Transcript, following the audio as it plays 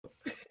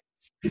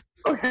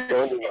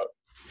On y va.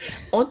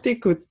 On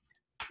t'écoute,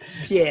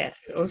 Pierre,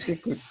 on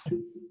t'écoute.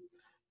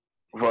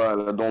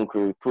 Voilà, donc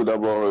tout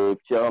d'abord,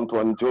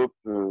 Pierre-Antoine Diop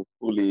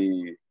pour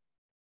les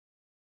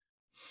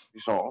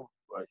gens,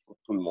 ouais, pour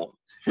tout le monde.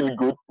 Feel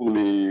Good pour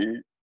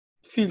les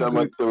Feel good.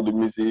 amateurs de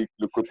musique,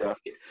 le côté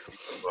artistique.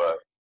 Ouais.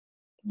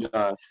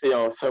 Bien, c'est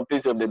un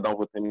plaisir d'être dans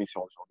votre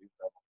émission aujourd'hui.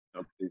 Vraiment. C'est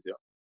un plaisir.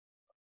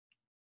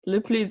 Le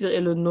plaisir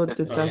est le nôtre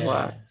de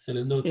t'avoir. C'est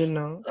le nôtre. You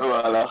know?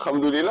 Voilà,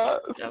 alhamdoulilah.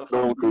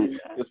 Donc,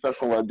 Alhamdulillah. j'espère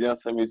qu'on va bien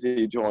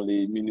s'amuser durant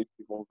les minutes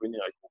qui vont venir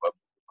et qu'on va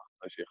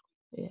partager.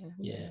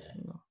 Yeah.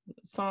 Non.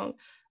 Sans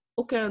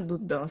aucun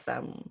doute dans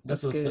ça.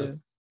 Parce That's what's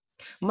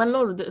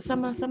que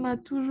ça m'a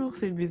toujours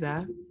fait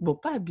bizarre. Bon,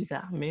 pas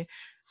bizarre, mais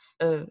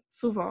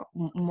souvent,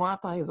 moi,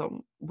 par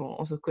exemple, bon,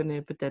 on se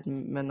connaît peut-être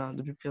maintenant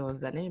depuis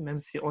plusieurs années, même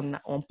si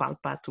on parle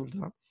pas tout le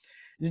temps.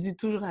 Je dis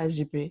toujours à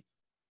JP,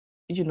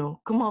 you know,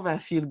 comment on va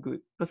feel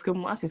good? Parce que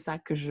moi,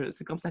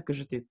 c'est comme ça que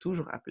je t'ai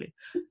toujours appelé.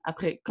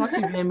 Après, quand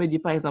tu viens me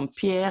dire, par exemple,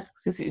 Pierre,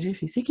 j'ai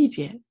fait, c'est qui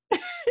Pierre?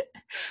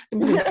 Il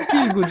me dit,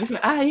 feel good. Je fais,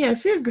 ah, yeah,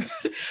 feel good.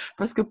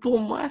 Parce que pour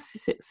moi,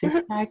 c'est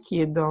ça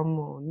qui est dans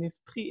mon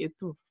esprit et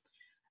tout.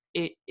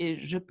 Et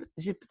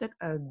j'ai peut-être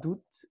un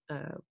doute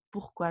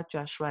pourquoi tu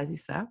as choisi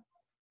ça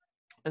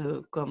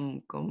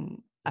comme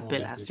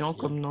appellation,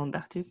 comme nom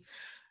d'artiste.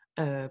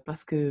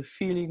 Parce que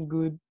feeling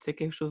good, c'est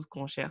quelque chose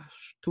qu'on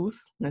cherche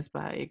tous, n'est-ce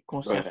pas? Et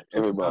qu'on cherche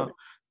tous dans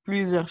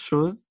plusieurs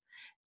choses.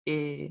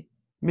 Mais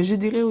je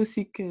dirais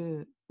aussi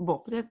que, bon,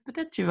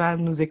 peut-être tu vas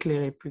nous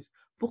éclairer plus.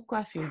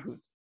 Pourquoi feel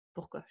good?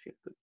 Pourquoi feel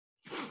good?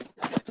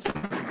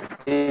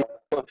 Et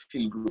pourquoi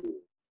feel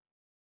good?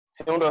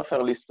 Si on doit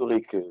faire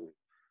l'historique,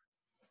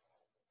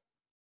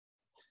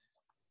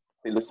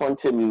 c'est le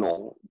 100e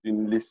nom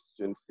d'une liste,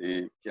 je ne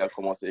sais, qui a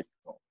commencé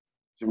quand.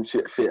 Je me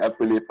suis fait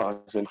appeler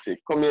par je ne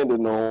sais combien de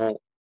noms,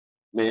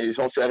 mais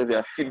j'en suis arrivé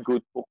à feel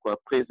good. Pourquoi?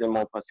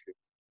 Précisément parce que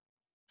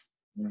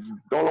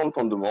dans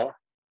l'entendement,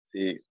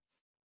 c'est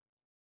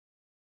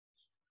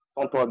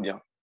sens-toi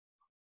bien,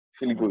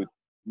 feel good,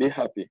 be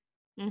happy.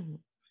 Mm-hmm.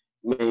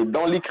 Mais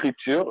dans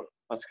l'écriture,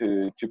 parce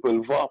que tu peux le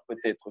voir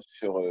peut-être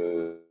sur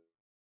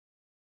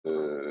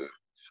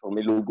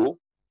mes logos,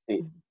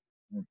 c'est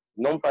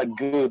non pas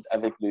good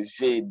avec le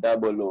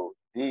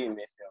G-O-O-D,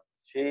 mais c'est un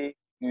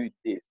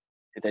G-U-T,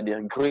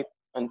 c'est-à-dire great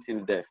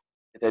until death.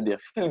 C'est-à-dire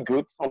feel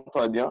good,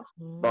 sens-toi bien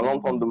dans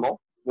l'entendement,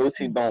 mais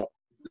aussi dans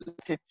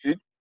l'attitude.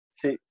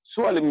 C'est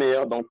soit le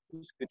meilleur dans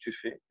tout ce que tu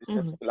fais,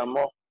 jusqu'à ce que la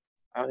mort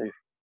arrive.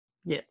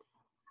 Yeah.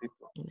 C'est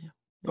tout. Yeah.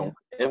 Donc,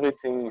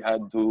 everything I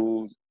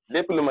do,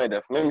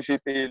 même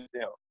GP,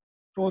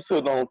 tout ce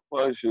dans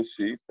quoi je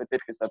suis,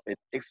 peut-être que ça peut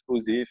être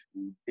explosif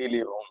ou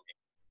délirant,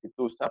 mais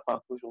tout ça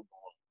part toujours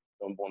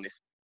dans un bon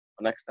esprit.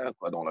 On a que ça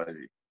quoi, dans la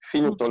vie.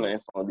 Finir ton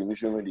instant, mais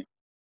je me dis,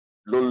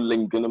 l'ol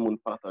lañ gën a mun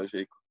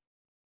partager.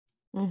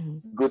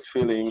 Good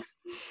feelings,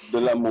 de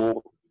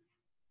l'amour.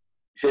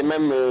 J'ai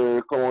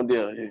même, comment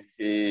dire,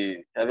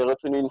 j'avais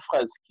retenu une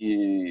phrase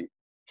qui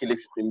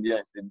l'exprime bien.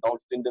 C'est dans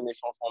une de mes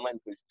chansons même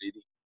que je l'ai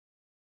dit.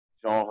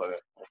 Genre,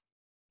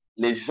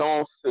 les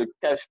gens se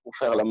cachent pour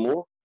faire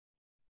l'amour,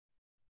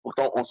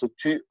 pourtant on se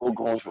tue au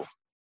grand jour.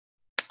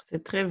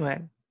 C'est très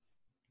vrai.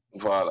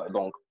 Voilà,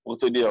 donc pour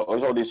te dire,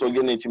 aujourd'hui, soo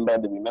génnee ci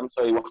mbedd bi même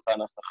sooy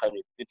waxtaan ak sa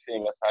xarit vite fait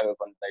nga saaga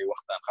kon tey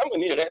waxtaan xam nga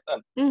nii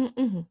reetaan.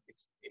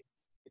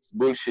 It's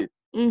bullshit.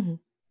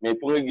 Mais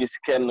pour nga gis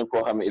kenn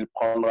koo xam ne il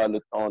prendra le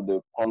temps de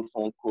prendre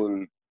son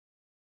call,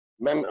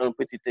 même un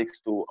petit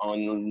texto,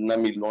 un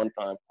ami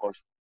lointain,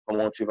 proche,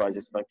 comment tu vas,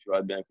 j'espère que tu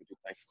vas bien, que tu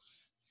t'inquiètes.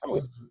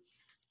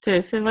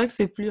 C'est vrai que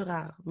c'est plus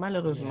rare,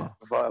 malheureusement.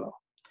 Yeah. Voilà,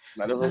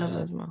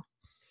 malheureusement.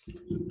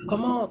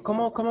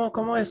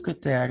 Comment est-ce que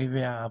tu es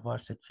arrivé à avoir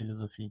cette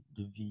philosophie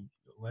de vie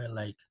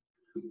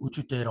où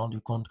tu t'es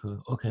rendu compte que,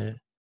 OK,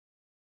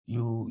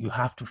 you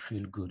have to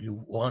feel good,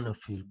 you want to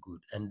feel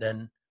good, and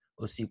then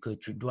aussi que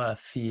tu dois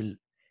feel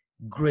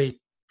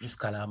great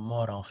jusqu'à la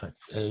mort, en fait.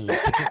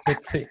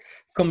 C'est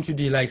comme tu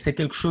dis, c'est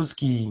quelque chose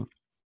qui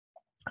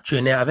tu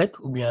es né avec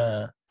ou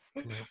bien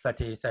ça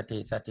t'est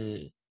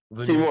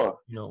venu, moi,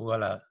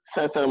 voilà.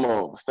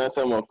 Sincèrement,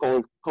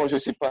 quand je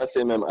suis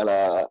passé même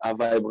à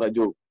Vibe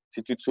Radio,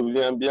 si tu te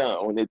souviens bien,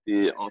 on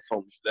était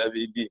ensemble, je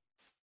l'avais dit.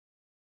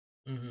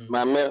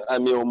 Ma mère a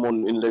mis au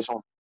monde une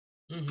légende.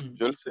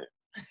 Je le sais.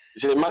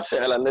 J'ai marché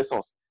à la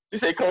naissance. Tu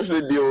sais, quand je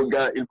le dis aux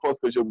gars, ils pensent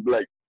que je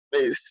blague.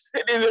 Mais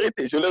c'est des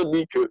vérités. Je leur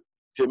dis que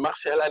j'ai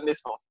marché à la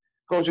naissance.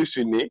 Quand je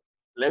suis né,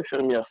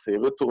 l'infirmière s'est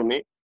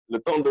retournée. Le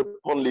temps de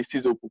prendre les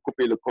ciseaux pour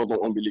couper le cordon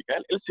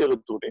ombilical, elle s'est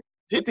retournée.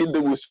 J'étais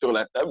debout sur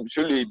la table.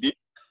 Je lui ai dit,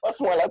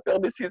 passe-moi la paire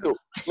de ciseaux.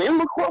 Mais il ne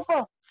me croit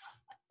pas.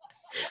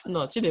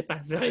 Non, tu n'es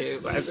pas sérieux.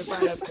 C'est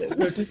pas la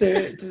peine. Tu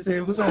sais,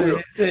 vous savez.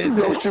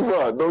 Donc tu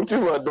vois. Donc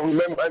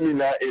même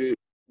Amina, elle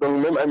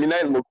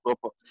ne me croit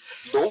pas.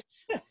 Donc,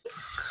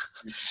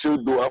 je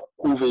dois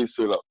prouver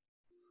cela.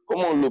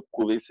 Comment le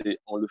prouver? C'est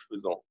en le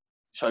faisant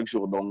chaque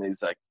jour dans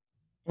mes actes.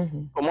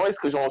 Comment est-ce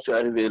que j'en suis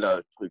arrivé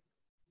là, truc?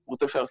 Pour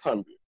te faire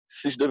simple,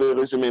 si je devais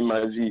résumer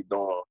ma vie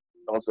dans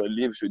un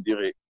livre, je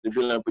dirais Le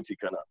vilain petit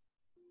canard.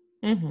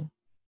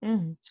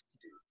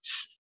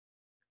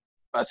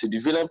 Passer du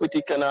vilain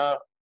petit canard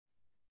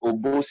au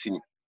beau signe.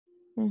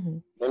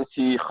 Même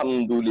si,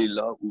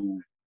 alhamdoulilah,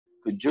 ou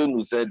que Dieu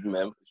nous aide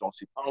même, j'en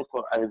suis pas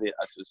encore arrivé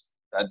à ce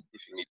stade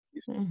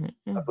définitif.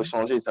 Ça peut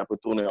changer, ça peut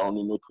tourner en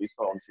une autre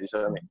histoire, on ne sait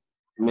jamais.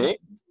 Mais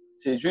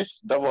c'est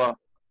juste d'avoir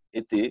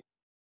été,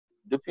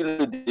 depuis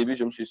le début,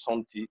 je me suis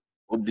senti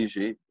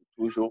obligé de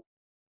toujours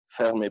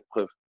faire mes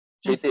preuves.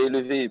 J'ai été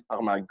élevé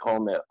par ma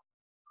grand-mère,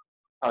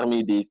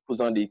 parmi des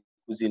cousins, des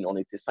cousines, on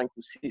était 5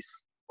 ou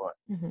 6. Ouais.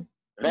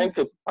 Rien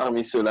que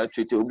parmi ceux-là,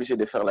 tu étais obligé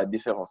de faire la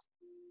différence.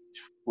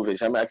 Tu ne pouvais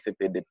jamais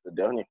accepter d'être le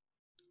dernier.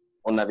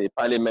 On n'avait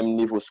pas les mêmes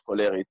niveaux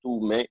scolaires et tout,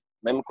 mais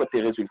même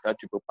côté résultats,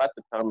 tu ne peux pas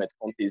te permettre,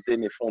 quand tes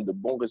aînés font de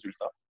bons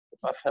résultats, de ne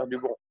pas faire du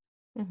bon.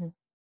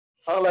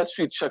 Par la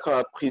suite, chacun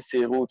a pris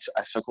ses routes,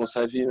 à chacun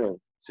sa vie,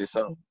 c'est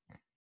ça.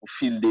 Au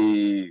fil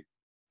des...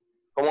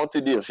 Comment te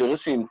dire? J'ai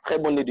reçu une très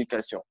bonne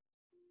éducation.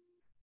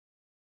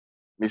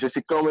 Mais je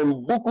suis quand même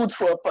beaucoup de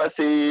fois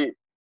passé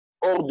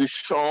hors du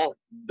champ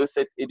de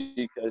cette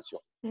éducation.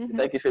 C'est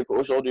ça qui fait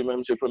qu'aujourd'hui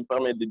même, je peux me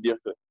permettre de dire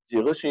que j'ai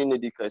reçu une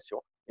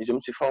éducation et je me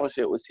suis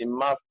forgé aussi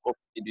ma propre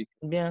éducation.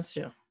 Bien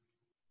sûr.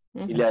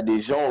 Il y a des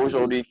gens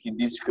aujourd'hui qui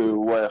disent que,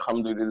 ouais,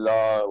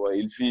 alhamdoulilah, ouais,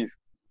 ils vivent.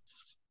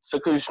 Ce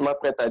que je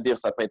m'apprête à dire,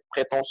 ça peut être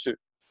prétentieux.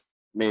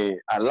 Mais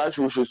à l'âge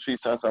où je suis,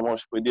 sincèrement,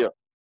 je peux dire,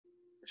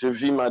 je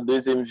vis ma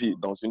deuxième vie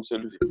dans une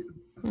seule vie.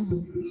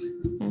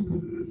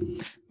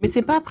 Mais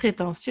c'est pas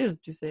prétentieux,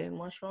 tu sais.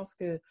 Moi, je pense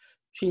que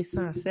tu es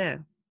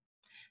sincère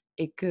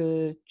et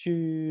que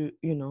tu,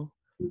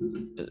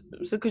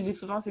 ce que je dis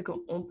souvent, c'est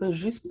qu'on peut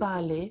juste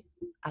parler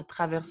à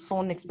travers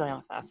son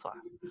expérience à soi.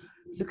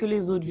 Ce que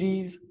les autres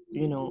vivent,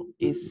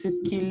 et ce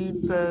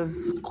qu'ils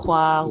peuvent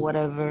croire,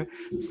 whatever,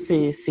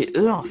 c'est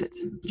eux, en fait,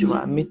 tu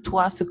vois. Mais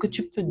toi, ce que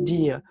tu peux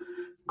dire,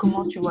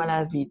 comment tu vois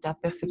la vie, ta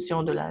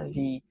perception de la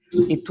vie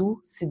et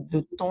tout, c'est de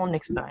ton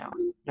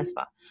expérience, n'est-ce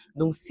pas?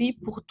 Donc, si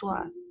pour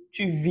toi,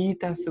 tu vis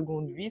ta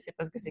seconde vie, c'est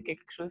parce que c'est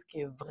quelque chose qui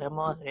est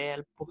vraiment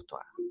réel pour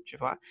toi, tu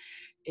vois.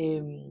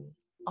 Et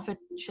en fait,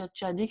 tu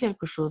as dit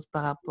quelque chose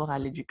par rapport à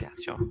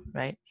l'éducation,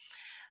 right?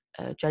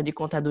 Tu as dit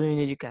qu'on t'a donné une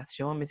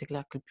éducation, mais c'est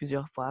clair que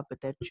plusieurs fois,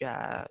 peut-être, tu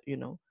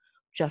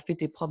as fait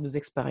tes propres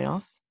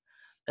expériences,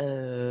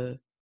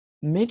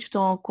 mais tu te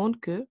rends compte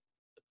que,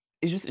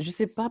 et je ne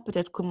sais pas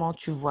peut-être comment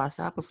tu vois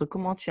ça, parce que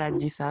comment tu as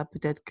dit ça,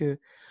 peut-être que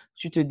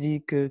tu te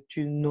dis que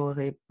tu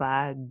n'aurais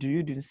pas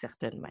dû d'une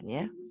certaine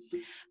manière,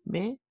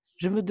 mais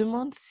je me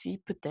demande si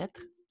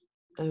peut-être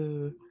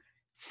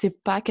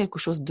c'est pas quelque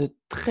chose de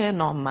très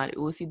normal et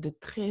aussi de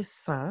très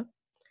sain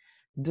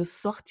de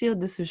sortir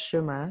de ce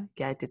chemin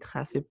qui a été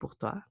tracé pour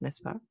toi, n'est-ce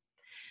pas?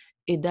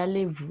 Et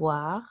d'aller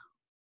voir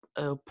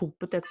pour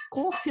peut-être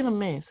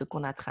confirmer ce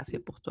qu'on a tracé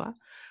pour toi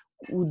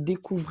ou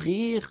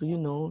découvrir,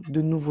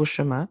 de nouveaux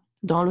chemins,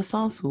 dans le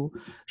sens où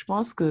je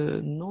pense que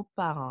nos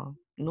parents,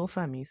 nos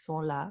familles sont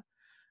là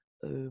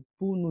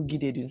pour nous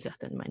guider d'une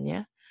certaine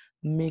manière,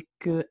 mais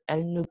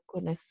qu'elles ne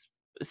connaissent,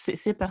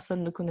 ces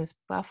personnes ne connaissent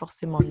pas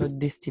forcément notre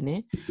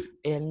destinée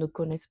et elles ne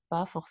connaissent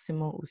pas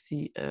forcément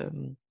aussi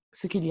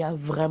ce qu'il y a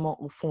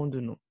vraiment au fond de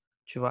nous,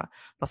 tu vois.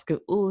 Parce que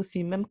eux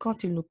aussi, même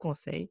quand ils nous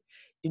conseillent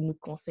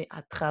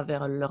à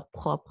travers leur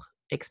propre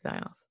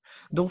expérience.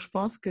 Donc, je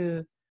pense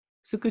que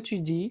ce que tu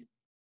dis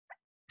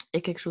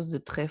est quelque chose de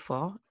très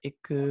fort et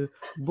que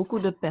beaucoup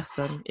de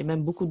personnes et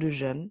même beaucoup de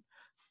jeunes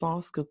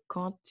pensent que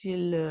quand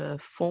ils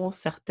font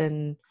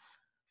certains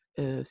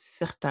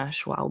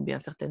choix ou bien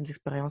certaines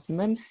expériences,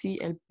 même si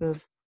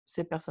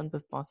ces personnes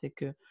peuvent penser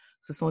que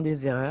ce sont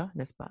des erreurs,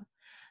 n'est-ce pas?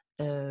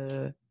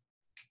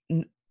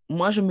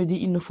 Moi, je me dis,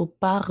 il ne faut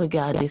pas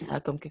regarder ça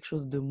comme quelque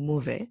chose de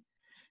mauvais,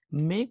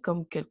 mais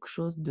comme quelque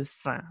chose de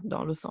sain,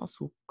 dans le sens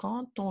où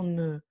quand on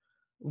ne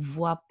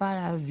voit pas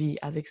la vie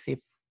avec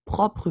ses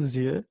propres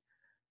yeux,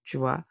 tu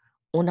vois,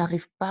 on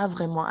n'arrive pas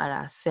vraiment à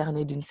la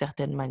cerner d'une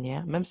certaine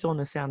manière, même si on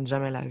ne cerne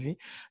jamais la vie,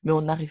 mais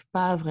on n'arrive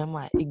pas vraiment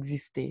à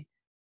exister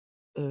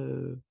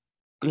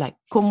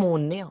comme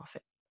on est, en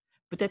fait.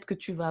 Peut-être que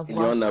tu vas Il y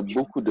voir... en a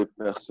beaucoup de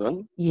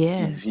personnes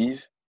qui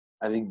vivent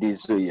avec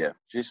des œillères,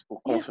 juste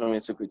pour confirmer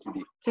ce que tu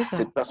dis.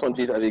 Ces personnes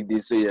vivent avec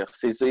des œillères.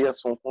 Ces œillères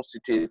sont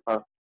constituées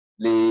par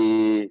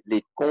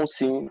les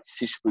consignes,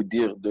 si je peux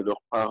dire, de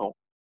leurs parents,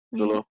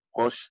 de leurs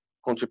proches,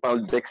 quand tu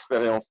parles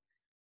d'expérience.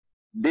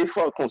 Des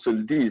fois, qu'on se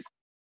le dise,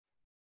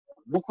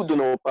 beaucoup de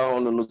nos parents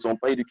ne nous ont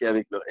pas éduqués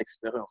avec leur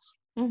expérience.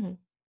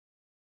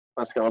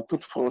 Parce qu'en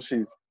toute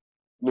franchise,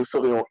 nous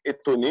serions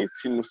étonnés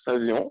si nous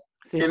savions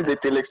quelles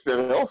étaient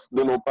l'expérience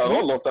de nos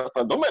parents dans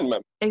certains domaines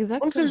même.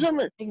 Exactement. On ne sait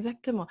jamais.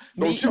 Exactement.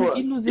 Donc, mais tu vois,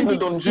 ils nous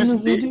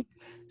éduquent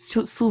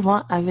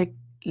souvent avec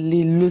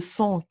les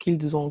leçons qu'ils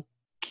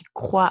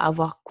croient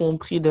avoir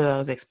compris de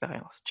leurs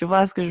expériences. Tu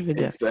vois ce que je veux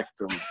dire?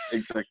 Exactement,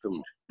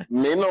 exactement.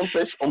 Mais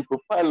n'empêche, on ne peut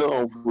pas leur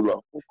en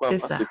vouloir. Pourquoi?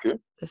 Parce que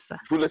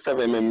vous le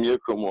savez même mieux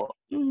que moi.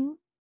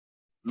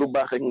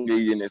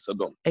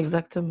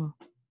 Exactement.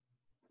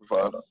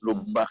 Voilà,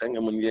 donc,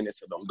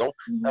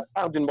 ça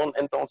part d'une bonne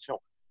intention.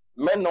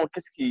 Maintenant,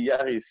 qu'est-ce qui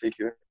arrive? C'est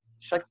que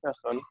chaque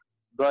personne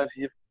doit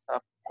vivre sa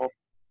propre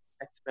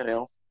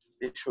expérience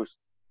des choses.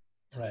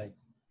 Right.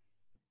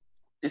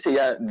 Tu sais, il y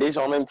a des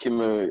gens même qui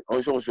me... Un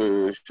jour,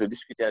 je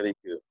discutais avec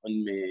un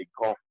de mes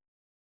grands.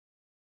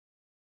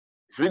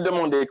 Je lui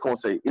demandais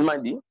conseil. Il m'a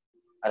dit,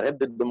 arrête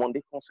de te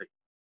demander conseil.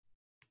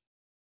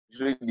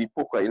 Je lui ai dit,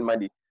 pourquoi? Il m'a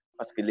dit,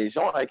 parce que les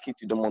gens à qui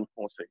tu demandes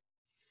conseil,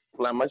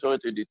 pour la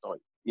majorité du temps,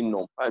 ils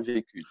n'ont pas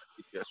vécu la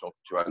situation que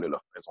tu vas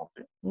leur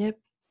présenter. Yep.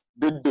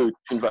 De deux,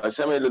 tu ne vas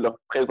jamais le leur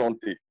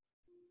présenter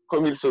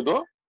comme il se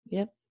doit.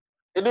 Yep.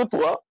 Et de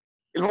trois,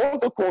 ils vont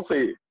te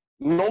conseiller.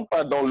 Non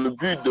pas dans le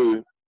but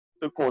de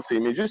te conseiller,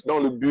 mais juste dans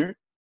le but,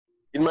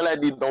 il me l'a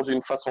dit dans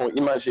une façon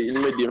imagée. Il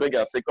me dit,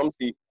 regarde, c'est comme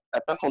si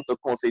la personne te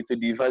conseille, te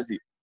dit, vas-y,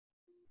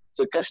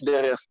 se cache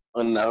derrière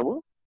un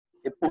arbre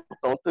et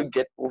pourtant te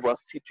guette pour voir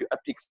si tu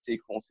appliques ses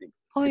conseils.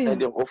 Oh, yeah.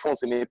 C'est-à-dire, au fond,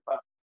 ce n'est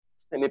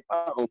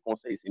pas un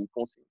conseil, c'est une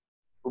conseil.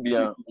 Ou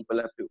bien, on peut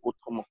l'appeler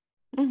autrement.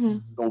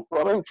 Mhm. Donc,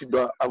 toi-même, tu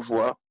dois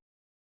avoir...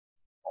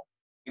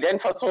 Il y a une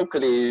façon que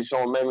les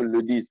gens même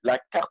le disent. La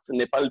carte, ce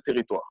n'est pas le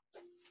territoire.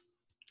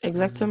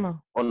 Exactement.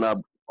 On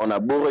a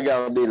beau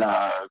regarder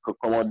la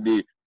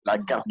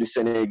carte du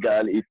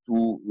Sénégal et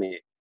tout,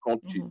 mais quand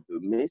tu te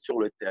mets sur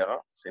le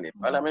terrain, ce n'est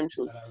pas la même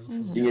chose.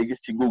 Il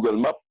existe sur Google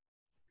Maps.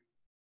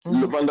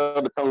 Le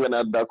vendeur de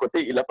tangana d'à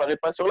côté, il n'apparaît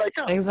pas sur la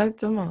carte.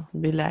 Exactement.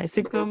 Bilal.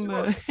 C'est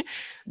comme...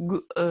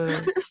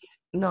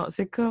 non,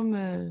 c'est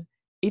comme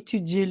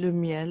étudier le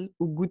miel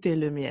ou goûter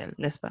le miel,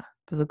 n'est-ce pas?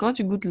 Parce que quand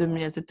tu goûtes le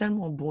miel, c'est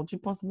tellement bon, tu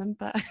penses même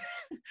pas,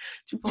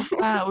 tu penses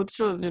pas à autre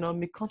chose,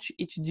 mais quand tu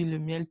étudies le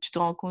miel, tu te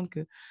rends compte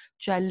que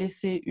tu as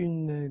laissé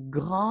une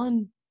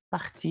grande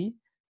partie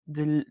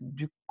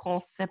du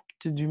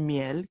concept du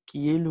miel,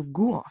 qui est le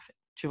goût, en fait.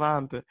 Tu vois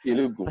un peu. Et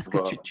le goût, parce que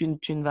voilà.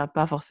 tu ne vas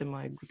pas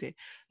forcément y goûter.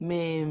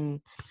 Mais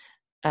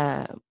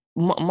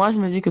moi, je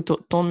me dis que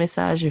ton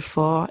message est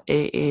fort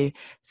et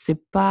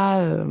c'est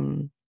pas...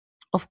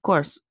 of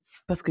course,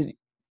 parce que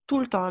tout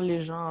le temps,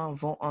 les gens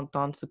vont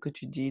entendre ce que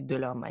tu dis de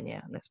leur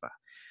manière, n'est-ce pas?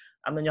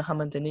 À manière à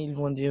maintenant, ils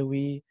vont dire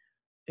oui,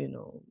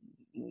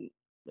 il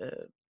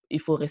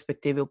faut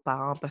respecter vos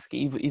parents parce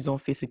qu'ils ont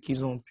fait ce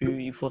qu'ils ont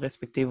pu, il faut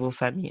respecter vos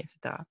familles,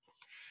 etc.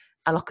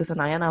 Alors que ça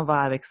n'a rien à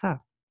voir avec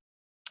ça.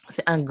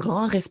 C'est un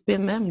grand respect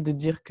même de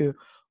dire que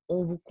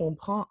on vous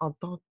comprend en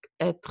tant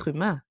qu'être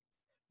humain,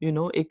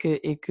 et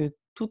que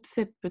toute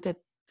cette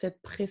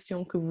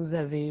pression que vous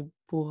avez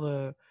pour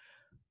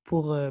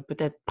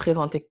peut-être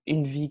présenter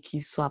une vie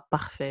qui soit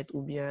parfaite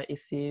ou bien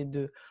essayer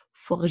de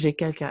forger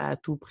quelqu'un à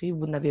tout prix,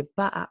 vous n'avez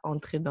pas à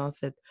entrer dans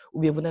ou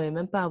bien vous n'avez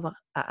même pas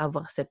à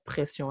avoir cette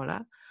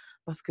pression-là,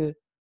 parce que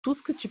tout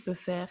ce que tu peux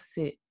faire,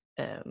 c'est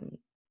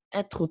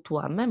être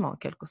toi-même en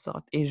quelque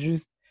sorte et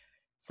juste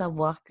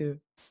savoir que,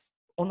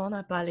 on en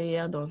a parlé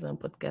hier dans un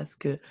podcast,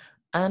 que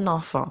un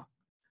enfant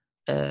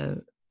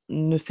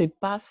ne fait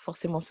pas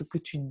forcément ce que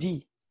tu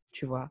dis,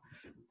 tu vois,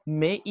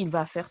 mais il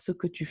va faire ce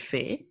que tu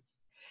fais.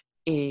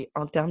 Et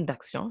en termes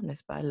d'action,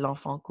 n'est-ce pas,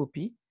 l'enfant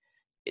copie.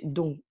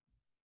 Donc,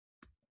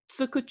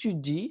 ce que tu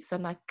dis, ça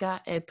n'a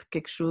qu'à être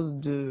quelque chose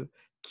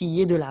qui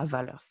ait de la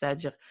valeur.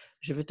 C'est-à-dire,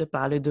 je vais te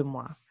parler de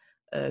moi,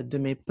 de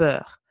mes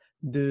peurs,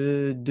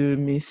 de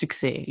mes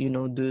succès,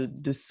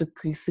 de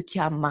ce qui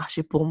a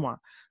marché pour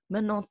moi.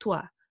 Maintenant,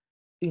 toi,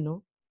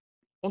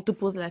 on te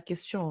pose la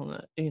question,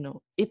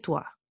 et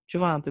toi? Tu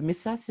vois un peu. Mais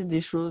ça, c'est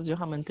des choses,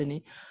 maintenant,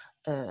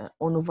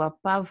 on ne voit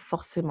pas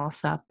forcément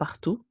ça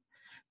partout.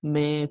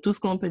 Mais tout ce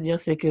qu'on peut dire,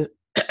 c'est que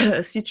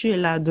si tu es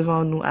là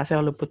devant nous à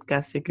faire le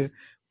podcast, c'est que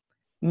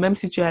même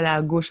si tu es allé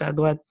à gauche, à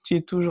droite, tu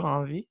es toujours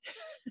en vie.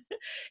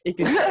 Et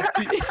que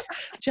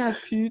tu as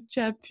pu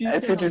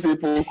Est-ce que tu sais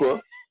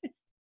pourquoi?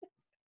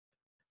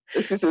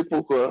 Est-ce que tu sais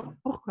pourquoi?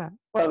 Pourquoi?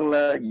 Par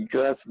la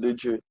grâce de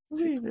Dieu.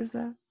 Oui, c'est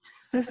ça.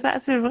 C'est ça,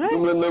 c'est vrai.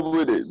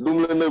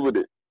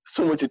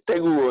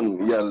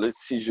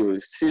 Si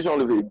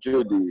j'enlevais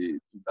Dieu de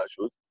la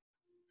chose,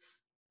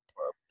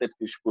 peut-être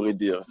que je pourrais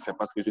dire, c'est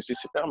parce que je suis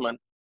Superman.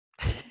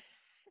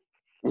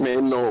 Mais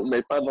non,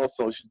 mais pas dans ce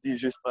sens. Je dis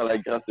juste par la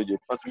grâce de Dieu.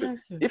 Parce que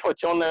il faut que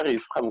tu en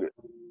arrives.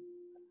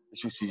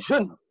 Je suis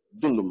jeune.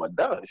 Je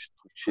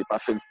n'ai pas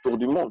fait le tour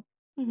du monde.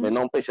 Mais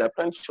n'empêche, il y a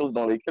plein de choses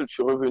dans lesquelles je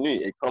suis revenu.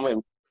 Et quand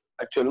même,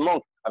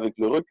 actuellement, avec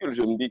le recul,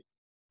 je me dis,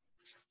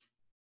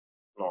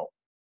 non,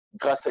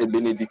 grâce à une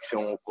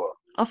bénédiction, quoi,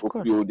 au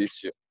plus haut des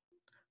cieux.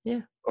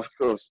 Yeah. Of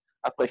course.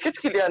 Après, qu'est-ce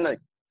qu'il y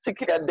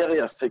a,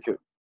 derrière? C'est que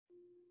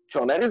tu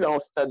en arrives à un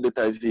stade de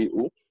ta vie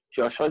où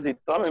tu as choisi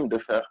toi-même de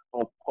faire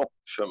ton propre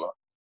chemin.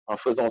 En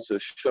faisant ce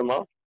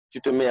chemin, tu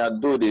te mets à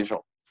dos des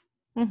gens.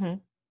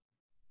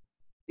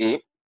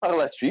 Et par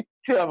la suite,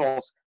 tu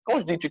avances. Quand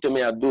je dis tu te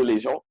mets à dos les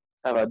gens,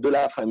 ça va de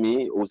la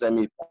famille aux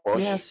amis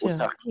proches, au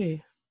cercle.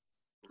 Oui.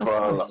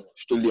 Voilà,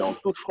 je te le dis en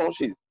toute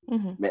franchise.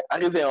 Mais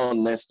arrivé à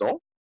un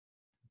instant,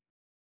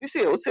 tu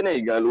sais, au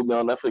Sénégal ou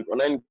bien en Afrique, on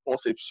a une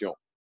conception.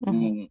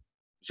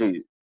 Je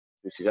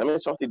ne suis jamais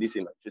sorti d'ici.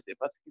 Je ne sais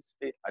pas ce qui se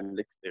fait à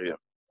l'extérieur.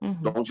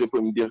 Donc, je peux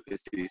me dire que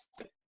c'est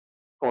cette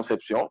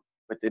conception.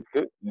 Peut-être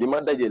que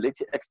l'image d'ailleurs,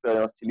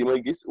 l'expérience,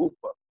 l'image ou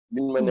pas,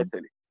 l'image.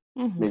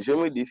 Mais je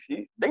me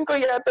défie. Dès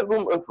qu'il y a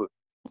un peu,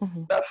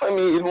 ta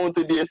famille, ils vont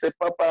te dire c'est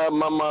papa,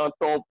 maman,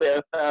 ton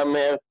père, ta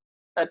mère,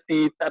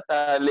 tati,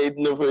 tata, les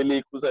neveux,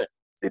 les cousins.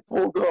 C'est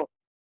trop grand.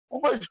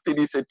 Pourquoi je te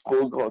dis c'est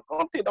trop grand?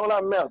 Quand tu es dans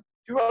la merde,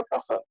 tu vois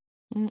personne.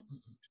 Mm.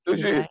 Je te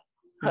jure. Right.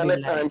 100 Be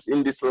like, times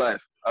in this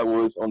life, I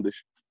was on the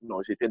Non,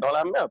 j'étais dans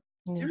la merde.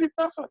 yeah. J'ai vu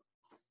personne.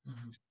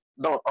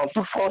 En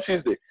toute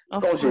franchise,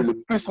 Of quand j'ai course.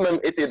 le plus même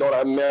été dans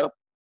la merde,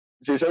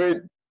 j'ai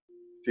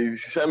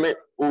jamais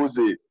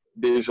osé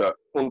déjà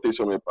compter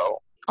sur mes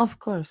parents. Of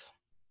course.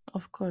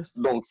 Of course.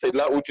 Donc, c'est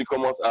là où tu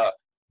commences à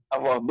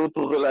avoir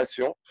d'autres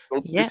relations.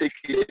 Donc, Yeah. tu sais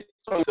que les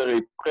personnes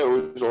seraient prêts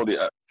aujourd'hui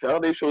à faire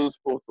des choses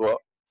pour toi.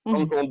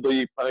 Mhm. Quand on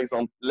donne, par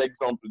exemple,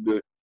 l'exemple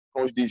de,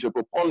 quand je dis je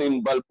peux prendre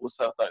une balle pour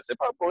certains, c'est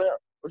pas pour rien.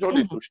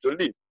 Aujourd'hui, Mhm. je te le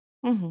dis,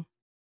 Mhm.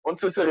 on ne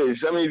se serait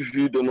jamais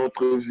vu de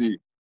notre vie.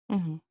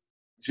 Mhm.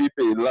 JP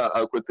est là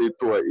à côté de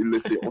toi, il le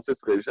sait. On ne se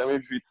serait jamais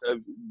vu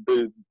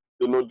de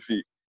notre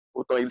vie.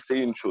 Pourtant, il sait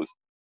une chose.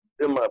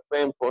 Demain, peu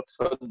importe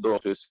ça dont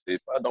je ne sais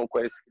pas dans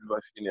quoi est-ce qu'il va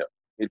finir,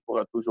 il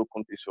pourra toujours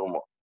compter sur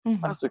moi.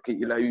 Mhm. Parce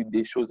qu'il a eu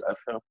des choses à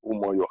faire pour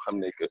moi. Il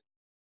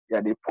y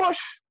a des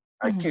proches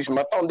à Mhm. qui je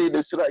m'attendais de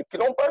cela et qui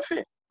ne l'ont pas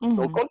fait. Mhm.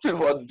 Donc, quand tu le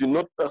vois d'une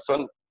autre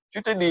personne, tu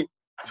te dis,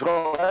 je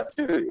rends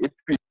là-dessus. Et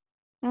puis,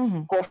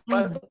 Mhm. qu'on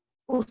fasse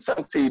tout ça,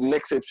 c'est une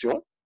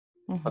exception,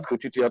 Mhm. parce que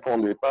tu t'y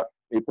attendais pas.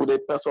 Et pour des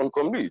personnes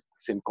comme lui,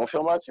 c'est une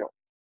confirmation.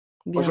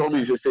 Bien.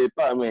 Aujourd'hui, je ne sais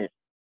pas, mais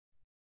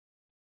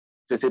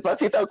je ne sais pas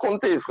si tu as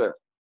compté, frère.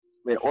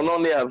 Mais on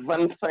en est à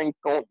 25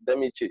 ans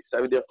d'amitié. Ça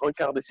veut dire un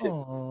quart de siècle.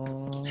 Oh.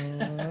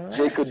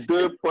 J'ai que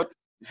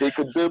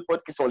deux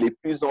potes qui sont les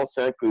plus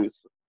anciens que,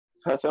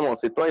 sincèrement,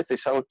 c'est toi et c'est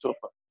Charles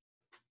Turpin.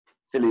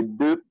 C'est les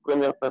deux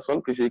premières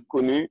personnes que j'ai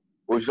connues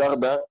au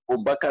jardin, au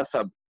bac à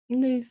sable.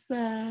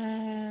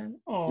 Nissan.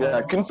 Il n'y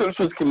a qu'une seule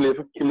chose qui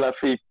me l'a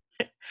fait,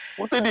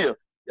 pour te dire,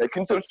 il n'y a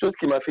qu'une seule chose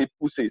qui m'a fait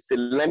pousser, c'est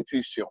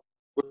l'intuition.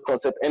 Quand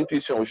cette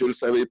intuition, je ne le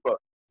savais pas,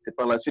 c'est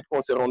par la suite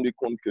qu'on s'est rendu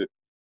compte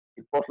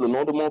qu'il porte le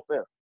nom de mon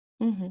père.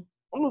 Mhm.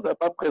 On ne nous a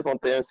pas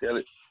présenté ainsi,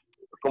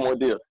 comment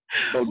dire,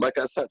 dans le bac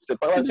à sable. C'est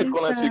par la suite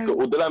qu'on a su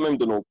qu'au-delà même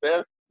de nos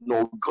pères,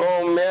 nos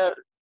grands-mères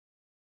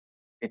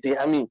étaient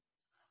amis.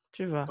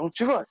 Tu vois. Donc,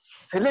 tu vois,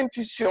 c'est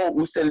l'intuition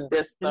ou c'est le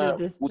destin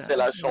ou c'est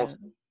la chance.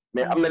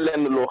 Mais am na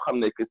lenn loo xam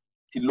ne que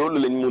si loolu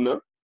lañ mun a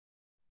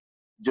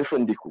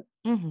jëfandiku.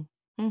 Mhm.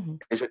 Mhm.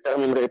 Et je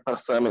terminerai par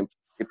ça même.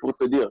 Et pour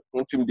te dire,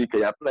 quand tu me dis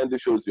qu'il y a plein de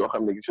choses, yoo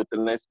xam ne je te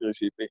l'inspire,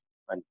 JP,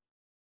 man,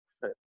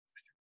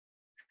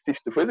 si je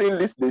te faisais une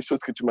liste des choses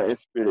que tu m'as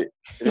inspiré,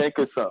 rien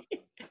que ça.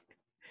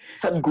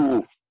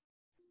 Sadhguru,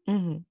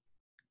 Mhm.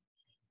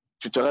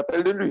 tu te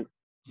rappelles de lui?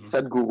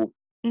 Sadhguru.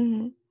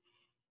 Mhm.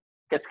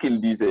 Qu'est-ce qu'il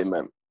disait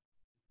même?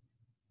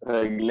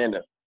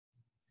 Glenn,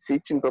 si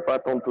tu ne peux pas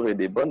t'entourer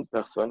des bonnes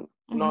personnes,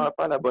 tu n'auras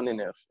pas la bonne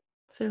énergie.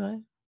 C'est vrai.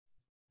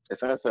 Et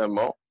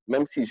sincèrement,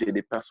 même si j'ai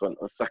des personnes,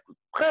 un cercle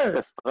très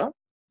restreint,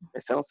 mais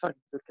c'est un cercle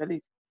de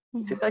qualité.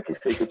 C'est ça qui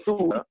fait que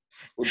toi,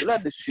 au-delà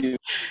de suivre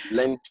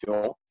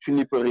l'intuition, tu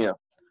n'y peux rien.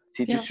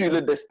 Si tu suis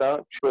le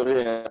destin, tu peux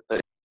rien.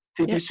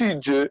 Si tu suis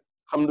Dieu,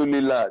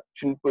 alhamdoulilah,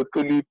 tu ne peux que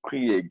lui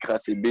prier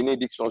grâce et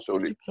bénédiction sur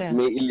lui.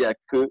 Mais il n'y a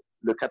que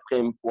le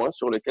quatrième point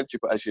sur lequel tu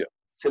peux agir.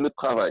 C'est le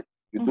travail.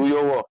 You do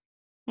your work.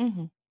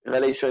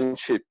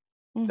 Relationship,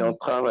 c'est un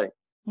travail.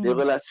 Des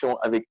relations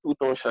avec tout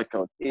un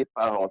chacun, tes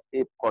parents,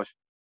 tes proches.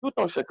 Tout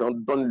un chacun,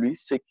 donne-lui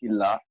ce qu'il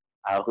a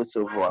à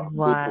recevoir de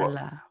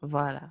toi.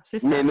 Voilà, c'est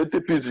ça. Mais ne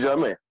t'épuise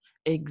jamais.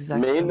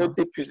 Exactement. Mais ne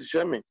t'épuise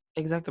jamais.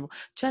 Exactement.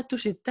 Tu as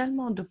touché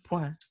tellement de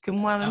points que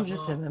moi-même, je ne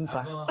sais même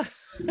pas.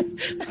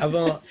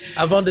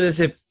 Avant de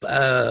laisser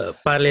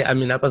parler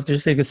Amina, parce que je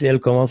sais que si elle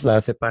commence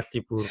là, c'est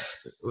parti pour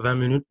 20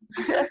 minutes.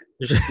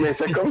 Mais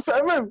c'est comme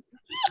ça même.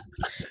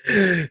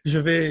 Je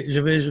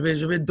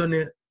vais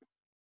donner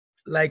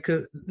like a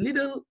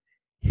little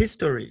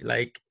history,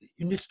 like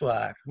une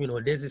histoire,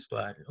 des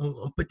histoires,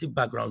 un petit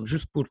background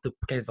juste pour te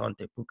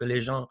présenter, pour que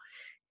les gens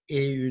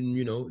aient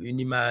une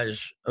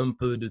image un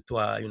peu de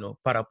toi,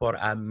 par rapport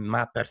à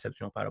ma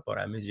perception, par rapport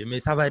à mes yeux. Mais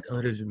ça va être un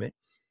résumé.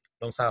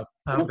 Donc ça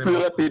ou plus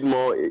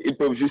rapidement, ils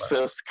peuvent juste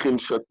faire un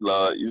screenshot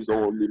là, ils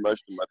ont l'image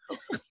de ma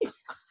personne.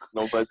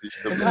 Non, vas-y, je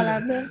te prie. Voilà,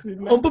 merci.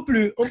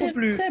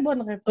 Très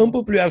bonne réponse. Un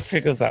peu plus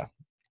abstrait que ça.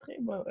 Très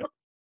bonne réponse.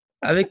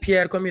 Avec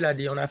Pierre, comme il a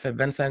dit, on a fait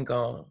 25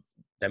 ans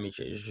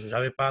d'amitié.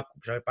 J'avais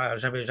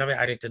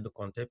arrêté de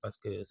compter parce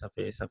que ça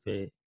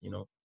fait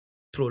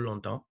trop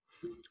longtemps.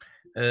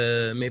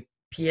 Mais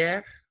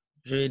Pierre,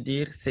 je vais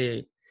dire,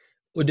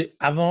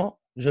 avant,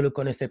 je le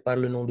connaissais par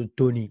le nom de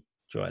Tony.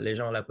 Tu vois, les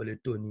gens l'appelaient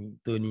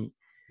Tony.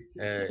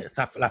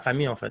 La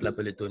famille, en fait,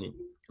 l'appelait Tony.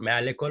 Mais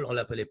à l'école, on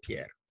l'appelait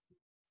Pierre.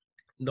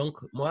 Donc,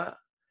 moi,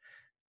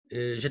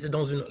 j'étais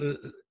dans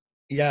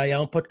il y a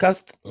un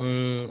podcast,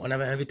 on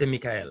avait invité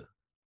Michael.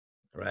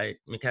 Right?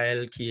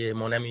 Michael, qui est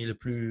mon ami le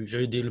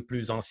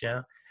plus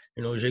ancien.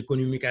 J'ai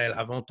connu Michael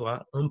avant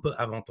toi, un peu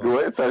avant toi.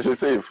 Ouais, ça, je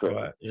sais, frère.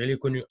 Ouais, je l'ai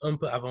connu un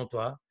peu avant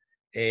toi.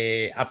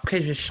 Et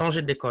après, j'ai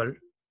changé d'école.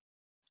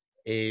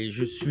 Et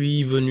je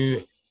suis venu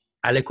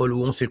à l'école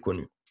où on s'est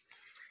connus.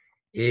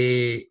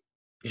 Et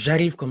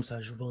j'arrive comme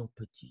ça, je vois un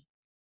petit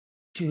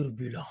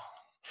turbulent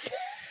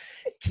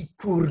qui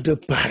court de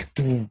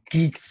partout,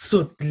 qui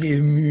saute les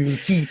murs,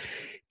 qui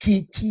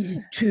est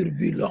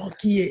turbulent,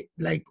 qui est,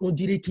 on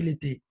dirait qu'il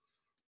était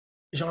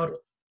genre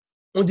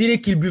On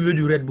dirait qu'il buvait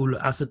du Red Bull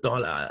à ce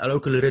temps-là,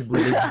 alors que le Red Bull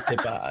n'existait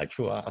pas,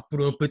 tu vois,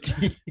 pour un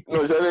petit.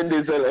 Non, j'avais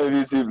des ailes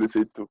invisibles,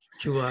 c'est tout.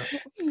 Tu vois.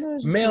 Non,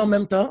 je Mais sais. en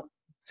même temps,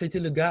 c'était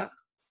le gars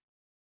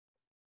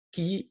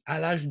qui, à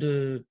l'âge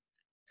de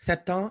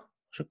 7 ans,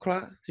 je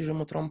crois, si je ne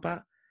me trompe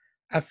pas,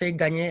 a fait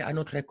gagner à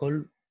notre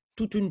école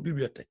toute une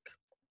bibliothèque.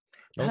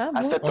 Donc, Ah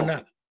À bon? 7 on ans.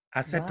 a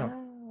à 7 ans.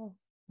 Wow.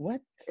 What?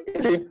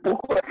 Et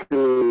pourquoi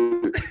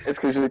est-ce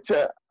que je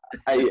tiens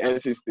à y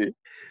insister?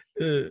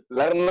 Euh,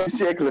 L'arnaque du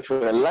siècle,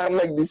 frère.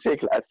 L'arnaque du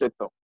siècle à 7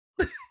 ans.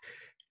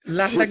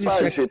 L'arnaque du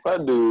siècle. J'ai pas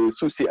de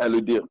souci à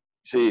le dire.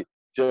 J'ai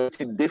un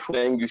petit défaut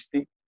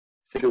linguistique,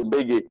 c'est le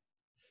bégué.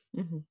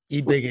 Mhm.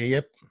 Il bégayait,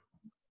 yep.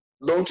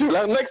 Donc,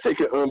 l'arnaque, c'est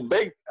qu'un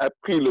bègue a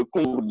pris le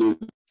cours de.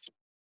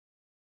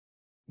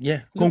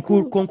 Yeah. Le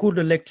cours. Concours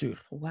de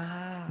lecture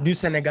Wow. du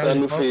Sénégal, Ça je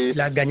nous pense. fait,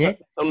 Il a gagné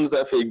ça nous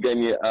a fait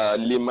gagner à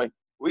l'IMAC.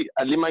 Oui,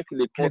 à l'IMAC,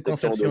 les les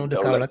conceptions de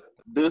Kaolack.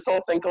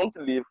 250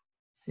 livres.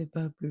 C'est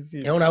pas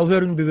possible. Et on a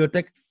ouvert une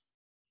bibliothèque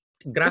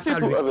grâce C'est à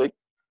tout lui. avec.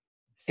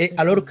 Et C'est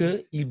alors pas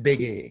qu'il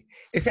bégayait.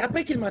 Et c'est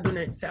après qu'il m'a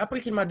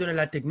donné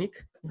la technique.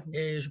 Mhm.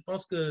 Et je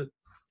pense que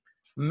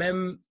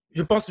même,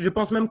 je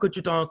pense même que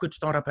tu t'en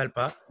rappelles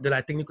pas de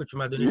la technique que tu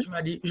m'as donnée. Oui. Tu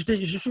m'as dit,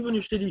 je suis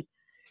venu, je t'ai dit,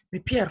 mais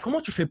Pierre, comment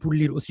tu fais pour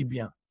lire aussi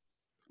bien?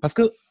 Parce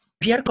que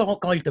Pierre,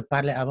 quand il te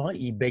parlait avant,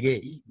 il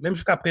bégayait. Même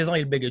jusqu'à présent,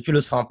 il bégayait. Tu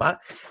le sens pas,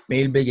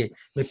 mais il bégayait.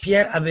 Mais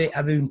Pierre avait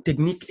une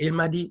technique et il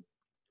m'a dit,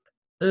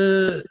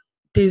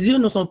 tes yeux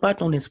ne sont pas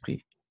ton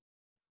esprit.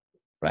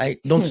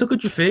 Right? Donc, ce que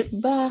tu fais,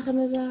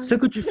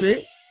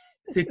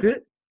 c'est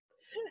que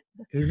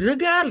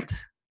regarde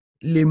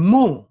les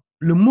mots,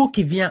 le mot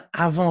qui vient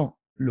avant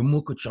le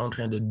mot que tu es en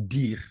train de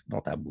dire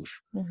dans ta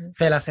bouche. Mhm.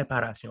 Fais la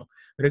séparation.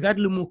 Regarde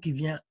le mot qui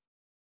vient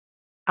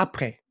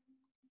après.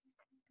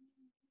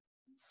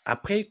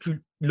 Après,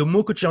 le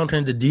mot que tu es en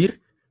train de dire,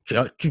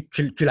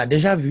 tu l'as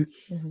déjà vu.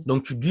 Mhm.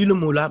 Donc, tu dis le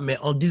mot-là, mais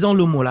en disant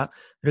le mot-là,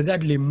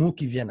 regarde les mots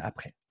qui viennent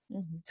après.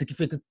 Mhm. Ce qui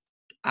fait que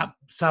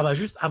ça va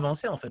juste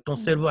avancer, en fait. Ton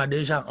cerveau a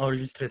déjà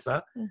enregistré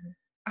ça. Mhm.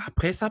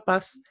 Après, ça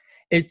passe.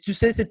 Et tu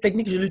sais, cette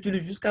technique, je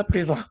l'utilise jusqu'à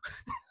présent.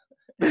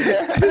 Et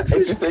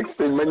tu sais que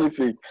c'est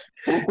magnifique.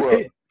 Pourquoi?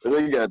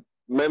 Regarde,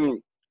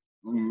 même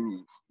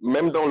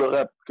dans le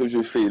rap que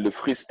je fais, le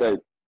freestyle,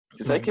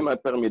 c'est ça qui m'a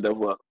permis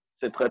d'avoir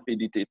cette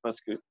rapidité. Parce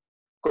que,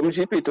 comme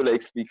JP te l'a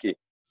expliqué,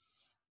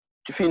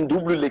 tu fais une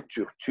double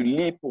lecture. Tu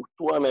lis pour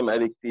toi-même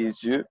avec tes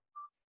yeux,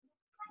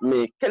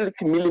 mais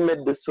quelques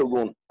millimètres de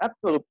secondes à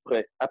peu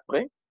près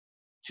après,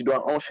 tu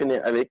dois enchaîner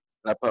avec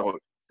la parole.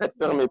 Ça te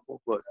permet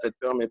pourquoi? Ça te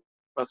permet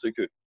parce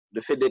que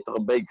le fait d'être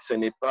bègue, ce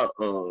n'est pas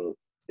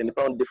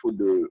un défaut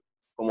de,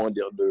 comment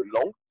dire, de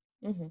langue,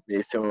 mais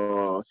c'est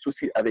un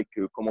souci avec,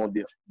 comment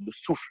dire, de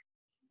souffle.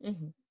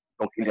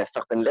 Donc, il y a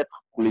certaines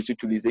lettres, pour les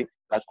utiliser,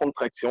 la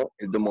contraction,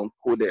 elle demande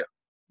trop d'air.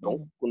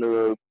 Donc, pour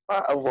ne pas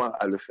avoir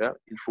à le faire,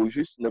 il faut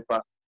juste ne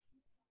pas,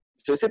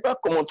 je ne sais pas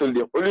comment te le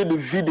dire, au lieu de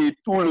vider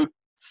tout le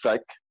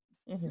sac,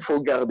 il faut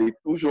garder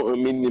toujours un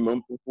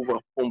minimum pour pouvoir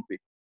pomper.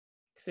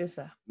 C'est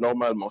ça.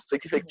 Normalement. Ce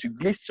qui fait que tu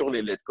glisses sur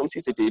les lettres, comme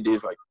si c'était des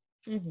vagues.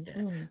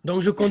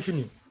 Donc, je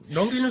continue.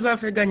 Donc, il nous a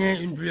fait gagner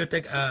une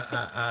bibliothèque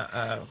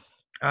à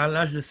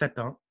l'âge de 7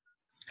 ans.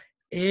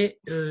 Et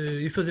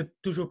il faisait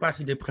toujours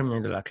partie des premiers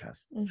de la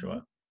classe, tu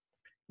vois.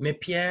 Mais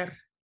Pierre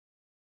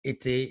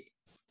était,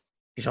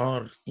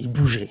 genre, il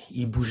bougeait,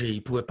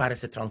 il pouvait pas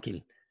rester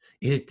tranquille.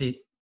 Il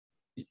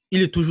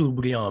est toujours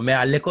brillant, mais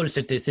à l'école,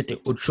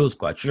 c'était autre chose,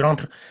 quoi. Tu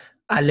rentres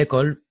à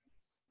l'école,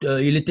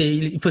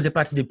 il faisait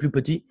partie des plus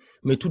petits,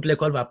 mais toute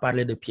l'école va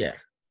parler de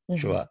Pierre,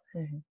 tu vois.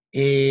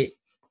 Et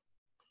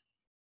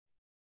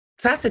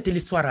ça, c'était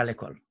l'histoire à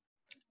l'école.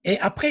 Et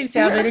après, il s'est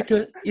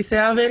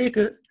avéré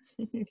que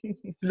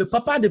le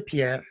papa de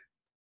Pierre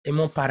est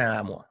mon parrain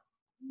à moi.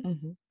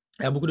 Il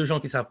y a beaucoup de gens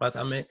qui ne savent pas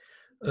ça, mais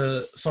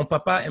son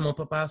papa et mon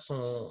papa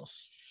sont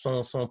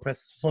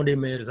des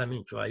meilleurs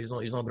amis, tu vois. Ils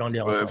ont grandi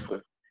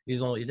ensemble.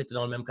 Ils étaient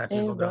dans le même quartier,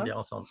 ils ont grandi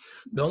ensemble.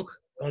 Donc,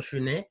 quand je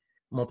suis né,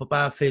 mon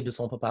papa a fait de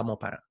son papa mon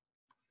parrain.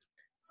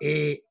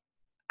 Et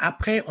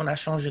après, on a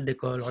changé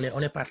d'école.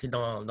 On est parti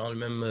dans le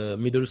même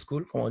middle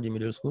school, comment on dit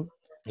middle school?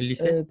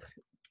 Lycée?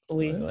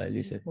 Oui. Ouais,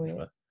 lycée. Oui.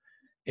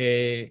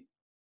 Et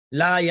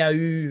là, il y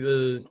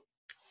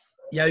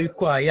a eu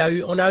quoi?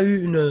 On a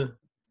eu une,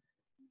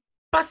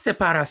 pas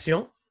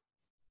séparation,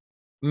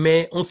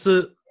 mais on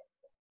se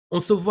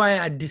voyait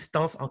à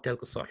distance en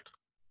quelque sorte.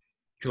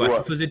 Tu vois,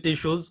 tu faisais tes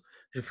choses,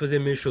 je faisais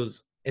mes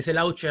choses. Et c'est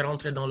là où tu es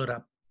rentré dans le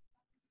rap.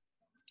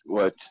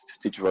 Ouais,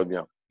 si tu vas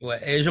bien. Ouais,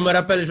 et je me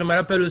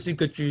rappelle aussi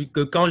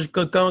que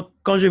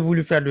quand j'ai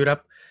voulu faire du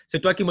rap, c'est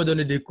toi qui m'as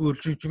donné des cours.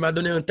 Tu m'as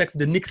donné un texte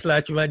de Nix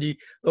là, tu m'as dit,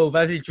 oh,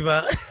 vas-y, tu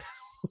vas.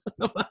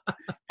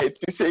 Et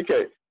tu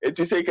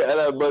sais qu'à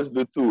la base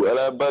de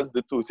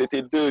tout,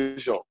 c'était deux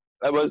gens.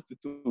 À la base de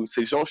tout,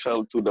 c'est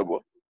Jean-Charles tout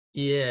d'abord.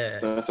 Yeah.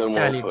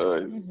 Sincèrement,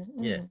 frère.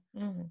 Yeah.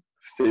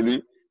 C'est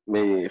lui.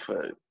 Mais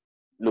frère,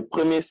 le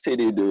premier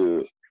CD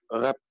de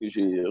rap que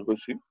j'ai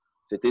reçu,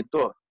 c'était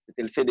toi.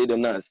 C'était le CD de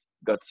Nas,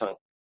 God5.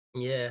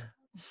 Yeah.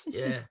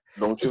 Yeah.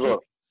 Donc, tu vois.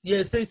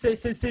 Yeah,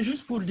 c'est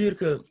juste pour dire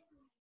que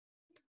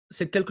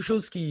c'est quelque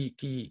chose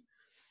qui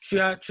tu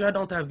as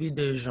dans ta vie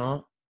des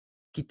gens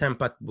qui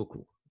t'impactent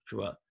beaucoup, tu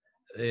vois.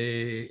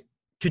 Et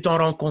tu t'en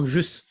rends compte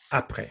juste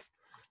après,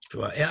 tu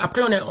vois. Et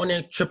après,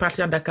 je suis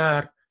parti à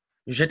Dakar.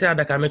 J'étais à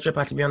Dakar, mais tu es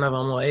parti bien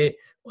avant moi. Et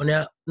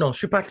non, je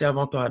suis parti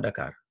avant toi à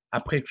Dakar.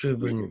 Après, tu es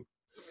venu.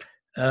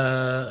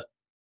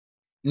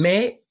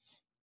 Mais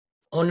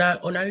on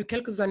a eu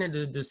quelques années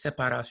de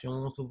séparation.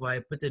 On se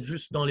voyait peut-être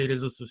juste dans les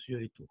réseaux sociaux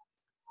et tout.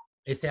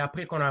 Et c'est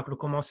après qu'on a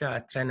commencé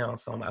à traîner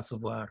ensemble, à se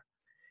voir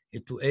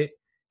et tout. Et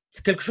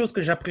c'est quelque chose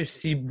que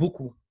j'apprécie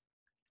beaucoup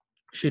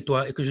chez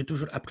toi et que j'ai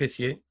toujours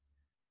apprécié.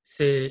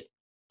 C'est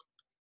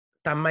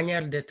ta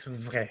manière d'être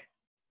vrai,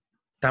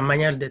 ta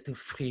manière d'être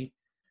free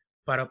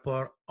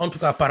en tout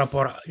cas par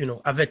rapport,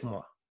 avec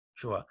moi,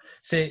 tu vois.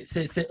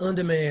 C'est un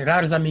de mes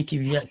rares amis qui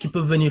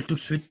peut venir tout de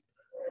suite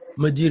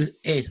me dire,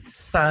 hey,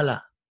 ça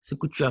là, ce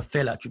que tu as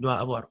fait là, tu dois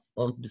avoir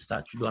honte de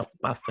ça, tu dois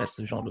pas faire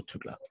ce genre de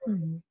truc là,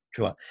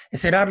 tu vois. Et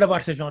c'est rare d'avoir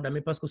ce genre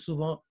d'amis parce que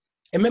souvent,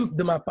 et même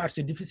de ma part,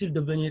 c'est difficile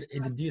de venir et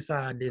de dire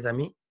ça à des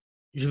amis.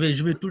 Je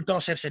vais tout le temps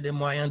chercher des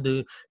moyens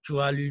de, tu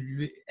vois,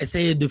 lui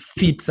essayer de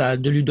fit ça,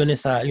 de lui donner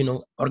ça,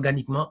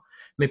 organiquement.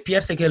 Mais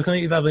Pierre, c'est quelqu'un,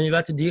 il va venir, il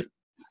va te dire,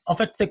 en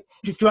fait,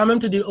 tu vas même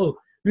te dire, oh,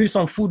 lui, il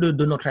s'en fout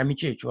de notre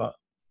amitié, tu vois.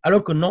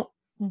 Alors que non,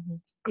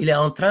 il est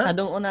en train... Ah,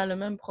 donc on a le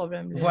même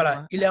problème.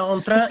 Voilà, il est en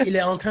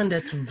train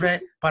d'être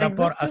vrai par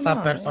rapport à sa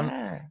personne,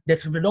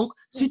 d'être vrai. Donc,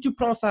 si tu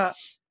prends ça,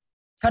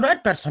 ça doit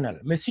être personnel,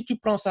 mais si tu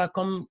prends ça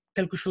comme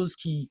quelque chose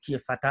qui est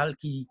fatal,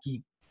 qui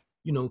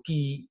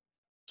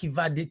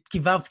va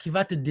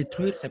te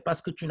détruire, c'est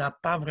parce que tu n'as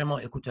pas vraiment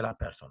écouté la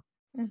personne,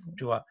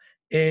 tu vois.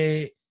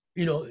 Et,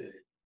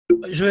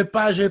 je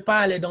vais pas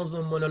aller dans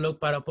un monologue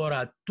par rapport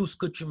à tout ce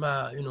que tu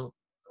m'as,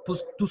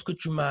 tout ce que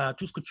tu m'as,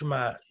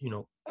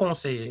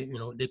 conseillé,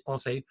 des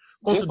conseils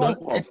qu'on se donne.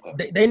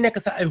 D'ailleurs, n'est que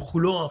ça, un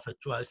rouleau, en fait,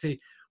 tu vois.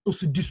 On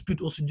se dispute,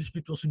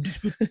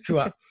 tu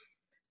vois.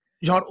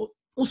 Genre,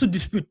 on se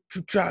dispute,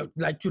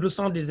 tu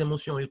ressens des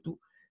émotions et tout,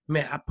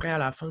 mais après, à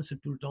la fin, c'est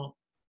tout le temps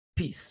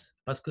peace.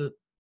 Parce que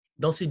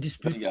dans ces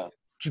disputes,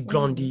 tu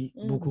grandis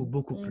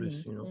beaucoup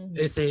plus,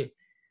 Et c'est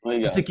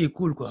ce qui est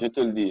cool, quoi. Je te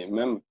le dis,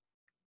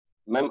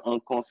 même un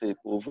conseil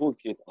pour vous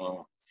qui êtes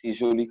un si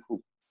joli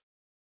couple.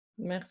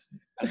 Merci.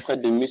 Alfred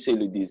de Musset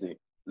le disait,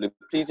 le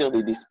plaisir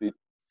des disputes,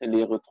 c'est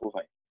les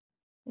retrouvailles.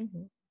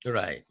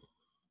 Right.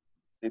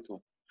 C'est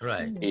tout.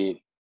 Right.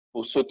 Et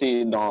pour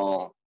sauter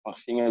par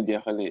finir des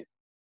relais,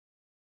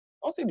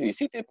 on s'est dit,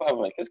 si t'es pas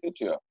vrai, qu'est-ce que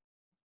tu as?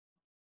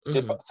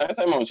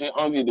 Sincèrement, j'ai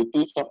envie de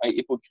tout sauf être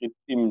hypocrite,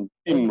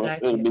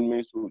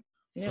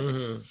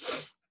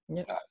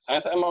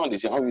 sincèrement,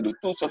 j'ai envie de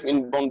tout sauf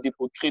une bande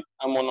d'hypocrites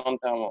à mon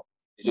enterrement.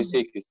 Je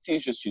sais que si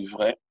je suis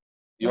vrai,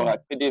 il y aura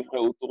que des vrais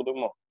autour de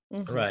moi.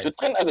 Je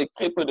traîne avec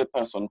très peu de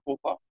personnes.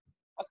 Pourquoi?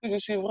 Parce que je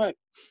suis vrai.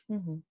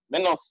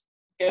 Maintenant,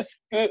 qu'est-ce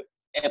que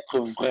être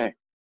vrai?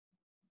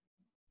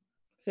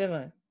 C'est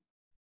vrai.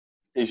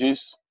 C'est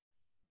juste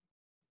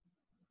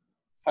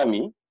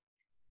famille,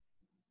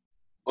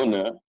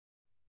 honneur,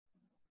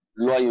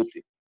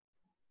 loyauté.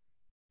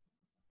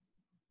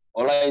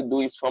 All I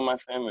do is for my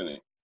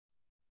family.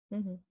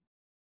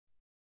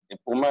 Et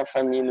pour ma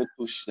famille, ne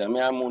touche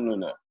jamais à mon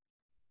honneur.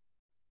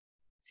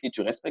 Si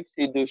tu respectes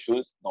ces deux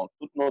choses, dans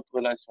toute notre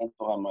relation, tu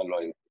auras ma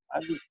loyauté. À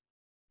vie.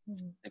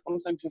 C'est comme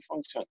ça que je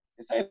fonctionne.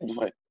 C'est ça être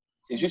vrai.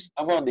 C'est juste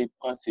avoir des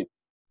principes.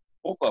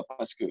 Pourquoi?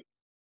 Parce que,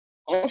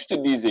 quand je te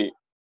disais,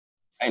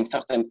 à une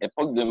certaine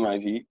époque de ma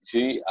vie,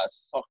 j'ai eu à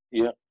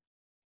sortir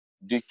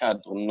du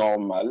cadre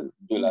normal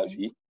de la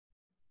vie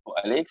pour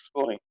aller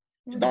explorer.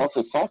 Dans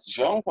ce sens,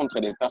 j'ai rencontré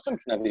des personnes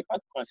qui n'avaient pas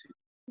de principe.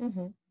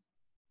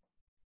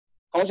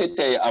 Quand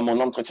j'étais à mon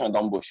entretien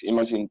d'embauche,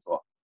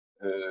 imagine-toi,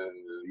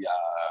 il y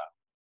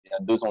a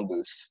 2 ans de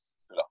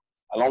cela.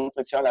 À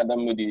l'entretien, la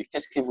dame me dit,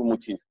 qu'est-ce qui vous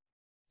motive?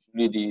 Je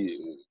lui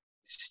dis,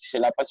 j'ai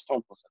la passion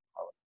pour ce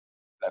travail,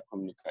 la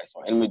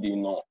communication. Elle me dit,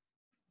 non,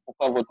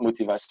 pourquoi votre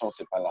motivation,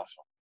 c'est pas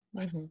l'argent?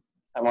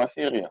 Ça m'a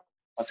fait rire.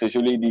 Parce que je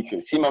lui ai dit que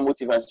si ma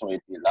motivation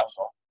était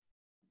l'argent,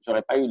 je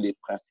n'aurais pas eu les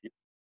principes.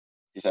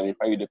 Si je n'avais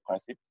pas eu de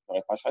principes, je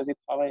n'aurais pas choisi de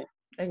travailler.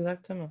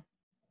 Exactement.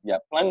 Il y a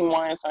plein de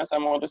moyens,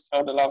 sincèrement, de se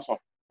faire de l'argent.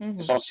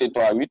 Genre chez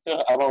toi, à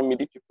 8h avant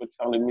midi, tu peux te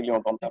faire le million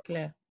dans ta poche.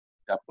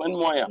 Il y a plein de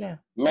moyens.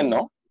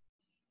 Maintenant,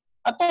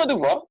 attends de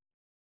voir.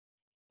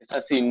 Et ça,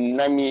 c'est une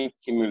amie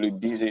qui me le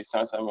disait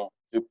sincèrement.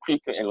 Je prie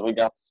qu'elle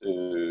regarde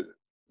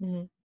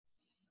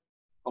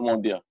comment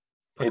dire,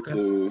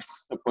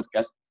 ce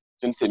podcast.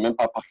 Je ne sais même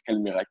pas par quel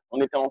miracle.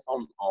 On était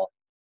ensemble en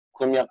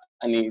première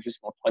année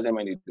jusqu'en 3e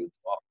année de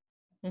droit.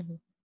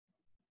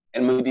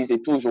 Elle me disait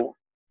toujours,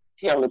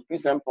 Pierre, le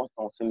plus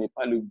important, ce n'est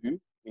pas le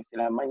but, mais c'est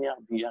la manière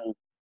d'y arriver.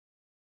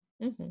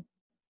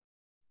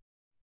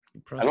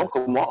 Alors que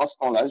moi, en ce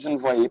temps-là, je ne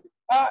voyais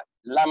pas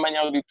la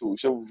manière du tout.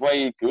 Je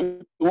voyais que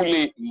tous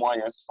les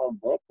moyens sont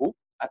bons pour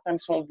atteindre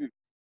son but.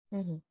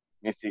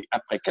 Mais c'est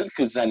après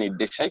quelques années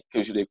d'échecs que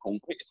je l'ai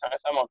compris. Et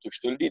sincèrement, je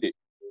te le dis.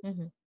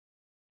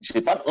 Je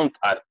n'ai pas de honte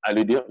à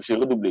le dire. J'ai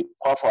redoublé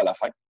 3 fois à la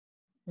fac.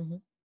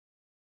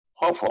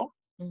 3 fois.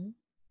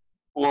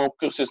 Pour un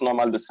cursus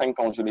normal de 5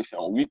 ans, je l'ai fait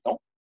en 8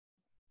 ans.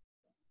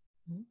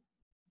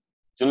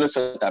 Je ne le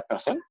souhaite à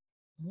personne.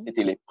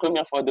 C'était les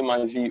premières fois de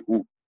ma vie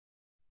où,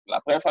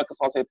 la première fois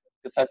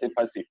que ça s'est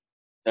passé,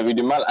 j'avais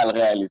du mal à le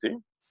réaliser.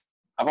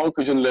 Avant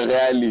que je ne le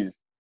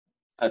réalise,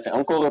 ça s'est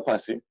encore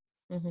repassé.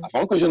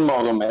 Avant que je ne m'en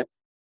remette,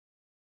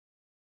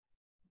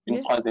 une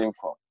troisième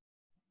fois.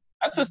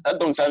 À ce stade,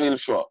 donc, j'avais le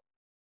choix.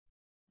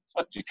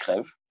 Soit tu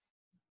crèves,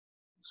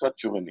 soit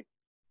tu renais.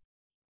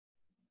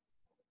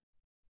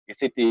 Et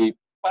c'était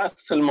pas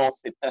seulement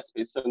cet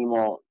aspect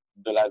seulement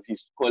de la vie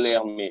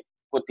scolaire, mais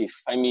côté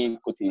famille,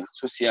 côté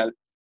social,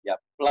 il y a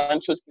plein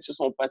de choses qui se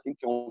sont passées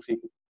qui ont fait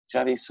que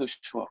j'avais ce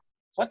choix.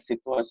 Soit c'est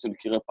toi celui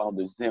qui repart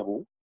de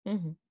zéro,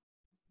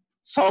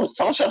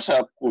 sans chercher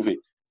à prouver,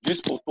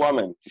 juste pour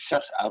toi-même, tu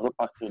cherches à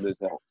repartir de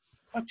zéro.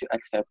 Soit tu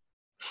acceptes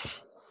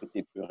que tu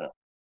n'es plus rien.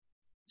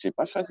 Je n'ai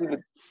pas choisi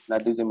la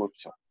deuxième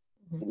option.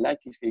 C'est là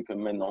qui fait que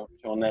maintenant,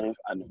 tu en arrives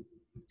à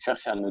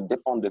chercher à ne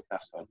dépendre de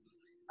personne,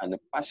 à ne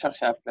pas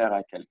chercher à plaire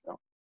à quelqu'un,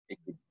 et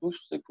que tout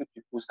ce que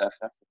tu pousses à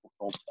faire, c'est pour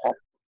ton propre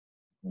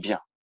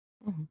bien.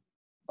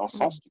 Dans le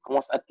sens, tu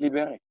commences à te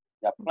libérer.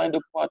 Il y a plein de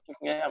poids qui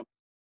viennent.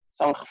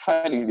 Sans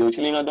faire l'idée,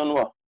 tu l'as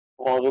donné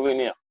pour en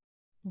revenir.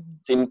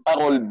 C'est une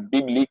parole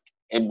biblique,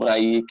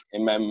 hébraïque et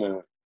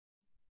même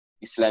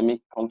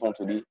islamique quand on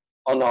te dit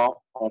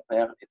honore ton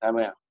père et ta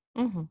mère.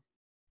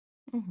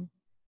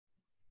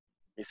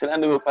 Et cela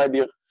ne veut pas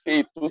dire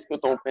fais tout ce que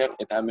ton père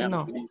et ta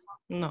mère te disent.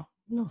 Non.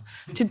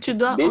 Tu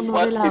dois des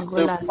honorer fois, la c'est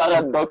relation. Ce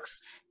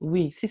paradoxe.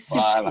 Oui, c'est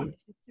subtil. Voilà.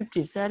 C'est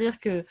subtil. C'est-à-dire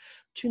que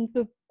tu ne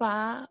peux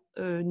pas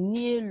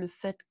nier le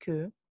fait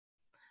que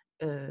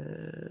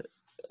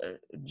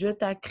Dieu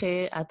t'a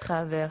créé à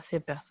travers ces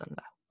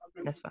personnes-là,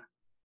 n'est-ce pas?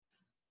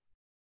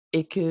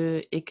 Et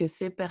que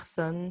ces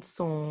personnes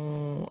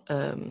sont,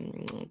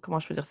 comment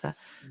je peux dire ça,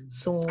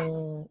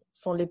 sont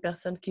les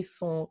personnes qui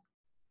sont,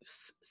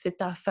 c'est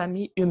ta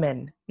famille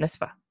humaine, n'est-ce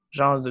pas?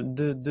 Genre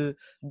de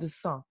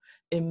sang.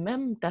 Et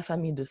même ta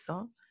famille de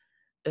sang,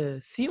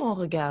 si on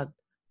regarde,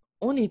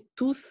 on est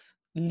tous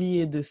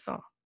liés de sang.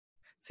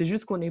 C'est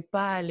juste qu'on n'est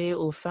pas allé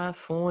au fin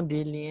fond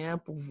des liens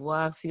pour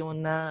voir si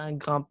on a un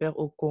grand-père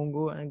au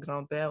Congo, un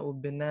grand-père au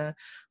Bénin,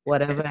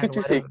 whatever. Est-ce que tu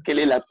sais quelle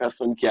est la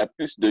personne qui a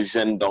plus de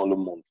jeunes dans le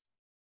monde?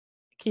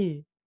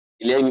 Qui?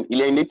 Il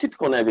y a une étude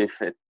qu'on avait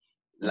faite.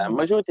 La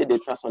majorité des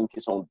personnes qui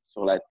sont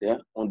sur la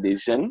Terre ont des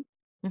gènes,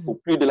 ou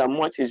plus de la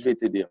moitié, je vais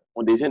te dire,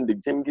 ont des gènes de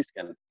Genghis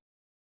Khan.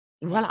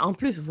 Voilà, en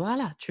plus,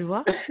 voilà, tu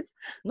vois.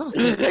 Non,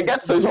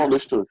 regarde ce genre de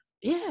choses.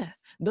 Yeah.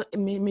 Donc,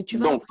 mais tu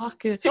vas voir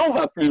que... si on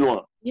va plus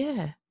loin...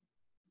 Yeah.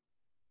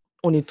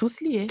 On est tous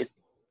liés.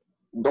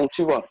 Donc,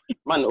 tu vois,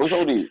 man,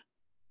 aujourd'hui,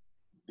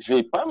 je ne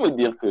vais pas me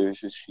dire que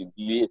je suis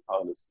lié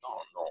par le sang,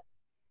 non.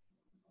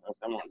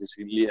 Sincèrement, je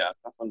suis lié à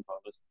personne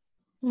par le sang.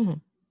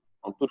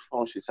 En toute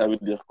franchise, ça veut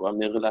dire quoi?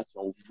 Mes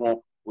relations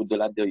vont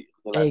au-delà des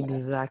relations.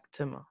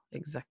 Exactement.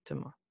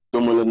 Exactement.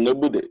 Non,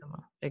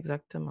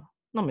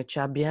 mais tu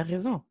as bien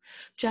raison.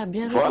 Tu as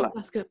bien raison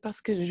parce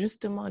que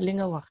justement,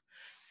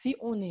 si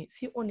on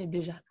est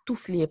déjà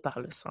tous liés par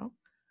le sang,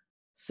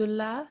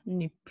 cela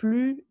n'est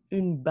plus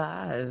une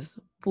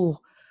base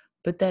pour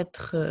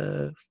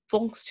peut-être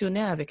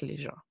fonctionner avec les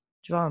gens.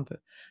 Tu vois un peu?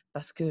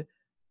 Parce que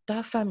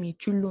ta famille,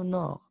 tu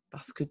l'honores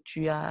parce que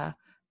tu as,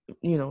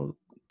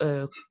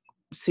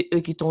 c'est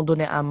eux qui t'ont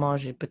donné à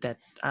manger peut-être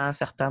à un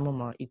certain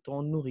moment. Ils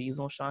t'ont nourri, ils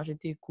ont changé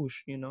tes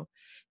couches,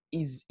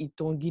 Ils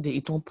t'ont guidé,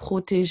 ils t'ont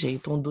protégé, ils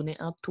t'ont donné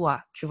un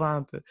toit, tu vois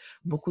un peu.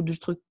 Beaucoup de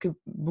trucs que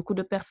beaucoup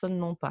de personnes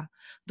n'ont pas.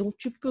 Donc,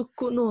 tu peux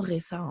qu'honorer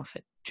ça, en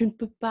fait. Tu ne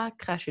peux pas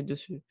cracher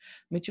dessus.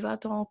 Mais tu vas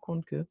te rendre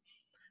compte que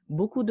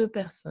beaucoup de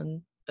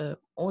personnes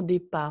ont des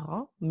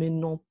parents, mais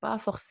n'ont pas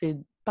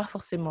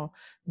forcément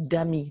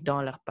d'amis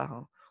dans leurs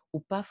parents ou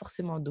pas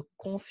forcément de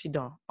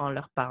confidents en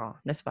leurs parents,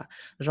 n'est-ce pas?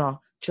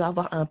 Genre, tu vas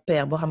avoir un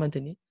père,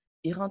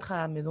 il rentre à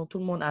la maison, tout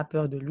le monde a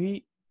peur de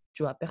lui,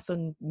 tu vois,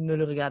 personne ne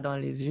le regarde dans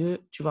les yeux,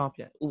 tu vas en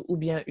plein. Ou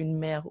bien une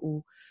mère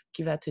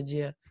qui va te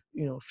dire,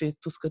 fais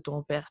tout ce que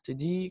ton père te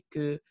dit,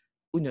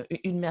 ou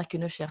une mère qui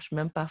ne cherche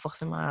même pas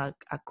forcément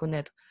à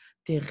connaître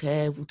tes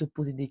rêves ou te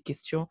poser des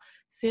questions.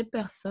 Ces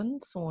personnes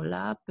sont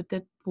là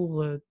peut-être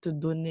pour te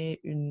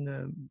donner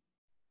une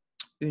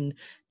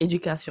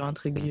éducation,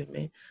 entre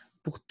guillemets,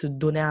 pour te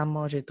donner à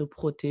manger, te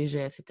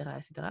protéger, etc.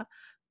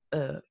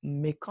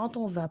 Mais quand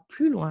on va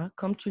plus loin,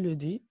 comme tu le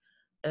dis,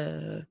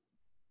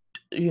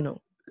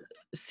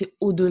 c'est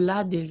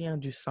au-delà des liens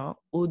du sang,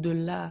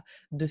 au-delà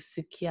de ce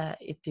qui a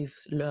été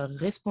leur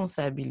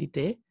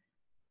responsabilité,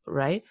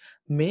 right?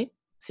 Mais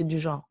c'est du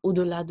genre,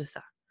 au-delà de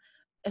ça.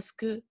 Est-ce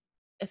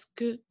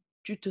que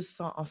tu te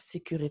sens en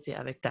sécurité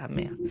avec ta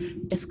mère?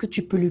 Est-ce que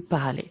tu peux lui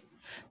parler?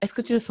 Est-ce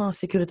que tu te sens en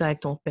sécurité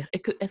avec ton père?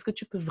 Est-ce que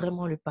tu peux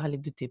vraiment lui parler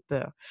de tes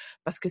peurs?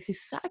 Parce que c'est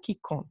ça qui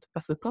compte.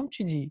 Parce que comme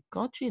tu dis,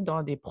 quand tu es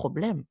dans des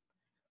problèmes,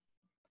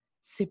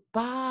 c'est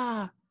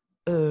pas,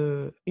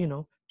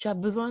 tu as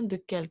besoin de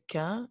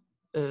quelqu'un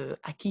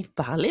à qui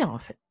parler, en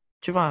fait.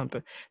 Tu vois un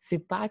peu. C'est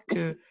pas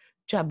que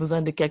tu as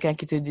besoin de quelqu'un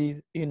qui te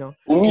dise,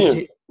 ou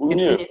mieux.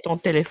 Ton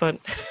téléphone.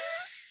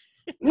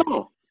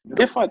 Non,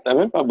 des fois, tu n'as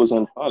même pas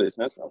besoin de parler,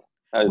 c'est ça.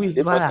 Oui,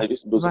 des fois, tu as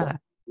juste besoin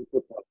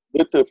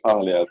de te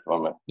parler à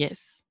toi-même.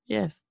 Yes.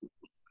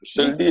 Je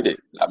te le dis,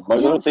 la Bien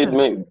majorité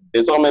sûr.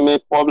 désormais mes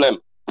problèmes,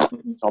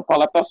 j'en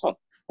parle à personne. Bien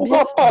Pourquoi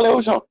sûr. parler aux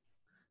gens?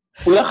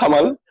 Pour la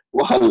xamal,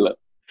 waxal la.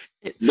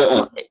 De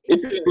Non, un. Et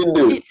puis de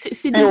deux, c'est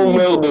si des on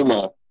meurt niveaux.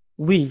 demain,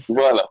 Oui.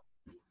 voilà.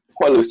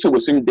 Quoi, le suba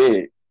suñu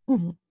dee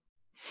Mhm.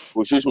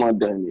 au jugement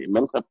dernier,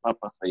 même ça pas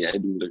parce qu'il y a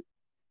des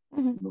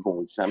Mhm. ne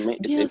vont jamais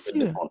Bien essayer de se sûr.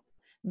 défendre.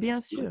 Bien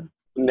sûr.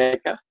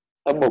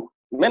 Ça bon.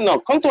 Maintenant,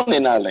 quand on est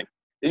là,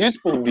 c'est juste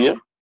pour dire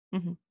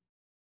Mhm.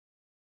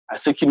 à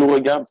ceux qui nous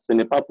regardent, ce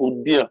n'est pas pour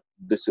dire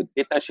de se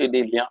détacher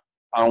des liens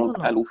Non, non.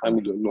 parentaux ou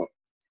familiaux, non.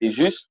 C'est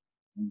juste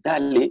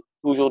d'aller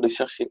toujours de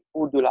chercher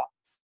au-delà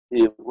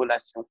des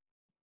relations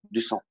du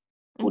sang,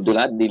 Mhm.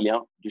 au-delà des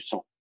liens du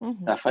sang. Mhm.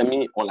 Sa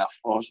famille, on la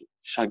forge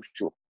chaque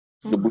jour.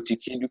 Le Mhm.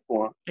 boutiquier du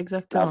coin, la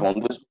Exactement.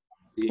 vendeuse,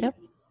 Yep.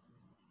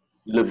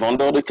 le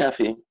vendeur de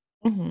café,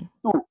 Mhm.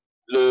 tout.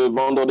 Le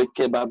vendeur de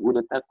kebab ou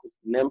de tacos,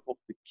 n'importe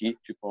qui,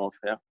 tu peux en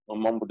faire un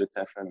membre de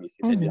ta famille.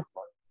 C'est-à-dire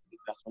quoi? Une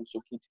personne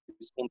sur qui tu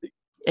peux compter.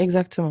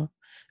 Exactement.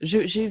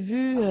 J'ai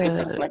vu, Après,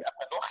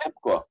 non, rêve,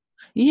 quoi.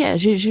 yeah,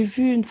 j'ai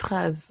vu une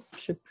phrase, je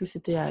sais plus,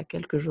 c'était il y a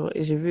quelques jours,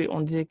 et j'ai vu,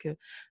 on disait que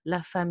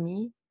la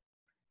famille,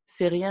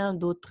 c'est rien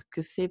d'autre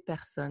que ces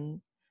personnes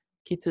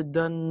qui te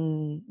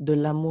donnent de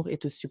l'amour et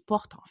te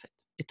supportent, en fait.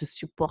 Et te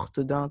supportent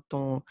dans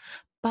ton...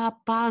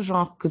 Pas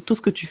genre que tout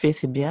ce que tu fais,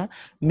 c'est bien,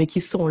 mais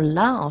qui sont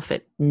là, en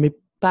fait. Mais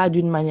pas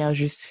d'une manière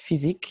juste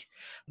physique.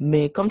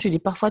 Mais comme tu dis,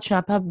 parfois, tu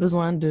n'as pas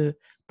besoin de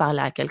parler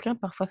à quelqu'un.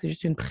 Parfois, c'est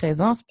juste une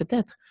présence,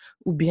 peut-être.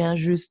 Ou bien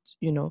juste,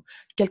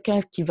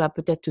 quelqu'un qui va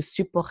peut-être te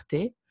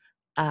supporter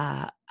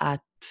à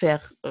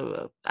faire,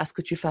 à ce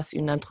que tu fasses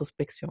une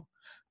introspection.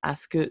 À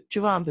ce que, tu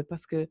vois un peu,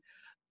 parce que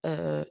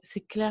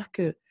c'est clair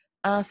que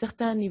à un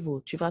certain niveau,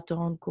 tu vas te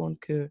rendre compte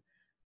que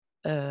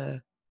euh,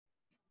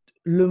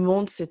 le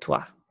monde, c'est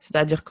toi.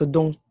 C'est-à-dire que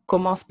donc,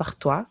 commence par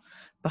toi,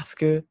 parce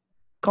que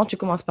quand tu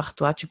commences par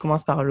toi, tu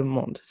commences par le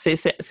monde. Oui.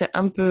 C'est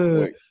un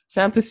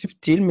peu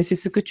subtil, mais c'est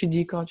ce que tu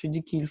dis quand tu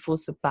dis qu'il faut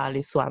se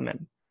parler soi-même,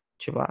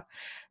 tu vois.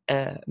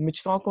 Mais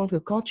tu te rends compte que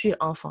quand tu es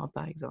enfant,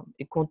 par exemple,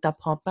 et qu'on ne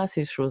t'apprend pas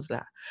ces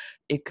choses-là,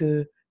 et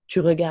que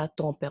tu regardes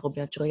ton père ou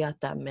bien tu regardes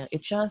ta mère, et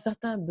tu as un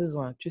certain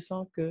besoin, tu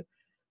sens que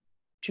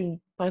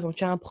par exemple,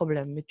 tu as un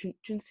problème, mais tu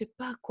ne sais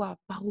pas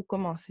par où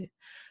commencer.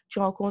 Tu te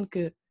rends compte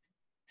que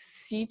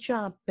si tu as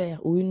un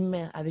père ou une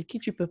mère avec qui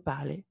tu peux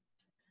parler,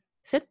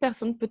 cette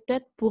personne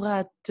peut-être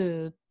pourra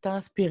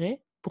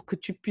t'inspirer pour que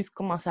tu puisses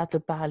commencer à te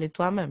parler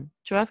toi-même.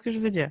 Tu vois ce que je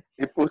veux dire?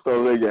 Et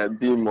pourtant, regarde,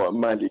 dis-moi,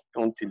 Malik,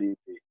 quand il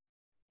était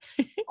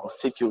en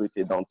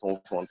sécurité dans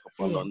ton ventre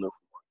pendant Yeah. 9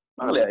 mois,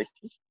 parler à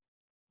qui?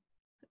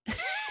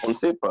 On ne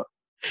sait pas.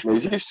 Mais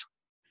juste,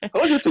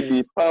 quand je te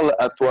dis, parle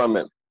à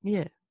toi-même.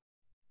 Yeah.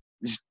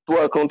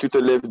 Toi, quand tu te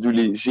lèves du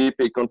lit,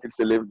 JP, quand il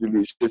se lève du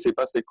lit, je ne sais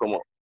pas c'est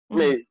comment.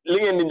 Mais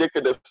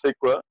c'est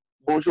quoi?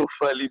 Bonjour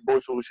Fali,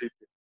 bonjour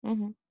JP.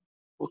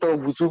 Pourtant,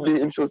 vous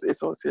oubliez une chose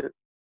essentielle.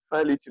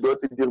 Fali, tu dois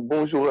te dire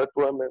bonjour à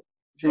toi-même.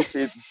 JP,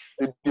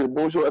 te dire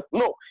bonjour à...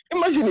 Non,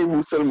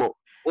 imaginez-vous seulement,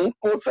 on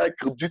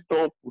consacre du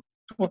temps pour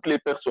toutes les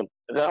personnes,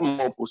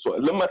 rarement pour soi.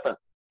 Le matin,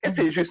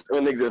 c'est juste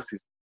un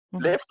exercice.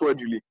 Lève-toi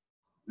du lit.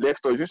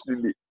 Lève-toi juste du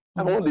lit.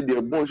 Avant de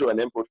dire bonjour à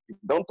n'importe qui,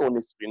 dans ton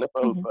esprit, ne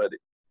parle pas de...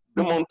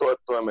 Demande-toi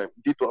toi-même,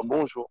 dis-toi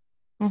bonjour,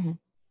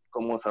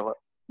 comment ça va?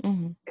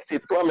 Et c'est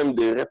toi-même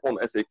de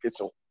répondre à ces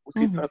questions.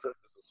 Aussi ça.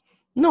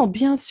 Non,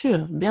 bien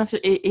sûr, bien sûr.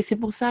 Et c'est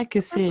pour ça que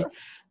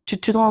tu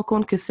te rends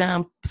compte que c'est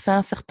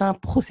un certain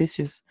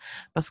processus.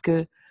 Parce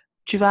que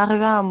tu vas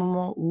arriver à un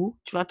moment où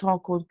tu vas te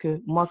rendre compte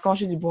que moi, quand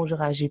je dis bonjour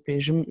à JP,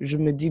 je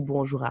me dis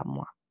bonjour à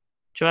moi.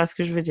 Tu vois ce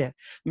que je veux dire?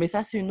 Mais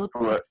ça, c'est une autre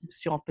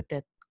perception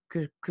peut-être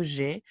que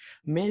j'ai,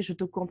 mais je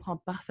te comprends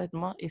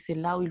parfaitement et c'est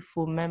là où il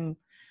faut même...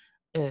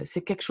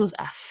 c'est quelque chose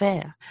à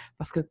faire.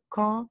 Parce que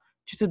quand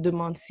tu te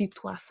demandes si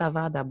toi, ça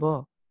va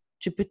d'abord,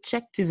 tu peux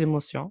check tes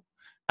émotions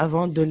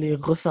avant de les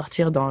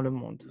ressortir dans le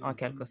monde, en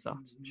quelque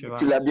sorte. Tu vois?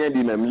 Tu l'as bien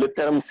dit même. Le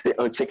terme, c'est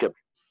un check-up.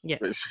 Yeah.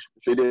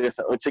 Je dirais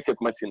ça, un check-up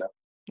matinal.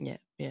 Yeah.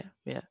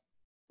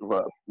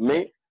 Voilà.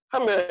 Mais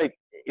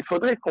il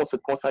faudrait qu'on se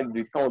consacre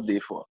du temps des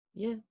fois.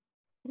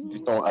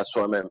 Du temps à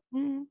soi-même.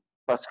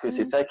 Parce que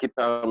c'est ça qui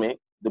permet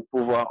de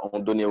pouvoir en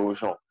donner aux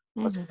gens.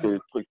 Parce que le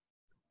truc,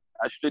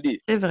 je te dis,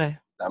 c'est vrai.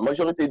 La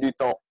majorité du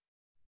temps,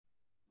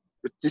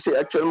 tu sais,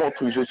 actuellement,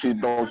 je suis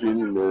dans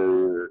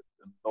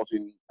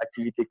une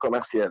activité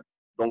commerciale.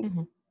 Donc,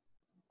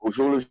 au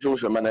jour le jour,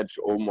 je manage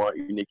au moins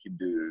une équipe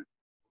de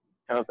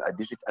 15 à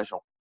 18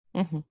 agents.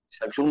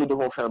 Chaque jour, nous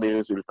devons faire des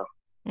résultats.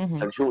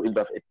 Chaque jour, ils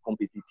doivent être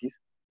compétitifs.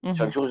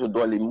 Chaque jour, je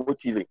dois les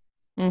motiver.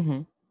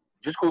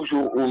 Jusqu'au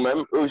jour où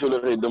même, eux, je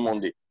leur ai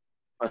demandé.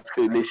 Parce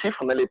que les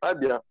chiffres n'allaient pas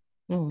bien.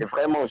 Et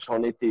vraiment,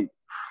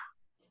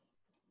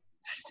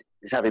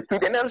 j'avais plus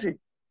d'énergie.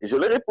 Et je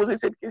leur ai posé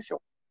cette question.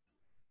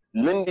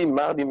 Lundi,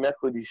 mardi,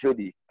 mercredi,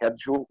 jeudi, 4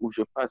 jours où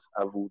je passe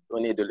à vous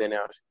donner de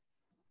l'énergie.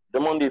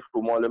 Demandez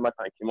pour moi le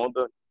matin qui m'en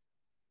donne.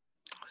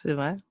 C'est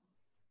vrai.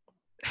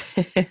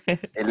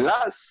 Et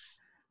là,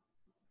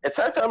 et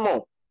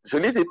sincèrement, je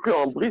les ai pris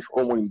en brief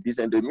au moins une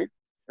dizaine de minutes.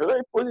 Je leur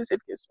ai posé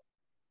cette question.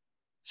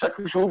 Chaque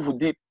jour, vous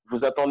dites,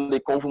 vous attendez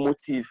qu'on vous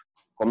motive,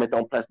 qu'on mette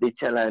en place des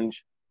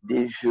challenges,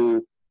 des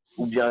jeux,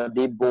 ou bien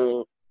des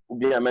bons, ou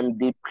bien même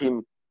des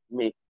primes.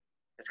 Mais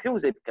est-ce que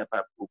vous êtes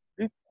capable, au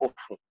plus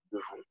profond de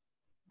vous,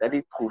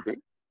 d'aller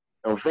trouver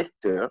un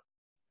vecteur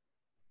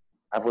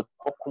à votre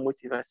propre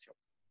motivation?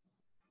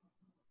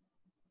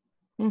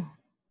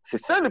 C'est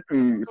ça le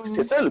plus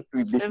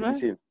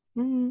difficile.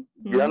 Il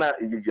y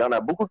en a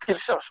beaucoup qui le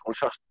cherchent. On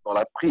cherche dans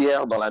la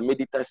prière, dans la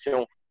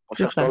méditation, on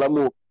cherche dans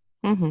l'amour.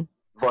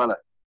 Voilà.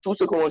 Tout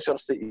ce qu'on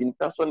cherche, c'est une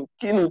personne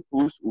qui nous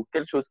pousse ou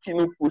quelque chose qui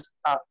nous pousse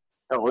à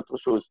faire autre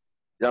chose.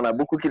 Il y en a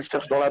beaucoup qui le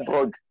cherchent dans la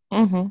drogue.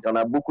 Il y en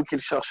a beaucoup qui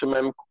le cherchent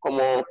même,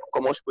 comment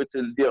je peux te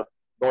le dire,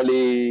 dans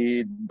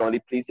les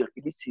plaisirs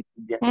illicites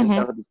ou bien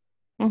interdits.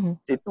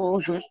 C'est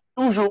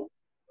toujours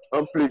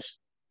un plus.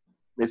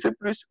 Mais ce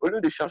plus, au lieu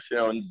de chercher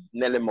un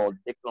élément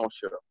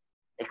déclencheur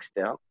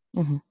externe,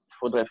 il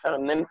faudrait faire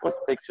une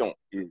introspection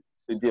et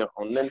se dire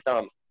en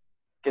interne,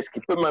 qu'est-ce qui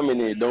peut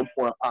m'amener d'un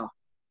point A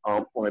à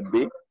un point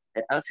B,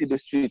 et ainsi de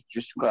suite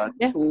jusqu'à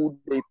tous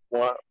les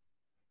points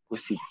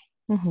possibles.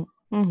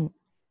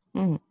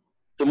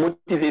 Se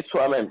motiver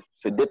soi-même,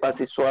 se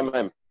dépasser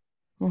soi-même,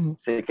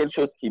 c'est quelque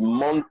chose qui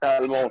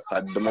mentalement,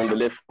 ça demande de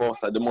l'effort,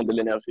 ça demande de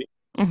l'énergie,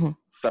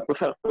 ça peut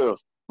faire peur.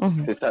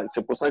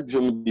 C'est pour ça que je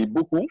me dis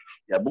beaucoup,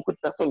 il y a beaucoup de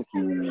personnes qui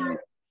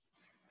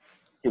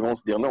vont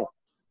se dire non.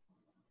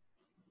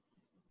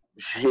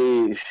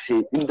 J'ai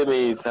une de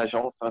mes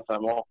agences,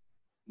 sincèrement,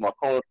 moi,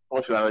 quand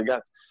je la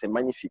regarde, c'est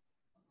magnifique.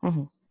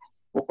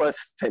 Pourquoi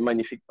c'est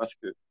magnifique? Parce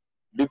que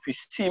depuis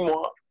 6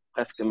 mois,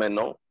 presque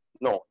maintenant,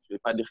 non, je ne vais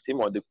pas dire 6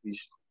 mois, depuis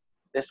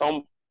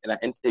décembre, elle a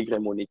intégré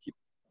mon équipe.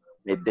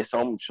 Mais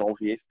décembre,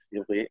 janvier,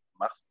 février,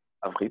 mars,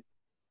 avril,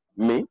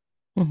 mai,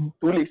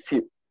 tous les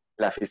 6,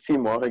 elle a fait 6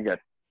 mois, regarde,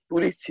 tous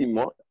les 6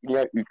 mois, il n'y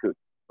a eu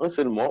qu'un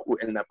seul mois où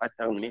elle n'a pas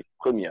terminé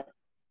première.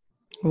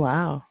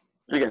 Wow.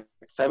 Regarde,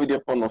 ça veut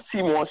dire pendant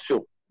 6 mois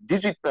sur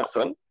 18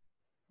 personnes,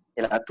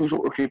 elle a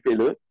toujours occupé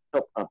le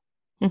top 1.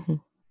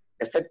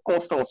 Et cette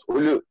constance,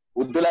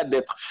 au-delà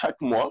d'être chaque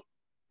mois,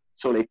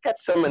 sur les 4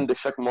 semaines de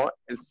chaque mois,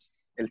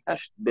 elle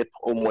tâche d'être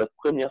au moins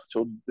première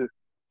sur 2.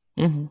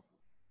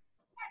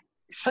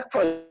 Chaque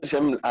fois,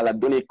 j'aime à la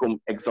donner comme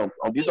exemple,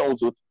 en disant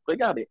aux autres,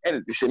 regardez,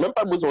 elle, je n'ai même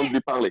pas besoin de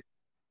lui parler.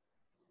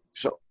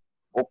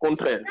 Au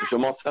contraire, je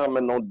m'en sers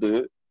maintenant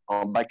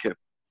en backup.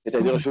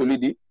 C'est-à-dire, je lui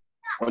dis,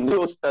 on est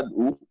au stade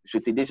où je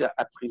t'ai déjà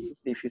appris toutes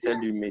les ficelles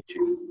du métier.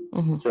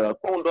 Ce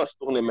qu'on doit se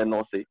tourner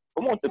maintenant, c'est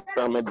comment te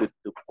permettre de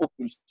te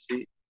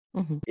propulser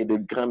et de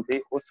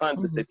grimper au sein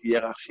de cette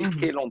hiérarchie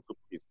qu'est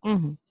l'entreprise.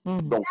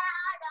 Donc,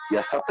 il y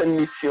a certaines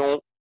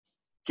missions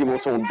qui me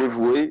sont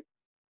dévouées,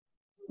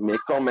 mais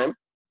quand même,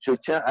 je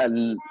tiens à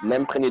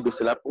l'imprégner de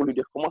cela pour lui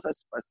dire comment ça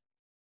se passe.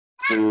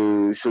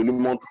 Je lui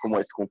montre comment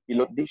est-ce qu'on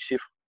pilote des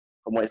chiffres,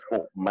 comment est-ce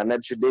qu'on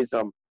manage des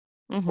hommes,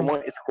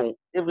 comment est-ce qu'on,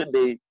 every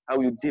day,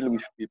 how you deal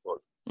with people.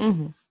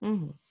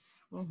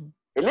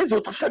 Et les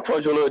autres, chaque fois,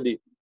 je leur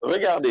dis,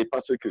 regardez,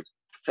 parce que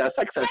c'est à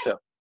ça que ça sert.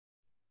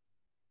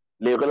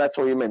 Les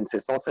relations humaines, c'est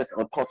sans cesse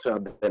un transfert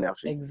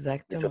d'énergie.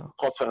 Exactement. Et ce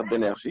transfert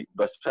d'énergie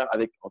doit se faire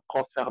avec un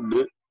transfert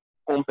de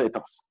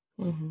compétences.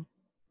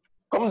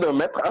 Comme d'un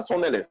maître à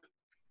son élève.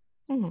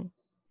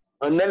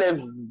 Un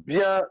élève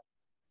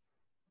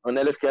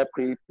qui a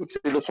appris toutes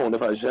ses leçons ne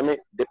va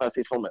jamais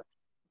dépasser son maître.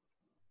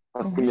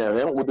 Parce qu'il n'y a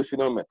rien au-dessus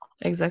d'un maître.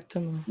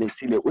 Exactement. Mais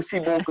s'il est aussi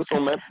bon que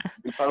son maître,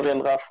 il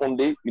parviendra à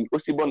fonder une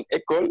aussi bonne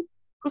école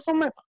que son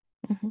maître.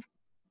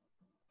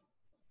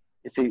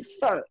 Et c'est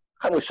ça,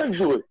 chaque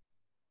jour,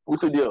 pour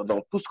te dire,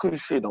 dans tout ce que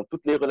je fais, dans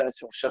toutes les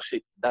relations,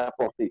 chercher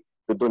d'apporter,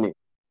 de donner,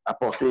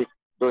 apporter,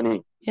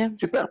 donner.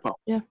 Tu perds pas.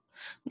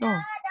 Non,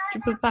 tu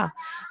peux pas.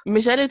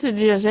 Mais j'allais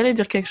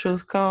dire quelque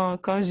chose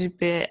quand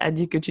JP a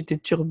dit que tu étais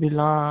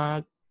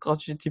turbulent quand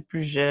tu étais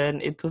plus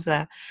jeune et tout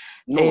ça.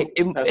 Non,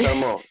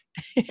 sincèrement,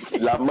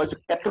 la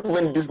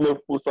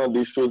 99%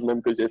 des choses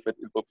même que j'ai faites,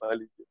 il ne faut pas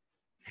aller dire.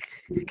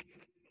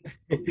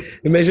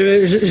 Mais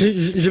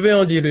je vais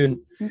en dire une.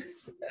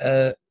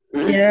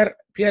 Pierre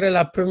est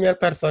la première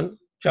personne.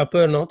 Tu as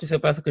peur, non? Tu ne sais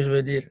pas ce que je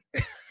veux dire.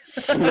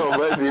 Non,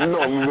 vas-y,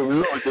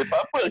 non, j'ai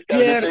pas peur, car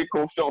je fais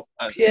confiance.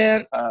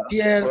 Pierre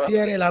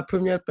est la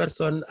première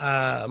personne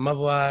à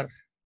m'avoir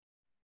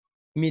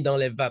mis dans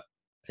les vapes.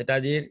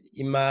 C'est-à-dire,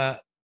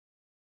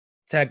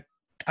 c'est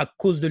à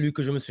cause de lui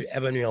que je me suis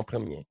évanoui en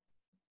premier.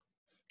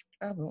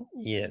 Ah bon?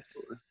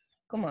 Yes.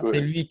 Comment?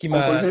 C'est lui qui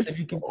m'a...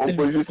 On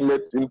peut juste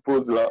mettre une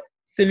pause là.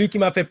 C'est lui qui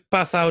m'a fait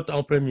pass out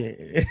en premier.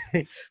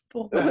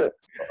 Pourquoi?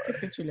 Qu'est-ce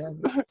que tu lui as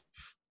dit?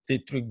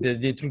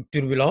 Des trucs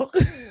turbulents.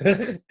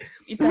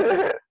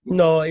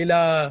 Non, il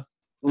a...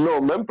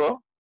 Non, même pas.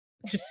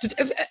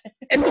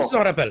 Est-ce que tu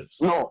t'en rappelles?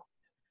 Non.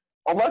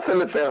 On va se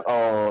le faire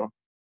en...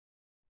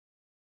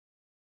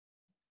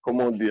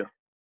 Comment dire?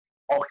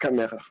 Hors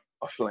caméra,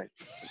 offline.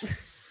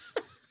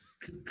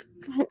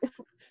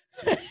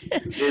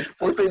 Et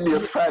pour te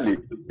dire,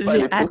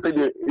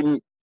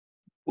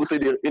 pour te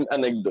dire une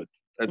anecdote.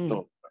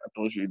 Attends,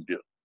 je vais te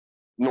dire.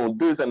 Non,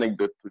 2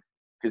 anecdotes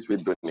que je vais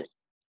te donner.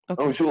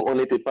 Okay. Un jour, on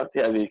était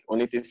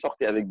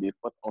sortis avec des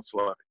potes en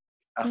soirée,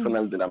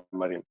 Arsenal de la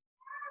Marine.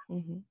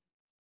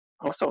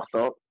 En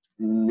sortant,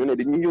 nous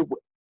avons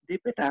des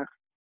pétards.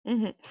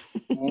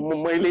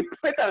 Moi, les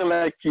pétards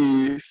là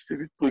qui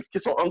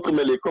sont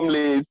entremêlés comme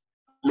les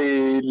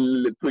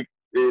trucs,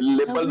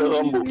 les Ah balles de oui, oui,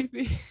 Rambo. oui,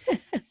 oui.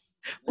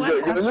 Yo, What yo,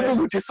 ñu happened?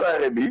 dugg ci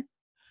soirée bi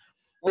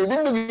mais bi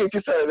ñu duggee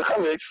ci soirée bi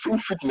xam nga suñu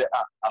fit ne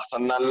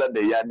Arsenal la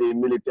de y a des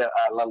militaires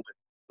à l'entrée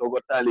soo ko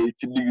taalee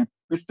ci digg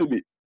piste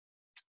bi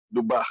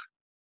du baax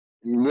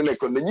ñu ne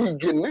kon dañuy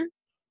génn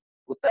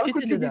pour taal Tu ko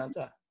étais ci dedans, biti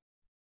toi?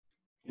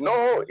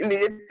 non il n'y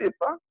était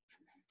pas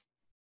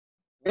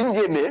bi ñu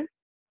génnee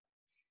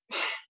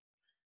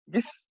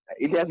gis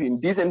il y avait une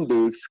dizaine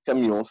de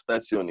camions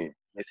stationnés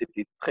mais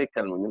c'était très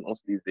calme ñun on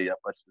se disait y a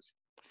pas de souci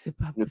C'est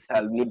pas ñu possible.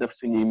 taal ñu def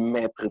suñuy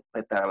mètre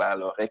pétard là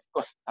alors rek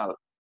costal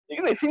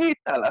léegi nag fi ñuy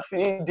taal ak fi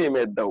ñuy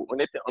jéemee daw on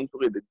était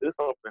entouré de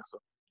 200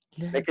 personnes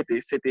nekkete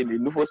c'était les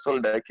nouveaux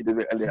soldats qui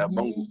devaient aller à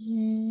Bangou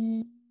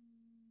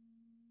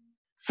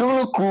sur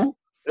le coup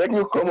rek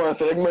ñu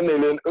commencé rek ma ne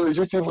leen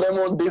je suis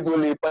vraiment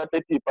désolé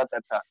patati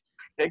patata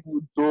rek ñu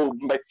dóor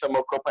mbéj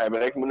sama copain bi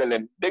rek mu ne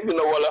leen dégg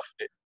na wolof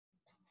de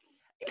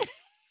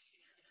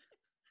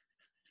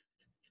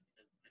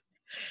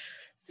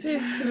C'est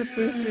pas donc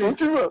possible.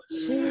 tu vois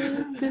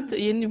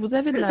Vous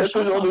avez de la c'est ce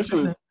chance genre en de plus.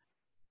 choses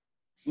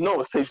non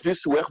c'est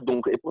juste weer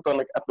donc et pourtant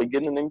nag après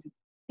génn nañ ci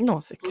Non,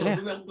 c'est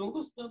clair.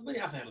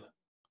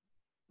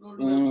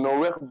 non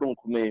weer donc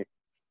mais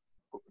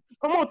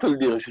comment te le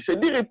dire je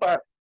dirais pas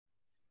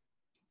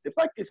c'est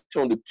pas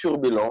question de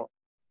turbulent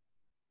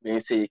mais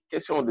c'est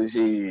question de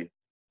j'ai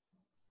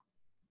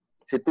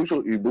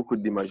toujours eu beaucoup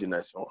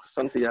d'imagination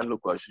sant yàlla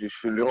quoi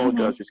je lui rends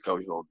grâce jusqu'à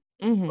aujourd'hui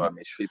ouais,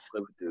 mais je fais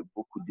preuve de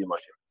beaucoup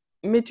d'imagination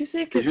Mais tu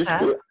sais que c'est juste ça,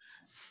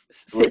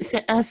 que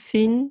c'est un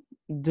signe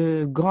de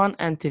grande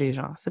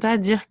intelligence.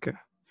 C'est-à-dire que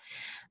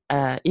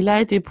il a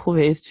été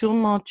prouvé, et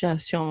sûrement tu as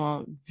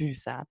sûrement vu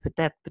ça,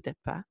 peut-être,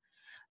 peut-être pas.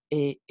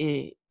 Et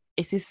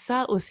c'est ça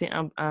aussi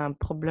un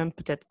problème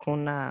peut-être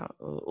qu'on a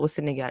au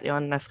Sénégal et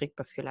en Afrique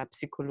parce que la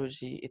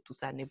psychologie et tout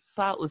ça n'est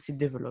pas aussi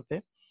développé.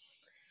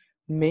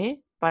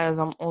 Mais, par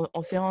exemple,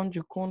 on s'est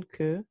rendu compte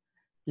que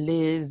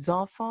les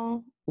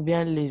enfants ou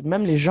bien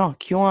même les gens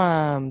qui ont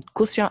un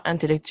quotient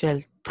intellectuel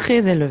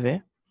très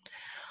élevé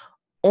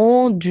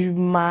ont du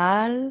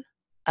mal,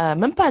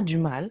 même pas du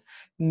mal,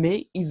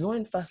 mais ils ont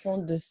une façon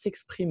de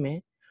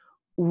s'exprimer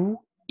où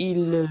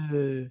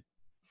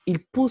ils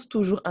poussent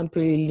toujours un peu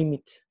les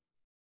limites,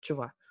 tu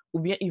vois. Ou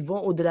bien ils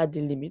vont au-delà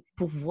des limites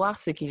pour voir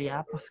ce qu'il y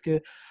a parce que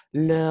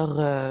leur,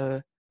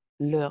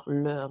 leur,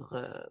 leur,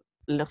 euh,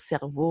 leur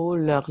cerveau,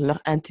 leur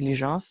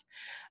intelligence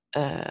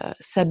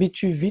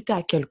s'habitue vite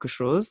à quelque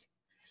chose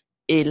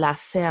et la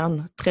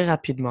cerne très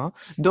rapidement.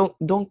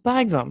 Donc par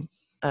exemple,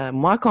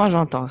 moi, quand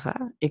j'entends ça,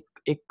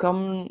 et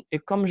comme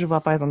je vois,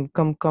 par exemple,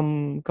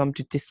 comme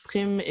tu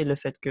t'exprimes et le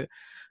fait que,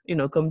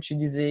 comme tu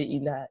disais,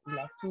 il a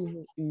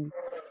toujours eu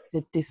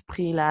cet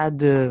esprit-là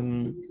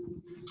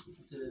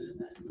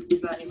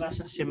il va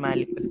chercher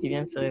Malik parce qu'il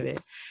vient de se réveiller.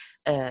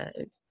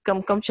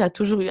 Comme tu as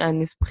toujours eu un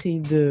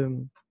esprit de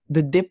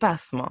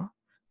dépassement,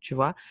 tu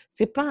vois,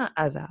 c'est pas un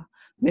hasard.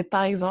 Mais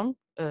par exemple,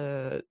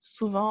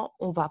 souvent,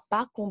 on va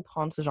pas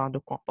comprendre ce genre de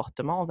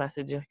comportement. On va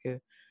se dire que,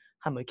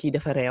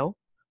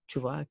 tu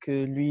vois,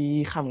 que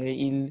lui,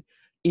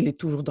 il est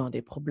toujours dans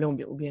des problèmes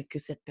ou bien que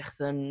cette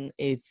personne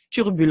est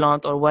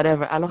turbulente ou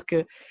whatever. Alors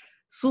que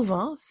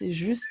souvent, c'est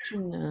juste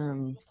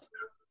une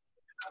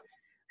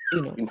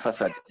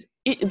façade.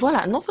 Et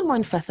voilà, non seulement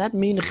une façade,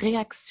 mais une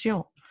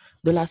réaction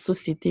de la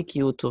société qui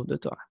est autour de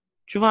toi.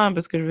 Tu vois un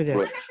peu ce que je veux dire?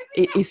 Ouais.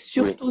 Et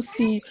surtout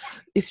si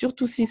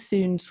c'est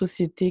une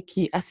société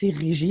qui est assez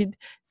rigide,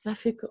 ça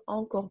fait que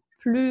encore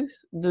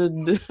plus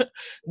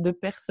de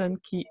personnes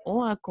qui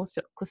ont un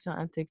quotient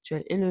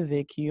intellectuel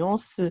élevé, qui ont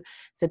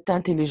cette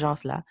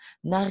intelligence-là,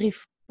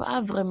 n'arrivent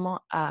pas vraiment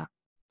à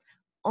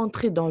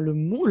entrer dans le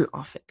moule,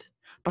 en fait.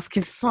 Parce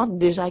qu'ils sentent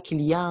déjà qu'il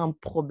y a un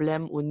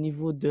problème au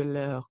niveau de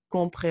leur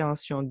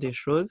compréhension des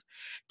choses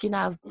qui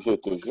n'a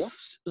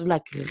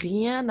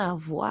rien à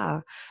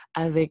voir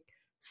avec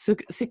ce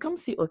que... C'est comme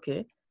si, OK,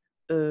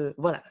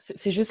 voilà,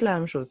 c'est juste la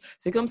même chose.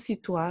 C'est comme si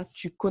toi,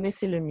 tu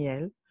connaissais le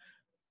miel.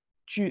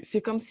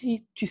 C'est comme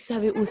si tu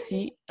savais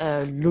aussi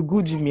le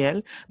goût du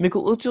miel, mais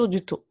qu'autour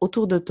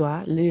de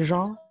toi, les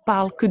gens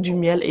parlent que du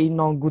miel et ils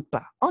n'en goûtent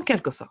pas, en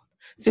quelque sorte.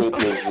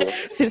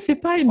 C'est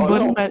pas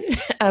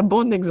un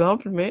bon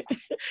exemple, mais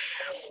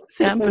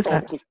c'est un peu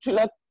ça. Tu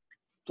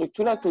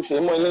l'as touché.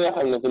 Moi, il y a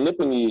un peu de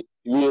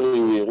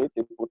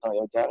pourtant,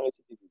 il y a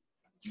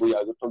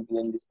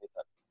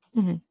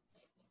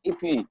et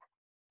puis,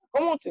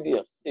 comment te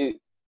dire,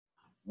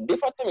 des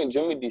fois, je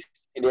me dis,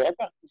 c'est des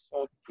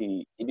répercussions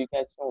de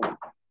l'éducation.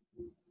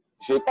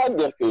 Je ne vais pas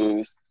dire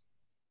que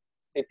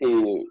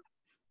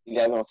il y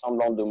avait un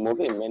semblant de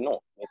mauvais, mais non.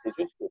 Mais c'est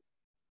juste que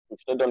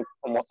je te donne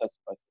comment ça se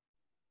passe.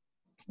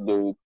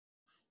 De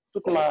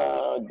toute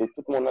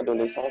mon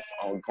adolescence,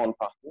 en grande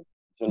partie,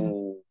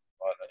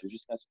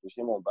 jusqu'à ce que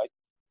j'ai mon bac,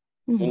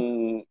 je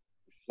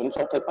ne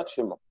sortais pas de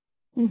chez moi.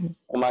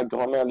 Pour ma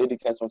grand-mère,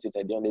 l'éducation,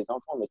 c'est-à-dire les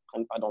enfants ne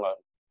traînent pas dans la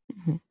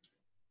rue.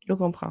 Je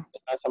comprends. Et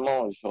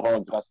sincèrement, je rends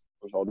grâce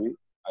aujourd'hui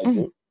à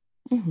Dieu.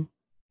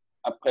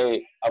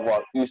 Après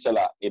avoir eu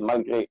cela et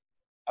malgré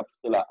après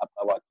cela,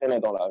 après avoir traîné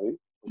dans la rue,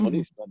 aujourd'hui,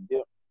 Mhm. je dois te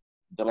dire,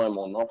 devant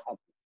mon enfant,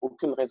 pour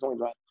aucune raison, il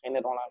doit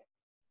traîner dans la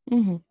rue.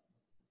 Mhm.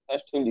 Ça,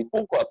 je te le dis.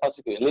 Pourquoi? Parce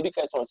que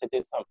l'éducation,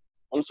 c'était simple.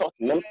 On ne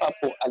sortait même pas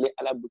pour aller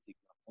à la boutique.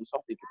 On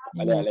sortait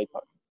pour aller à Mhm.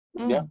 l'école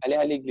ou bien Mhm. aller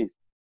à l'église.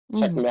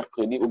 Chaque Mhm.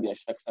 mercredi ou bien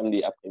chaque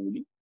samedi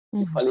après-midi, il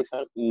Mhm. fallait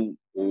faire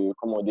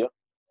comment dire,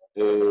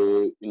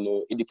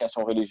 une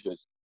éducation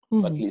religieuse.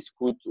 Soit Mhm. les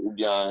scouts ou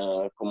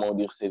bien, comment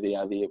dire,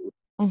 CVAV.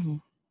 Mhm.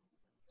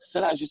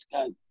 Cela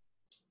jusqu'à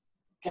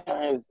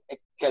 15 et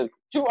quelques,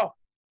 tu vois,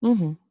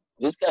 Mhm.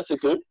 jusqu'à ce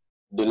que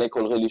de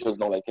l'école religieuse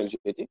dans laquelle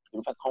j'étais, je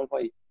me fasse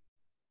renvoyer.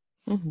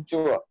 Mhm. Tu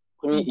vois,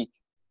 premier Mhm. hic.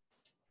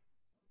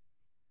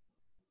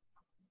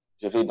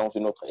 Je vais dans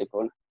une autre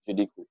école, je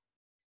découvre.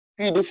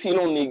 Puis de fil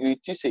en aiguille,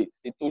 tu sais,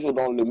 c'est toujours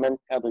dans le même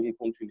cadre qui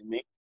continue,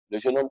 mais le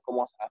jeune homme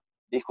commence à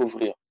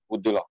découvrir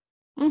au-delà.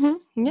 Mhm.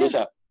 Yeah.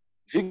 Déjà,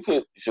 vu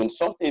que je ne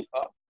sortais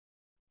pas,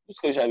 tout ce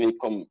que j'avais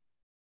comme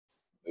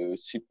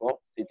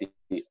support, c'était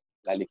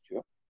la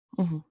lecture,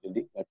 Mhm.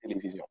 la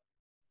télévision.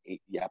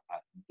 Et il n'y a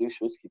pas deux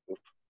choses qui peuvent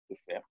te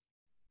faire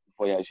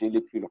voyager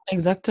les plus loin.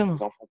 Exactement.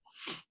 Les enfants.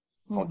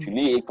 Quand tu Mhm.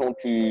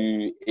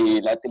 lis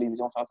et la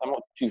télévision, sincèrement,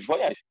 tu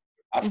voyages.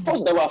 À Mhm.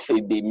 force d'avoir fait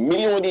des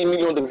millions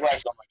de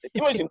voyages dans ma tête,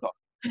 imagine-toi.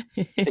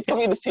 C'est comme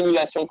une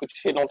simulation que tu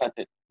fais dans ta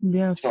tête.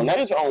 Bien J'en sûr.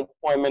 arrive à un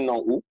point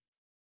maintenant où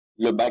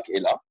le bac est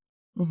là.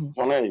 Mhm.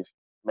 J'en arrive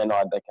maintenant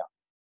à Dakar.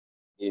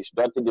 Et je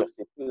dois te dire,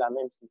 c'est plus la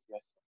même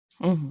situation.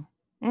 Mhm.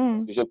 Parce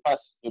Mhm. que je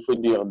passe, je peux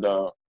dire,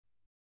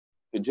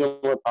 que Dieu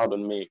me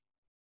pardonne, mais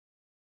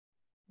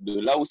de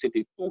là où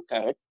c'était tout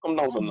carré, comme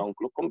dans un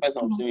enclos, comme par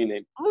exemple, Mhm. il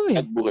est Oui,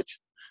 ak bourrech.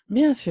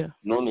 bien sûr.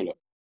 Non, là.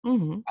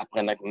 Mhm.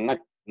 Après,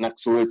 nak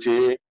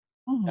souhaité,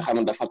 nga Mhm. xam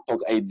ne dafa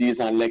toog ay 10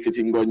 ans lekk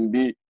ci ngooñ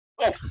bi.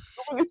 Bref, lu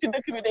ko gis ci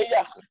dëkk bi day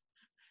yàq.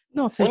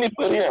 Non, On c'est n'y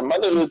peut rien.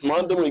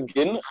 Malheureusement, dama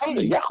génn, xam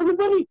nga, Oui. yàq lu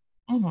bëri.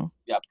 Mhm.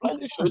 Il y a plein Of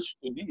de course. choses,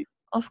 je te dis.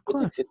 Of Peut-être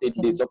que course. c'était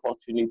des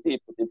opportunités,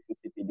 peut-être que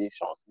c'était des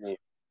chances, mais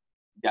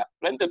il y a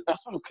plein de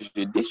personnes que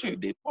j'ai déçues,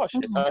 des proches, et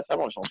Mhm.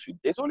 sincèrement, j'en suis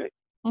désolé.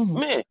 Mhm.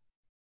 Mais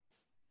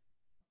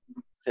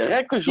c'est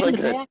rien que je C'est une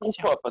regrette. réaction.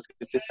 Pourquoi? Parce que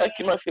c'est ça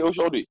qui m'a fait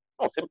aujourd'hui.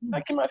 Non, c'est ça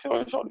Mhm. qui m'a fait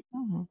aujourd'hui.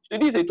 Mhm. Je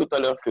te disais tout à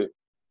l'heure que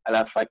à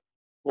la fac,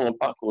 pour un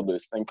parcours de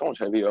 5 ans,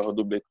 j'avais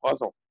redoublé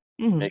 3 ans.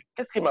 Mhm. Mais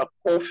qu'est-ce qui m'a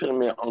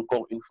confirmé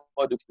encore une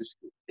fois de plus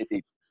que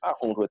c'était pas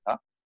en retard?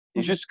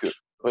 C'est Mhm. juste que,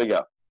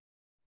 regarde,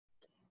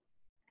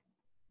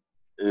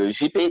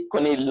 JP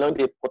connaît l'un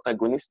des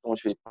protagonistes dont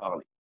je vais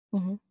parler.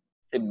 Mhm.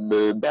 C'est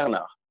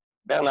Bernard.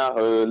 Bernard,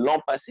 l'an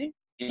passé,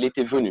 il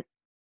était venu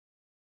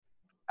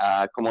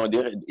à, comment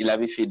dire, il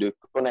avait fait de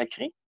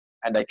Conakry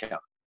à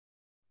Dakar.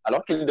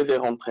 Alors qu'il devait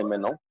rentrer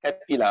maintenant,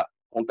 Cathy l'a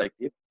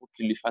contacté pour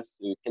qu'il lui fasse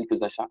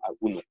quelques achats à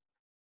Uno.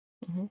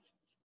 Mhm.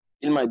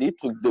 Il m'a dit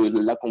de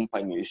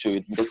l'accompagner. Je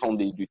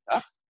descendais du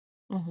taf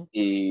Mhm.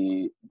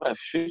 et bref,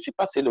 je suis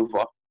passé le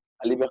voir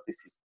à Liberté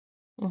 6.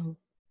 Mhm.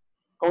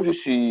 Quand je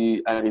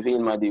suis arrivé,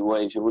 il m'a dit,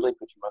 ouais, je voudrais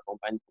que tu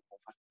m'accompagnes pour qu'on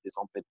fasse des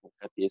emplettes pour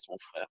Cathy et son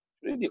frère.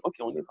 Je lui ai dit, ok,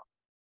 on y va.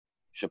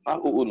 Je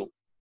pars au Uno.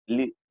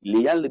 Les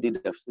Yal de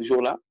DEF, ce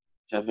jour-là,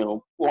 j'avais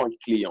un point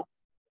client,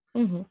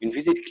 Mhm. une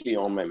visite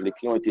client même. Les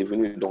clients étaient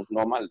venus, donc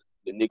normal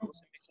de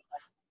négocier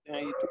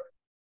et tout.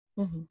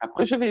 Mhm.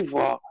 Après, je vais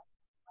voir,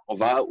 on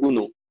va à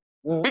Uno.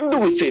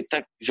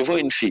 Je vois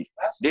une fille.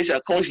 Déjà,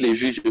 quand je l'ai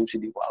vue, je me suis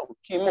dit, waouh,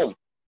 qui monte.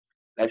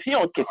 La fille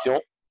en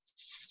question,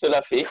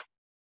 cela fait,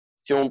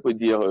 si on peut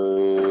dire,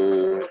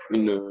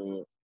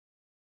 une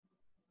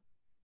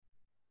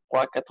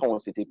 3-4 ans, on ne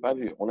s'était pas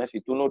vu. On a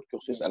fait tout notre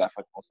cursus à la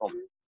fac ensemble.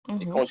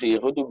 Et Mhm. quand j'ai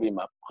redoublé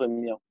ma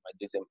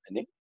deuxième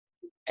année,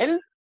 elle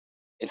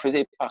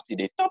faisait partie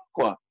des tops,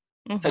 quoi.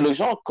 C'est Mhm. le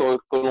genre que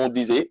l'on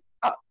disait,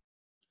 ah,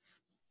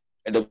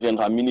 elle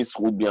deviendra ministre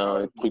ou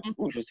bien truc,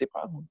 ou je sais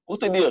pas. Pour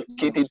te dire,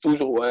 qui était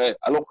toujours, ouais,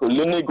 alors que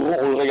le négro,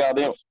 on le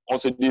regardait, on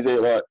se disait,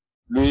 ouais,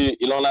 lui,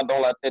 il en a dans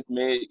la tête,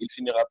 mais il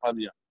finira pas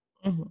bien.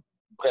 Mhm.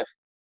 Bref,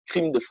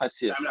 crime de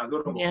faciès.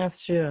 Bien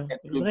sûr.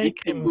 Être Vrai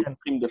victime crime de même.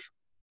 crime de,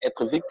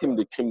 être victime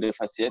de crime de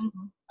faciès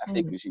Mhm. a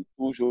fait Mhm. que j'ai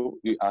toujours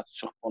eu à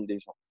surprendre des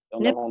gens. C'est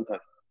un Yep. avantage.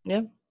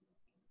 Yep.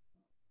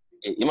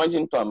 Et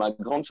imagine-toi, ma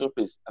grande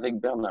surprise avec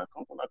Bernard,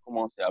 quand on a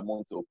commencé à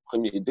monter au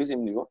premier et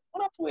deuxième niveau, on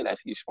a trouvé la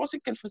fille. Je pensais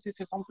qu'elle faisait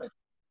ses emplettes.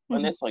 Un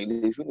Mhm. instant, il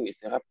est venu, il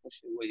s'est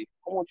rapproché. Ouais,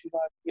 comment tu vas,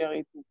 Pierre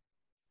et tout.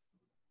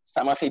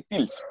 Ça m'a fait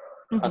tilt.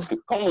 Parce Mhm. que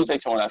quand nous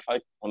étions à la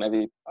fac, on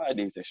n'avait pas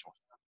des échanges.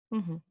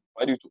 Mhm.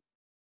 Pas du tout.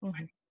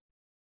 Mhm.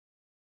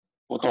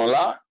 Pourtant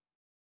là,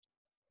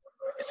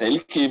 c'est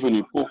elle qui est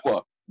venue.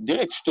 Pourquoi?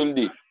 Direct, je te le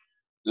dis,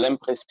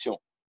 l'impression.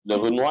 Le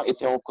Renoir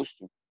était en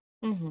costume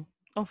Mhm.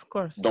 Of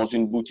course. dans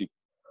une boutique.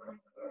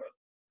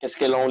 Qu'est-ce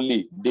qu'elle en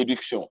lit?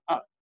 Déduction.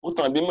 Ah,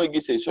 pourtant, bien moi,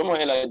 sûrement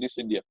elle a dû se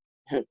dire.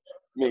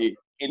 Mais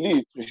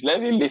lui, je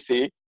l'avais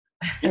laissé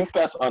une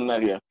classe en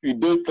arrière, puis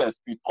 2 classes,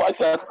 puis 3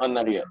 classes en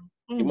arrière.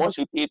 Et moi, Mhm.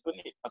 j'étais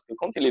étonné parce que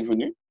quand elle est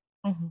venue,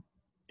 Mhm.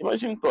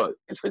 imagine-toi,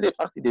 elle faisait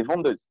partie des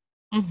vendeuses.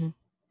 Mhm.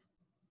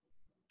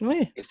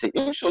 Oui. Et c'est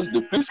une chose de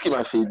plus qui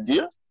m'a fait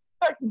dire,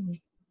 tac, Mhm.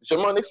 je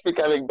m'en explique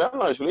avec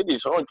Bernard, je lui ai dit,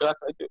 je rends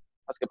grâce à Dieu.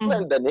 Parce que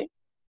plein Mhm. d'années,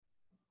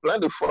 plein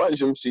de fois,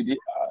 je me suis dit,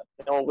 ah,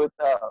 t'es en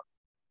retard.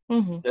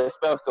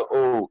 J'espère que,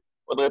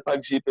 faudrait pas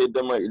que JP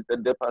demain, il te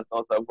dépasse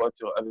dans sa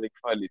voiture avec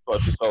Fali. Toi,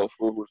 tu seras au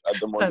feu rouge à Ça,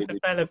 demander c'est des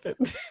pas la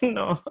pièces. peine.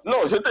 Non. Non,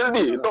 je te le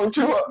dis. Donc,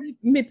 tu vois,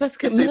 Mais parce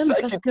que c'est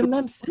ça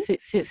même,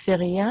 c'est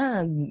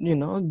rien, you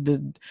know,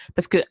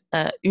 parce que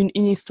une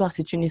histoire,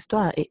 c'est une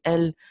histoire et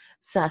elle,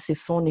 ça, c'est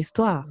son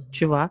histoire,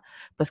 tu vois,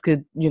 parce que,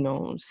 you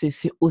know,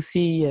 c'est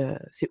aussi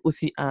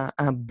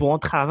un bon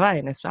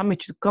travail, n'est-ce pas? Mais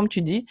comme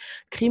tu dis,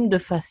 crime de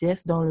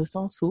faciès dans le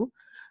sens où,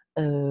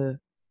 euh,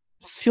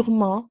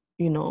 sûrement,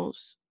 you know,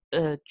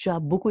 tu as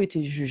beaucoup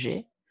été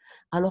jugé,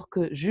 alors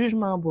que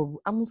jugement bobu,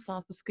 à mon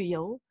sens, parce que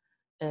yo,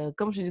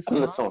 comme je dis am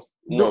na souvent, sens.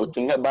 Non,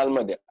 tu nga baal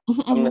ma de.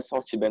 Am na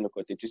sens ci benn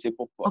côté. Tu sais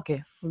pourquoi? Ok,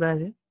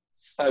 vas-y.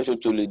 Ça, je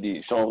te le dis.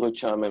 J'en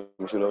retiens même.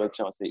 Je le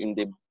retiens. C'est une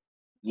des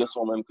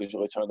leçons même que je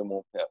retiens de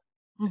mon père.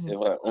 C'est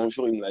vrai. Un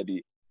jour, il m'a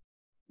dit,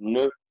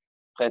 ne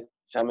prête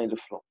jamais le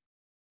flanc.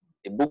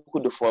 Et beaucoup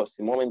de fois,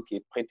 c'est moi-même qui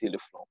ai prêté le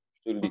flanc.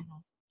 Je te le dis.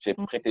 J'ai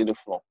prêté le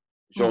flanc.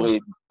 J'aurais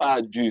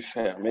pas dû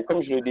faire. Mais comme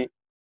je le dis,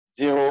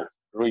 zéro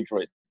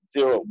regret.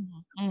 Zéro.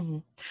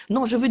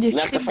 Non, je veux dire,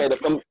 Ñàkk fayda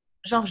comme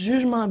genre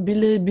jugement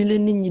bile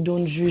nit ñi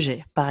doon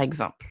juger, par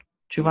exemple.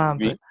 Tu vois un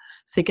peu. oui.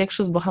 C'est quelque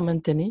chose boo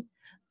xamante ni,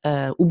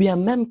 ou bien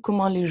même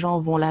comment les gens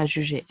vont la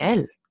juger,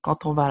 elle,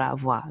 quand on va la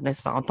voir,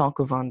 n'est-ce pas, en tant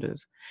que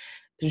vendeuse.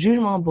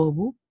 Jugement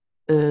boobu,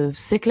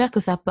 c'est clair que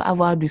ça peut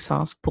avoir du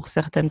sens pour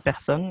certaines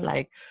personnes,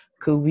 like,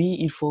 que oui,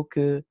 il faut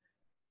que,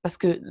 parce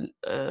que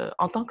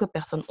en tant que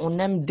personne, on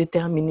aime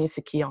déterminer ce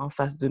qui est en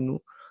face de nous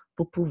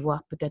pour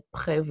pouvoir peut-être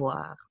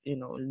prévoir, you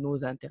know,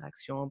 nos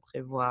interactions,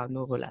 prévoir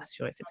nos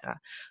relations, etc.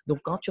 Donc,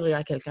 quand tu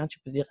regardes quelqu'un, tu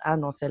peux dire, ah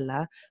non,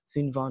 celle-là, c'est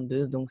une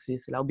vendeuse, donc c'est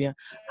cela. Ou bien,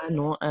 ah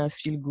non, un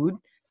feel good,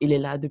 il est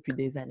là depuis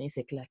des années,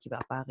 c'est clair qu'il va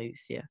pas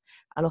réussir.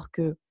 Alors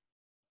que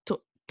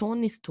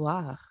ton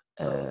histoire,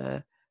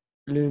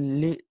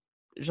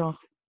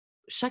 genre,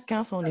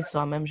 chacun son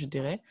histoire même, je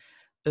dirais,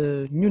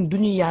 ñun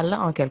duñu yàlla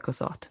en quelque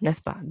sorte,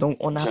 n'est-ce pas? Donc,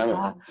 on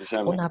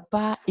Jamais. n'a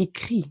pas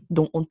écrit,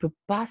 donc on ne peut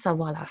pas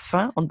savoir la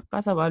fin, on ne peut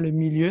pas savoir le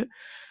milieu.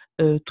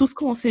 Tout ce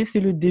qu'on sait, c'est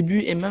le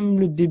début, et même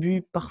le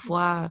début,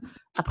 parfois,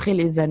 après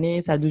les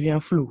années, ça devient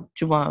flou,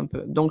 tu vois un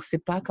peu. Donc,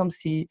 c'est pas comme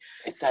si...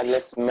 Et ça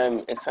laisse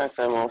même, et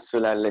sincèrement,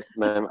 cela laisse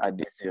même à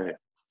désirer.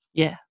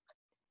 Yeah.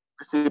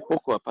 C'est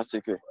pourquoi? Parce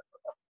que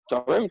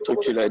toi-même,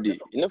 tu l'as dit,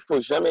 il ne faut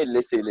jamais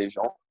laisser les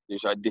gens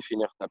déjà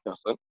définir ta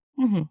personne,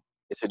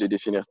 essayer de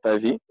définir ta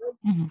vie,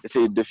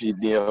 essayer de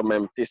définir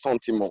même tes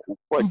sentiments ou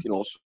quoi qu'il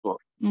en soit.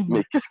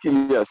 Mais qu'est-ce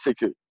qu'il y a? C'est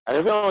que,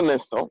 arrivé à un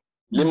instant,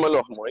 les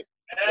malheurs, moi,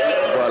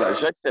 voilà,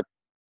 j'accepte.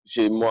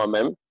 J'ai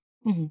moi-même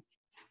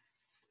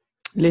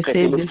Laisser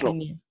prêté le flanc.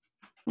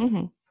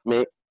 définir.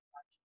 Mais,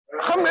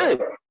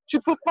 tu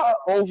peux pas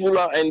en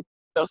vouloir à une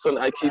personne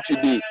à qui tu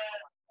dis,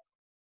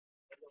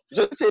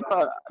 je ne sais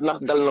pas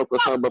ndax dal na ko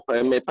sax ba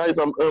pare, mais par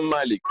exemple un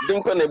Malick di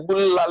nga ko ne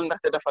bul laal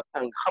ndaxte dafa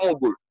tàng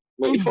xamagul,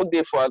 mais il faut que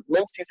des fois,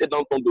 même si c'est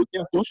dans ton dos,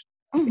 qu'il touche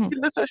et qu'il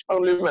le sache par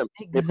lui-même.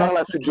 Mais par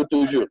la suite, je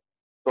te jure,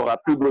 tu n'auras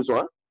plus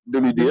besoin de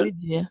lui dire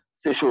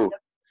c'est chaud.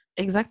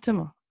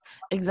 Exactement.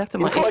 Une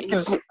fois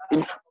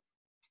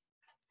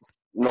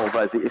non,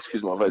 vas-y,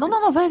 excuse-moi, vas-y.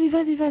 Non,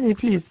 vas-y,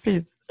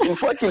 please. Une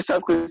fois qu'ils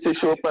savent que c'est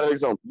chaud, par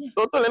exemple,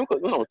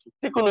 non, tu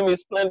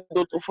économises plein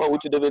d'autres fois où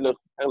tu devais leur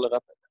faire le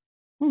rappel.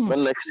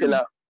 Maintenant,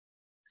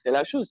 c'est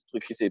la chose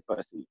truc qui s'est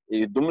passé.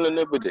 Et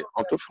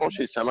en toute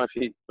franchise, ça m'a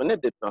fait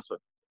connaître des personnes.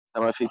 Ça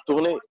m'a fait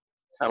tourner,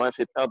 ça m'a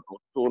fait perdre en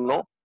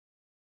tournant,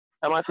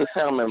 ça m'a fait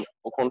faire même,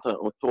 au contraire,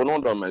 en tournant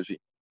dans ma vie.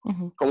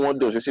 Comment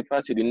dire, je suis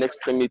passé d'une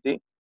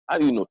extrémité à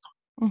une autre.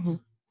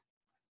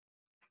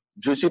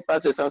 Je suis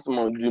passé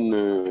simplement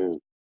d'une...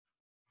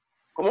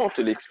 Comment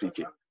te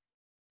l'expliquer?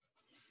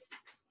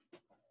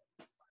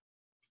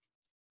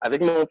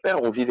 Avec mon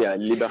père, on vivait à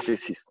Liberté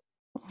 6.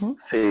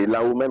 C'est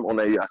là où même on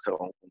a eu à se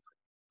rencontrer.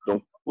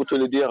 Donc, pour te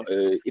le dire,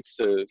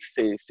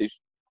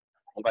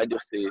 on va dire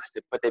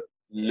c'est peut-être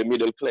le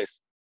middle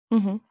class.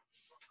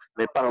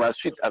 Mais par la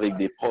suite, avec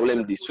des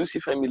problèmes, des soucis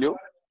familiaux,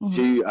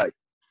 j'ai eu à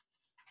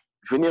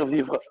venir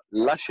vivre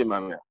là chez ma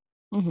mère.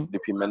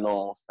 Depuis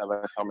maintenant, ça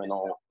va faire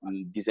maintenant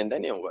une dizaine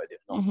d'années, on va dire.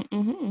 Non?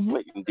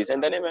 Oui, une dizaine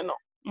d'années maintenant.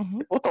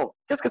 Et pourtant,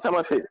 qu'est-ce que ça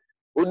m'a fait?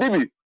 Au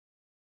début,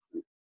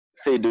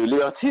 c'est de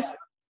Liberté 6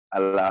 à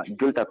la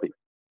gueule tapée.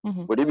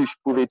 Au début, je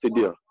pouvais te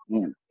dire,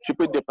 tu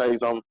peux te dire par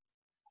exemple,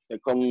 c'est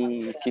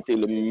comme quitter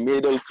le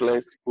middle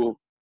class pour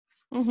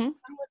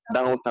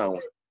downtown.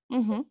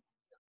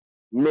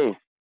 Mais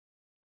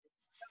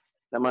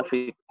ça m'a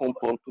fait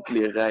comprendre toutes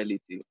les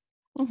réalités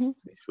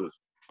des choses.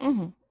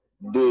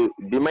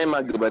 De même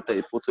de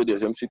bataille, pour te dire,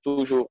 je me suis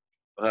toujours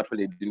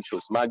rappelé d'une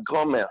chose. Ma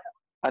grand-mère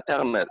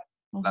paternelle,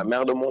 la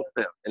mère de mon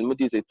père, elle me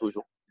disait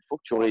toujours, il faut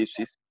que tu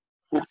réussisses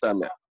pour ta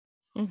mère.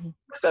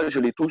 Ça, je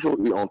l'ai toujours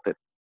eu en tête.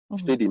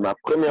 Je te dis, ma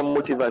première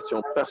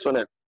motivation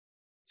personnelle,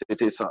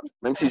 c'était ça.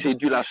 Même si j'ai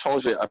dû la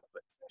changer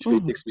après. Je vais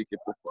t'expliquer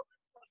pourquoi.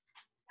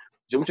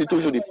 Je me suis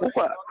toujours dit,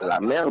 pourquoi la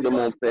mère de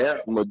mon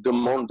père me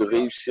demande de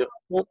réussir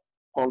pour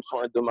prendre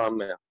soin de ma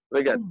mère?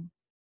 Regarde,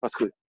 parce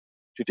que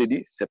tu te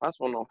dis, c'est pas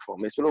son enfant,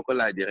 mais selon que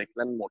là, direct,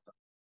 là,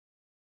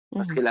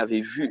 parce qu'elle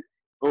avait vu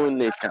un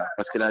écart,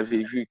 parce qu'elle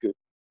avait vu que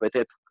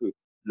peut-être que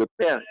le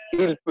père,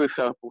 il peut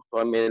faire pour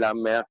toi, mais la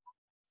mère,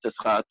 ce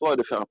sera à toi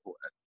de faire pour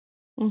elle.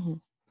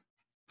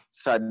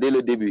 Ça, dès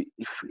le début,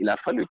 il a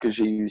fallu que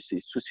j'ai eu ces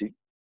soucis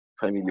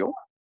familiaux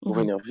pour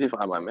venir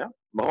vivre à ma mère,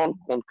 me rendre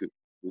compte que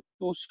de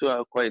tout ce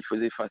à quoi il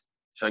faisait face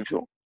chaque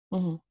jour,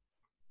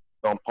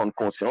 d'en prendre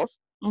conscience,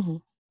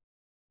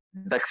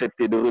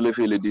 d'accepter de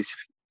relever le défi,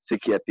 ce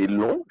qui a été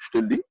long, je te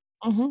le dis,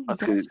 parce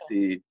que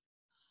c'est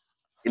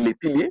les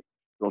piliers.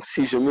 Donc,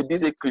 si je me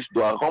disais que je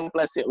dois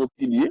remplacer un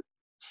pilier,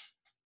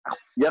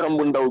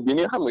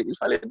 il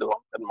fallait de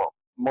l'entraînement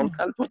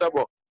mental tout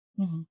d'abord.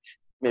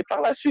 Mais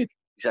par la suite,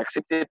 j'ai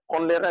accepté de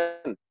prendre les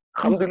rênes.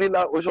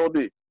 Alhamdoulilah,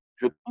 aujourd'hui,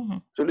 je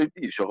te le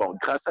dis, je rends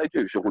grâce à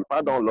Dieu. Je ne roule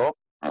pas dans l'or.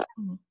 Je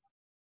ne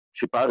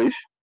suis pas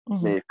riche.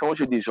 Mais quand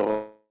je dis je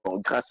rends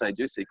grâce à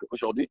Dieu, c'est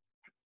qu'aujourd'hui,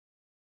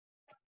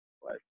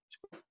 ouais, je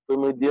peux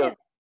me dire,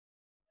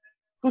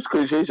 tout ce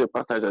que j'ai, je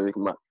partage avec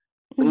ma.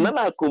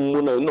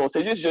 Non,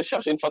 c'est juste, je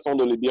cherche une façon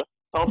de le dire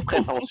sans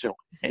prétention.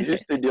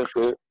 Juste te dire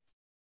que,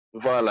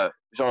 voilà,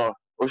 genre,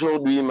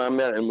 aujourd'hui, ma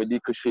mère, elle me dit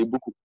que je fais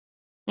beaucoup.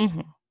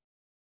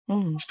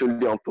 Je te le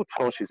dis en toute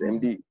franchise, elle me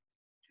dit,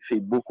 tu fais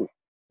beaucoup.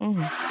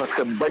 Parce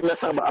que, moi,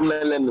 ça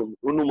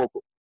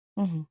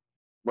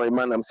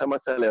m'a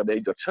salaire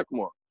d'ailleurs chaque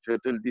mois, je vais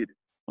te le dire.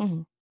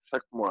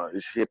 Chaque mois,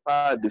 je n'ai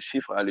pas de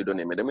chiffres à lui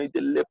donner, mais demain,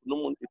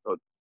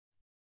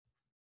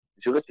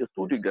 je retire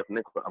tout du gars,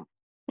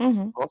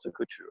 prends ce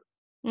que tu veux.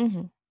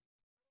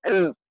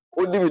 Elle,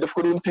 au début, il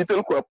faut une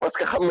titre, quoi, parce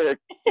que,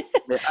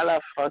 mais à la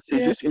fin,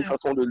 c'est juste une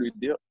façon de lui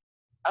dire,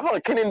 avant,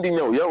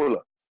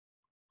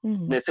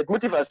 mais cette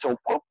motivation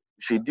propre,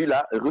 j'ai dû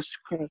la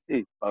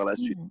resculpter par la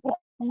suite.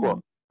 Pourquoi?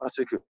 Parce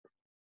que,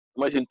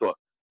 imagine-toi,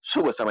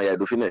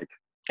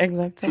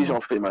 Exactement. si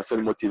j'en fais ma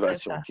seule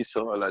motivation, qui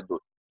sera la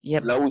d'autre?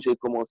 Là où j'ai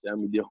commencé à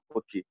me dire,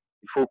 OK, il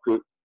faut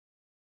que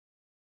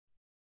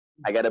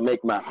I gotta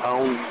make my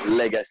own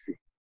legacy.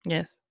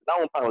 Là,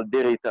 on parle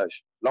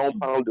d'héritage. Là, on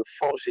parle de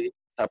forger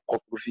sa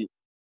propre vie.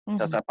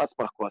 Ça passe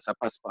par quoi? Ça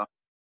passe par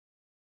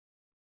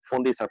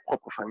fonder sa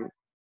propre famille.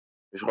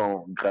 Je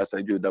rends grâce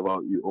à Dieu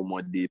d'avoir eu au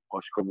moins des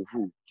proches comme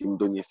vous qui me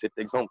donniez cet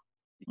exemple.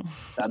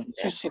 Ça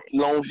suscite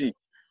l'envie.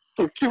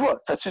 Donc, tu vois,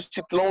 ça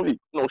suscite l'envie.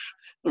 Non,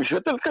 je ne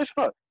te le cache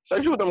pas.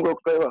 Chaque jour, dans mon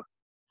corps,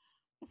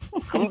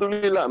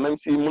 alhamdoulilah, même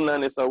si mon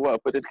âne est savoir,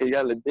 peut-être qu'il y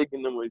a le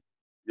déguisement, il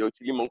y a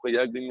aussi mon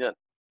collègue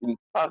une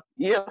part.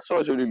 Hier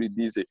soir, je lui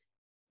disais,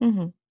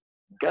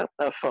 garde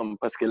ta femme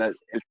parce que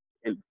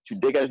tu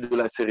dégages de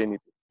la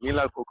sérénité.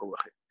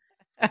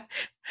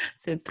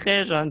 C'est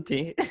très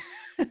gentil.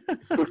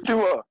 Donc, tu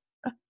vois,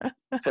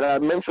 c'est la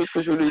même chose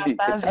que je lui dis.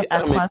 Pas vu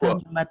à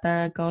 3h du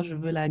matin quand je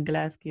veux la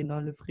glace qui est dans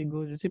le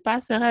frigo. Je ne suis pas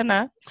sereine,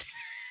 hein?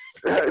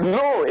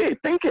 Non, hey,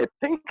 t'inquiète,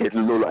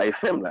 Lolo,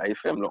 IFM là.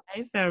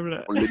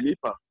 On ne le dit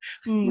pas.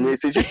 Mais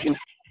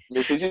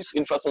c'est juste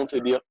une façon de se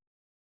dire,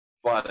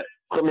 voilà,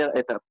 première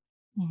étape,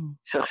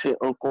 chercher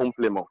un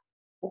complément.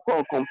 Pourquoi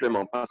un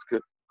complément? Parce que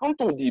quand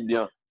on dit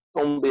bien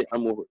tomber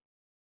amoureux,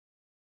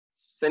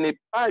 ce n'est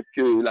pas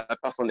que la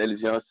personne, elle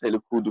vient, c'est le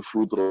coup de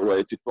foudre,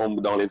 ouais, tu tombes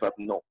dans les vapes,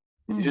 non.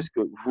 C'est juste que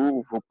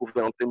vous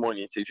pouvez en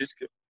témoigner. C'est juste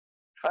que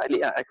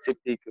fallait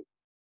accepter que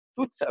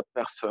toute sa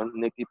personne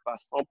n'était pas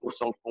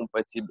 100%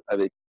 compatible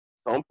avec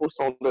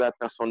 100% de la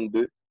personne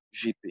de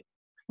JP.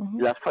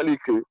 Il a fallu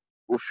que,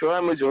 au fur et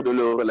à mesure de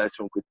leur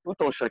relation, que tout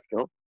en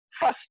chacun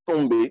fasse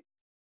tomber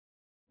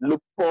le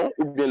pont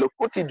ou bien le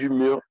côté du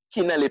mur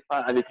qui n'allait pas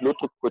avec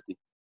l'autre côté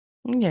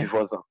du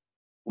voisin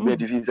ou bien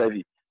du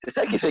vis-à-vis. C'est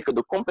ça qui fait que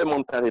de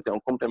complémentarité en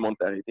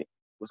complémentarité,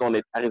 vous en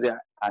êtes arrivé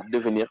à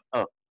devenir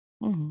un.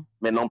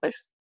 Mais n'empêche,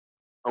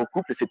 un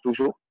couple, c'est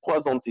toujours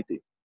 3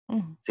 entités.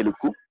 C'est le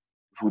couple,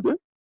 vous deux,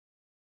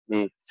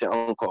 mais c'est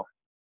encore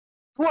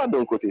toi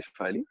d'un côté,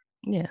 Fali,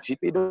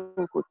 JP d'un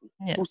côté.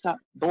 Tout ça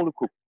dans le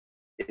couple.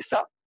 Et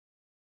ça,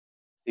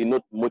 c'est une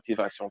autre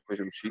motivation que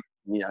je me suis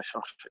mis à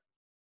chercher.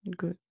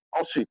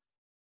 Ensuite,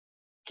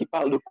 qui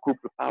parle de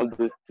couple, parle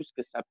de tout ce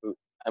que ça peut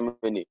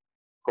amener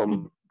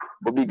comme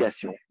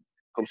obligation,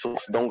 comme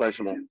source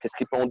d'engagement. Qu'est-ce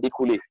qui peut en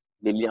découler?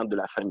 Les liens de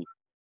la famille.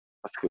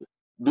 Parce que,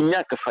 il n'y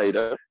a que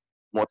Faïda,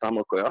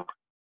 mon cœur,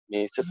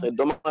 mais ce serait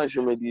dommage,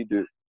 je me dis,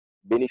 de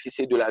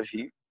bénéficier de la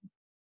vie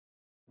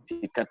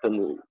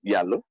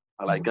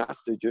par la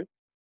grâce de Dieu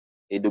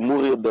et de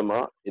mourir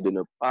demain et de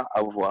ne pas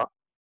avoir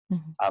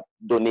à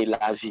donner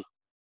la vie.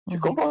 Tu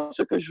comprends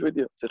ce que je veux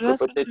dire? Ce serait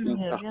peut-être une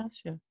part. Bien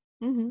sûr.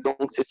 Donc,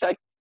 c'est ça.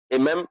 Et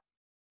même,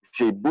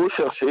 j'ai beau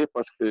chercher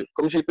parce que,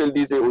 comme JP le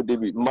disait au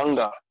début,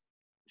 manga,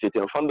 j'étais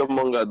un fan de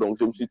manga, donc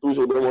je me suis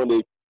toujours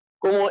demandé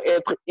comment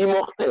être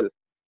immortel.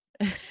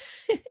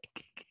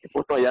 Et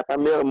pourtant, il n'y a pas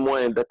meilleur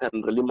moyen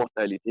d'atteindre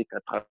l'immortalité qu'à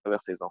travers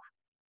ses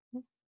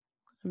enfants.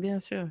 Bien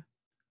sûr.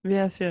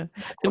 Bien sûr.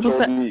 C'est pour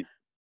ça.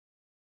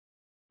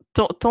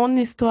 Ton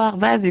histoire,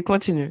 vas-y,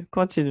 continue.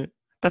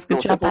 Parce que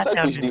tu n'as pas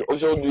terminé.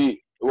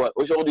 Aujourd'hui,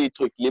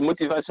 les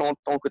motivations en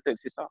tant que telles,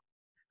 c'est ça.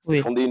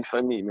 Fonder une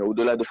famille, mais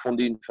au-delà de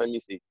fonder une famille,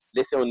 c'est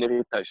laisser un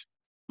héritage.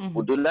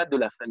 Au-delà de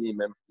la famille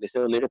même, laisser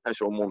un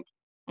héritage au monde.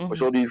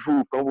 Aujourd'hui,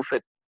 vous, quand vous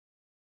faites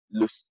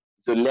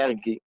se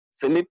lerguer,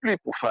 ce n'est plus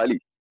pour Fali,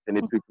 ce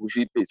n'est plus pour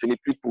JP, ce n'est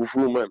plus pour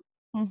vous-même.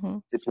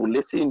 C'est pour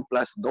laisser une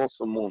place dans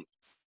ce monde.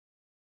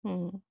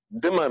 Mhm.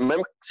 Demain,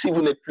 même si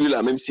vous n'êtes plus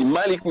là, même si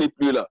Malik n'est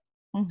plus là,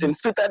 c'est une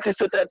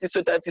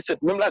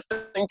même la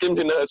 5e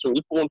génération,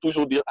 ils pourront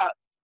toujours dire, ah,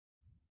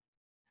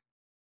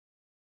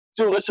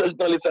 si on recherche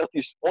dans les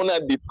artistes, on a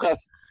des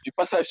traces du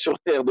passage sur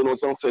Terre de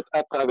nos ancêtres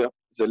à travers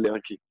The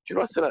Lerki. Tu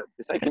vois,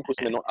 c'est ça qui me pousse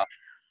maintenant à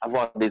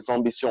avoir des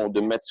ambitions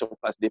de mettre sur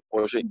place des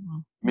projets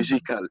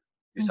musicaux,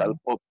 du sale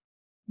pop,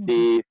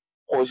 des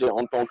projets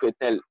en tant que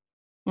tels.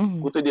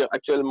 Pour te dire,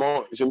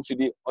 actuellement, je me suis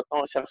dit,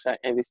 autant chercher à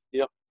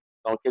investir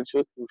dans quelque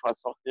chose qui me fera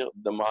sortir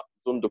de ma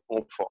zone de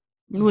confort.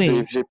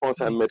 Oui. J'ai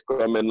pensé à mettre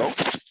quoi maintenant?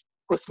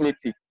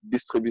 Cosmétique,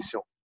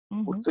 distribution.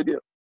 Pour te dire,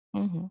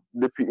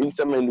 depuis une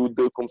semaine ou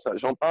deux comme ça,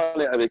 j'en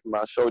parlais avec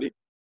ma chérie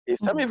et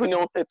ça m'est venu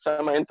en tête,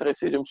 ça m'a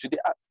intéressé. Je me suis dit,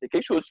 ah, c'est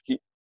quelque chose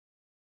qui,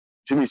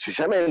 je ne m'y suis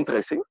jamais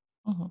intéressé,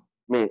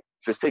 mais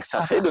je sais que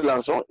ça fait de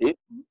l'argent et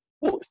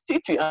si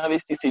tu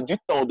investissais du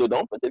temps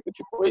dedans, peut-être que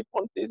tu pourrais y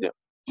prendre plaisir.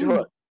 Tu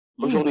vois,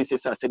 aujourd'hui, c'est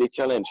ça, c'est des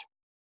challenges.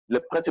 Le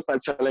principal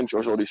challenge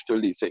aujourd'hui, je te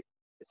le dis, c'est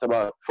ça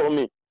va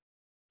former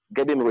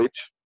getting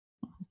rich,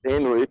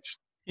 staying rich,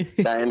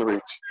 dying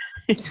rich.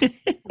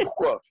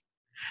 Pourquoi?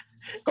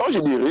 Quand je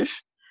dis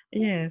riche,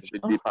 Yes. je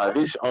ne dis pas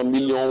riche en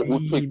millions ou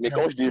trucs, mais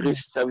quand je dis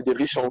riche, ça veut dire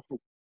riche en tout.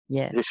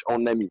 Yes. Riche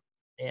en amis,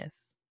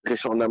 Yes.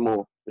 riche en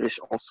amour, riche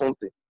en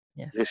santé,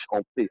 Yes. riche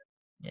en paix.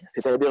 Yes.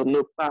 C'est-à-dire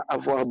ne pas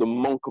avoir de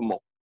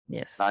manquement.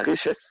 Yes. La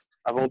richesse,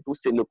 avant tout,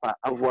 c'est ne pas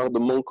avoir de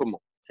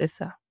manquement. C'est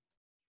ça.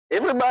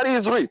 Everybody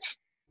is rich.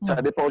 Ça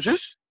dépend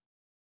juste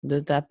de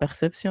ta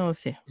perception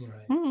aussi.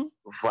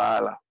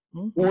 Voilà.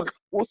 Ou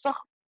ça,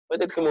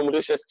 peut-être que mon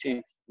richesse,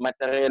 c'est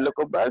matériel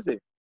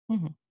basé.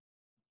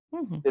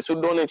 C'est sous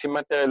donné, c'est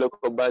matériel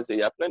basé. Il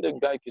y a plein de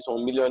gars qui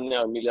sont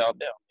millionnaires,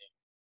 milliardaires.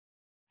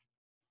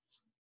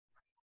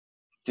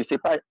 Tu ne sais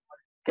pas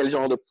quel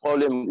genre de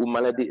problème ou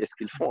maladie est-ce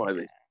qu'ils font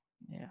avec.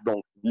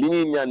 Donc,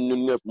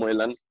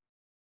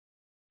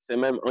 c'est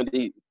même un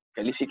des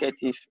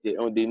qualificatifs et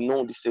un des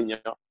noms du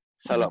Seigneur,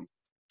 Salam.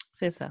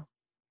 C'est ça.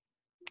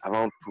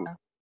 Avant tout.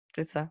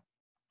 C'est ça.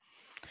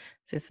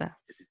 C'est ça.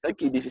 C'est ça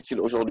qui est difficile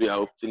aujourd'hui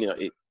à obtenir.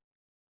 Et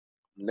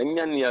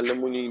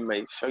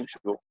chaque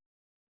jour,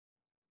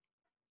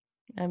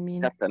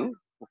 Amin.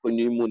 pour que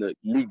nous puissions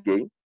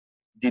liguer,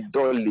 di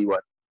dolli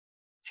wat,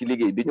 si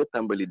liguer bi ñu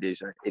tàmbali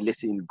déjà et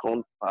laisser une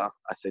grande part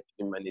à cette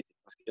humanité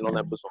parce qu'il en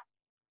a besoin.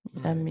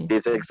 Amin.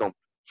 Des exemples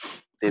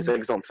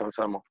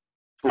sincèrement.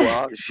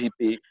 Toi,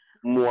 JP,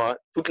 moi,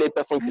 toutes les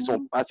personnes qui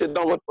sont passées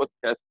dans votre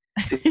podcast,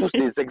 c'est tous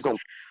des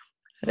exemples.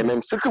 Et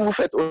même ce que vous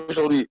faites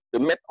aujourd'hui, de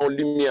mettre en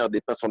lumière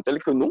des personnes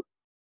telles que nous,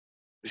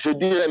 je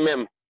dirais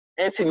même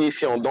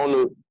insignifiant dans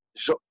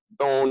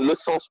le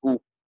sens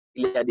où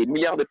il y a des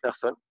milliards de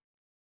personnes,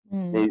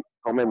 mais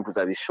quand même, vous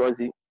avez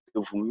choisi de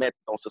vous mettre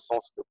dans ce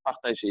sens, de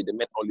partager, de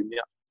mettre en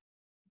lumière.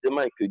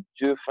 Demain, que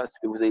Dieu fasse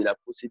que vous ayez la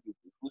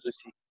possibilité, vous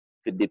aussi,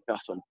 que des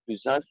personnes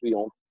plus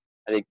influentes,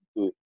 avec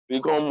de plus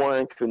grands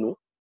moyens que nous,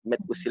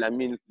 mettent aussi la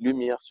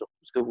lumière sur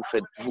tout ce que vous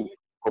faites, vous,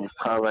 comme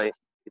travail,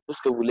 et tout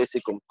ce que vous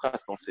laissez comme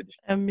trace dans cette vie.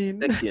 Amen.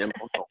 C'est ça qui est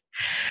important.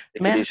 Et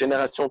que les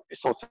générations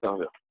puissent s'en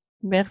servir.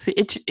 Merci.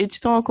 Et tu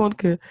te rends compte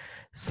que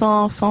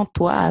sans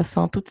toi,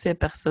 sans toutes ces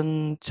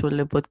personnes sur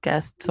le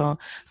podcast,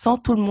 sans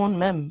tout le monde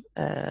même,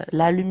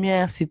 la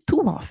lumière, c'est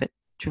tout en fait,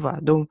 tu vois.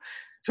 Donc,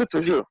 c'est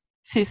toujours.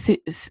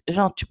 C'est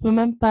genre, tu peux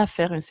même pas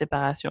faire une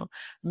séparation.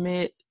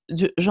 Mais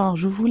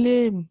je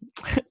voulais,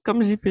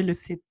 comme JP le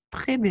sait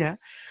très bien,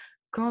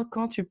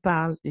 quand tu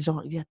parles,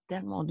 genre, il y a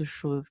tellement de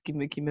choses qui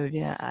me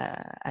viennent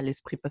à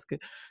l'esprit parce que,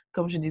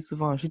 comme je dis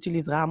souvent,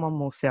 j'utilise rarement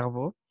mon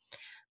cerveau.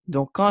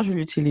 Donc, quand je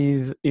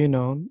l'utilise,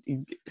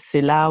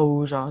 c'est là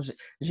où, genre,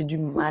 j'ai du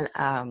mal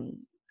à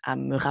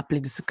me rappeler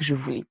de ce que je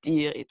voulais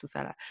dire et tout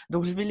ça là.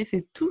 Donc, je vais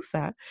laisser tout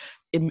ça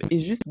et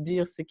juste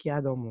dire ce qu'il y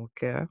a dans mon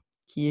cœur,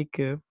 qui est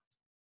que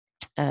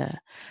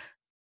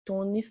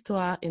ton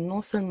histoire est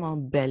non seulement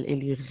belle,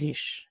 elle est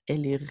riche. Et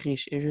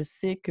je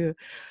sais que,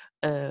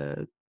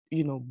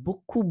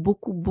 beaucoup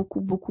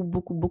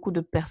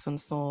de personnes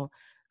sont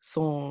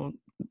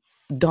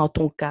dans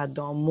ton cas,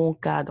 dans mon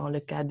cas, dans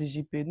le cas de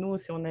JP. Nous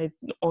aussi,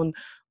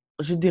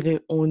 je dirais,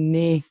 on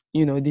est,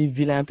 des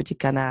vilains petits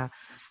canards.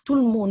 Tout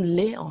le monde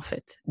l'est, en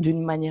fait,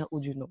 d'une manière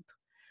ou d'une autre.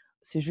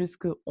 C'est juste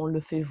qu'on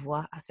le fait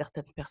voir à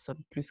certaines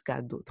personnes plus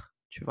qu'à d'autres,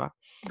 tu vois.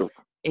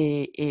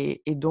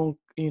 Et donc,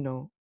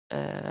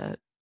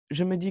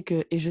 je me dis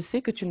que, et je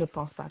sais que tu ne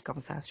penses pas comme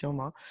ça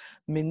sûrement,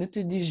 mais ne te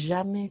dis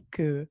jamais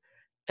que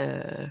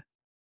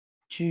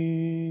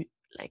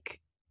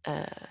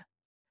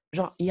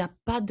genre, il n'y a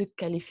pas de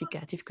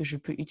qualificatif que je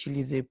peux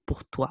utiliser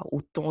pour toi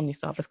ou ton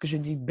histoire, parce que je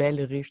dis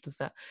belle, riche, tout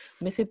ça,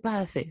 mais c'est pas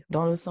assez,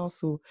 dans le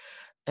sens où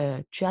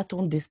tu as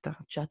ton destin,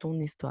 tu as ton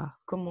histoire,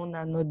 comme on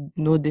a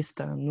nos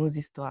destins, nos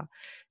histoires.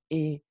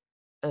 Et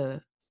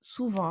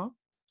souvent,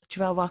 tu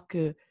vas voir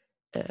que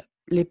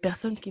les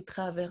personnes qui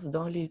traversent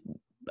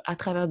à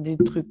travers des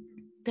trucs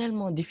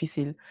tellement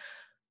difficiles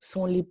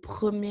sont les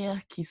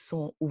premières qui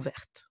sont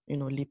ouvertes,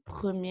 les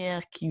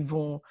premières qui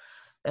vont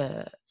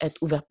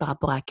être ouvert par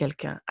rapport à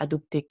quelqu'un,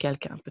 adopter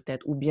quelqu'un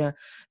peut-être, ou bien,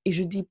 et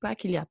je dis pas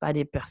qu'il n'y a pas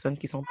des personnes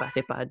qui sont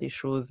passées par des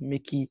choses, mais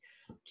qui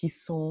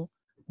sont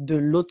de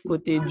l'autre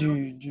côté comment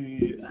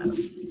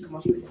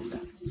je peux dire ça?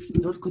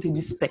 De l'autre côté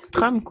du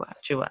spectrum, quoi,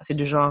 tu vois. C'est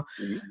du genre,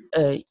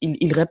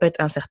 ils répètent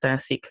un certain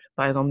cycle,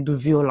 par exemple, de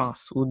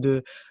violence ou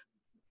de,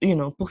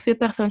 pour ces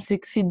personnes,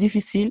 c'est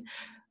difficile,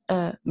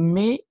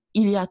 mais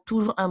il y a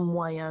toujours un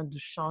moyen de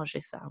changer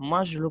ça.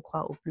 Moi, je le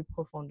crois au plus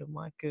profond de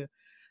moi que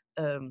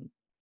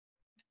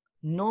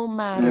no Il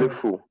matter le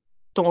faut.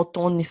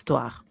 ton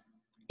histoire,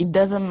 it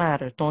doesn't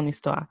matter ton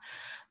histoire,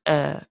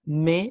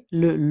 mais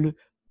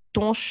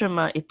ton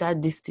chemin et ta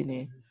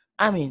destinée.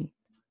 I mean,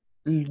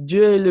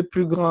 Dieu est le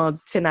plus grand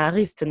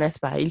scénariste, n'est-ce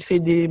pas? Il fait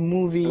des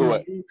movies,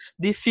 Ouais.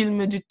 des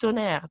films du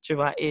tonnerre, tu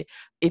vois. Et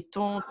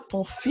ton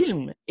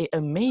film est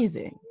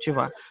amazing, tu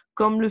vois.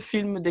 Comme le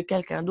film de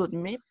quelqu'un d'autre.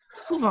 Mais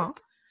souvent,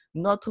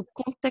 notre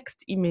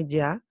contexte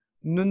immédiat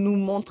ne nous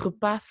montre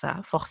pas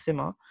ça,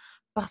 forcément,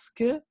 parce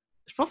que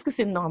je pense que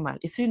c'est normal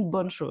et c'est une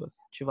bonne chose,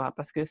 tu vois,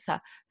 parce que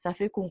ça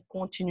fait qu'on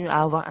continue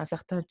à avoir un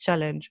certain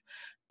challenge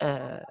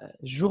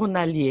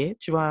journalier,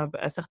 tu vois,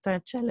 un certain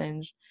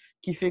challenge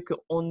qui fait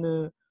qu'on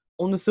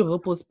ne se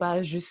repose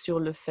pas juste sur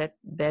le fait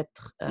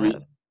d'être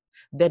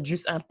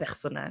juste un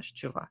personnage,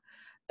 tu vois.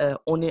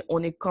 On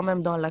est quand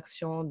même dans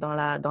l'action, dans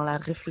la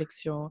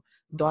réflexion,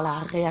 dans la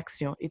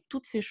réaction. Et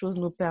toutes ces choses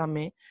nous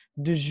permettent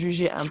de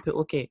juger un peu,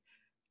 OK,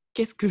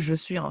 qu'est-ce que je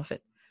suis en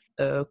fait?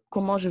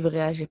 Comment je vais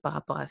réagir par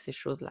rapport à ces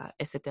choses-là,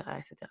 etc.,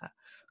 etc.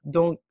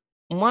 Donc,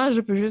 moi,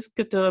 je peux juste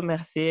que te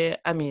remercier,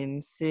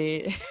 Amine.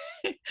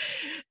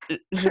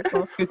 Je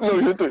pense que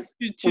Non,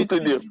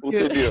 pour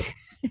te dire,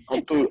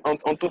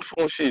 en toute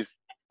franchise,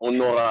 on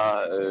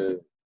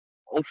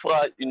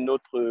fera une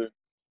autre,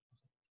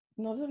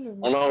 Non, je le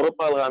on en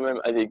reparlera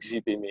même avec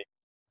JP, mais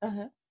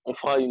on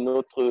fera une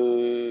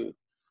autre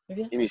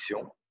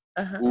émission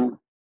où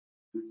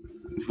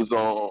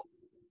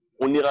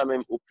on ira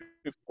même au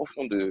plus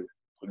profond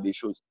des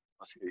choses,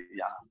 parce qu'il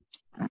y a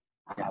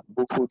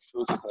beaucoup de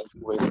choses qu'on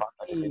pourrait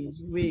partager.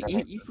 Oui,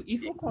 il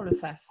faut qu'on le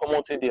fasse.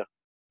 Comment te dire?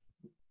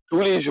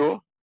 Tous les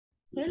jours,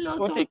 Hello,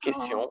 toutes les tonton.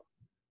 questions.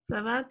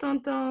 Ça va,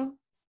 tonton?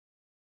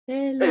 Et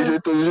Hello. je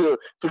te jure,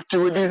 tu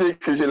me disais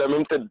que j'ai la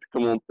même tête que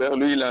mon père,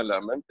 lui, il a la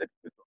même tête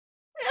que toi.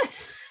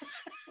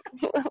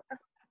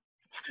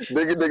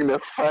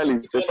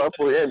 C'est pas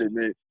pour elle,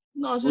 mais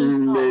Non,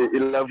 mais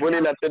il a volé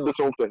la tête de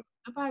son père.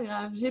 C'est pas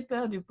grave, j'ai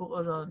perdu pour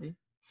aujourd'hui.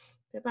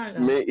 C'est pas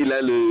grave. Mais il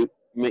a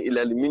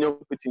le mignon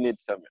petit nez de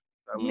sa mère.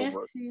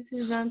 Merci,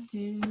 c'est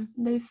gentil.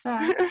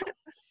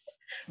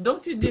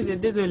 Donc, tu disais,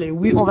 désolé,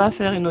 oui, on va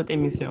faire une autre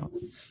émission.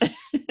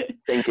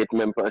 T'inquiète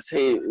même pas.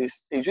 C'est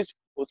juste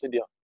pour te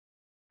dire.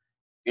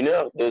 1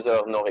 heure, 2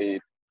 heures n'aurait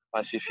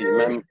pas suffi.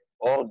 Même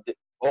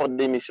hors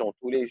d'émission,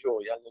 tous les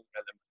jours, il y a à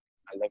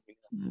l'avenir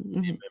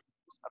et même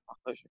à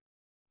partager.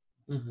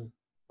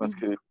 Parce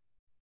que,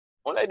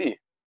 on l'a dit,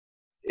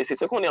 et c'est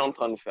ce qu'on est en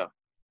train de faire.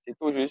 C'est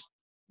tout juste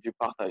du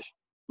partage,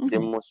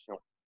 d'émotions,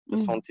 de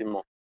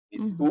sentiments, et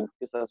tout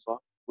que ça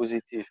soit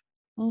positif.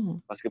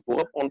 Parce que pour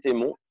reprendre tes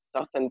mots,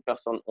 certaines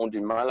personnes ont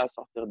du mal à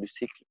sortir du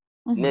cycle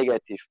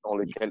négatif dans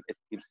lequel est-ce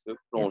qu'ils se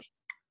plongent.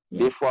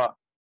 Des fois,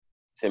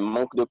 c'est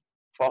manque de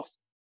force,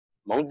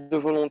 manque de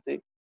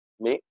volonté,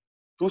 mais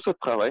tout ce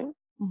travail,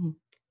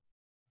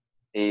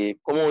 et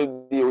comme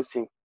on dit aussi,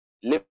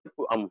 il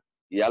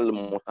y a le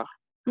montant,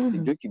 c'est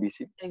Dieu qui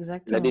décide.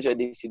 Exactement. Il a déjà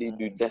décidé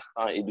du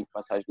destin et du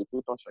passage de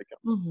tout un chacun.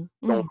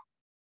 Donc,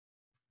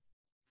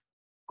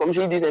 comme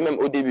je le disais même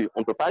au début, on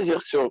ne peut pas agir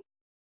sur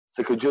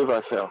ce que Dieu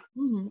va faire.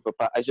 On ne peut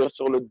pas agir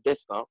sur le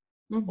destin.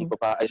 On ne peut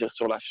pas agir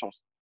sur la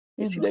chance.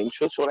 Et s'il y a une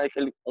chose sur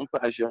laquelle on peut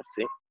agir,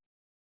 c'est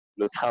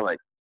le travail.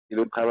 Et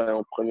le travail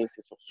en premier,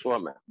 c'est sur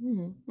soi-même.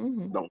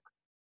 Donc,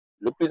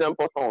 le plus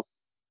important,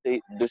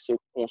 c'est de se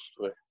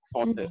construire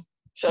sans cesse.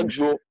 Chaque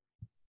jour,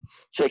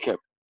 check-up.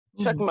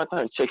 Chaque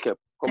matin, check-up.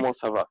 Comment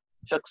ça va?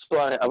 Chaque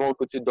soirée, avant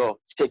que tu dors,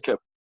 check-up.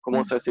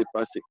 Comment ça s'est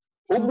passé?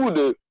 Au bout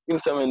d'1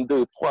 semaine,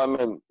 2, 3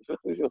 même, je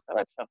te jure, ça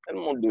va te faire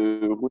tellement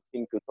de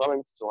routine que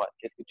toi-même, tu sauras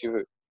qu'est-ce que tu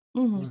veux.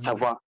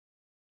 Savoir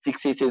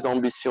fixer ses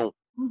ambitions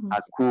à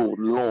court,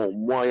 long,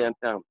 moyen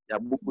terme. Il y a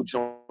beaucoup de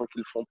gens qui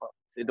ne le font pas.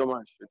 C'est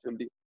dommage, je te le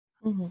dis.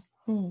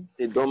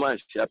 C'est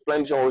dommage. Il y a plein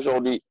de gens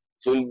aujourd'hui,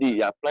 je le dis, il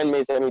y a plein de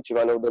mes amis, tu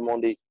vas leur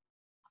demander,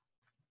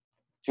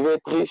 tu veux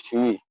être riche?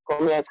 Oui.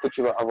 Combien est-ce que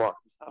tu vas avoir?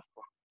 Ils savent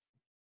pas.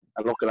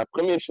 Alors que la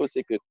première chose,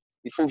 c'est que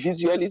il faut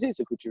visualiser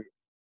ce que tu veux.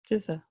 C'est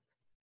ça.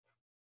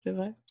 C'est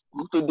vrai.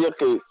 Pour te dire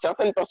que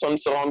certaines personnes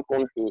se rendent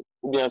compte que,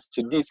 ou bien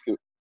se disent que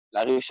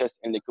la richesse,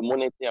 elle n'est que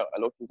monétaire,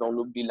 alors qu'ils en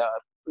oublient la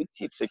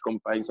petite. C'est comme,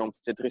 par exemple,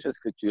 cette richesse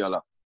que tu as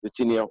là, de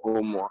tenir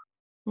au mois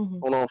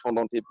ton enfant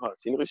dans tes bras.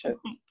 C'est une richesse.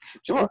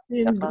 Tu vois,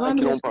 il y a plein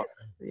qui l'ont pas.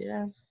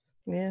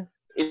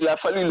 Il a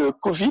fallu le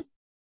Covid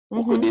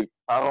pour que des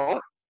parents,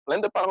 plein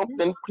de parents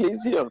prennent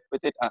plaisir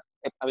peut-être à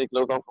être avec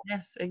leurs enfants.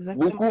 Yes,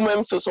 exactement. Beaucoup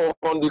même se sont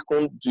rendus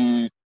compte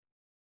du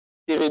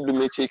terrible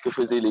métier que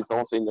faisaient les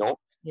enseignants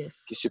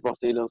qui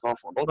supportaient leurs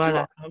enfants. Donc,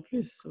 voilà, en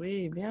plus,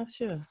 oui, bien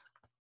sûr.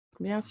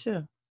 Bien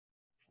sûr.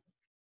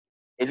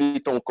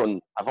 évitons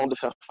avant de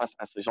faire face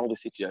à ce genre de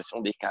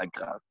situation, des cas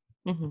graves,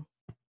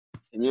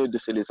 c'est mieux de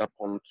se les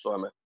apprendre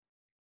soi-même.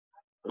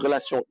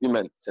 Relation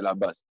humaine, c'est la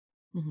base.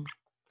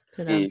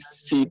 Et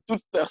si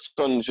toute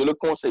personne, je le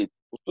conseille,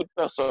 pour toute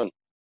personne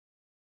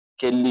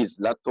qu'elle lise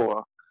la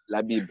Torah,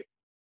 la Bible,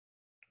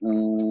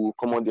 ou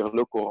comment dire,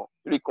 le Coran,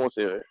 je lui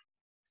conseillerais,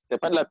 c'est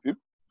pas de la pub,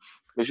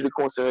 mais je lui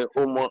conseillerais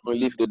au moins un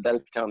livre de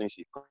Dale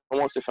Carnegie.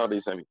 Comment se faire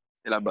des amis,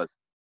 c'est la base.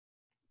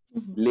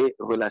 Les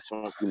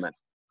relations humaines.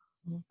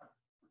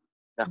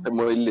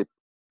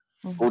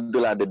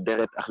 Au-delà de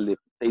deret ak lépp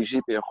tey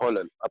JP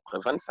xoolal après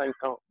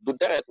 25 ans du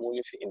deret moo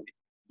ñu fi indi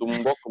du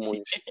mbokk moo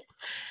ñu fi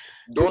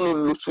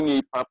doonul lu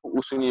suñuy pap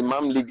ou suñuy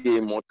maam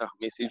liggéey moo tax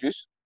mais c'est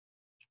juste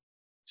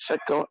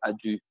chacun a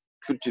dû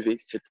cultiver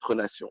cette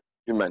relation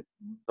humaine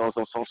dans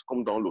un sens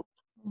comme dans l'autre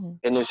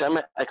et ne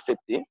jamais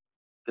accepter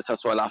que ça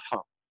soit la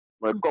fin.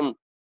 Mais comme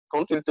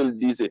quand il te le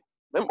disait,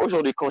 même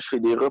aujourd'hui quand je fais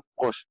des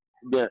reproches,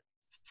 bien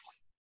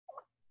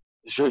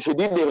je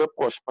dis des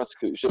reproches parce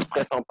que je ne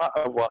prétends pas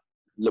avoir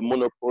le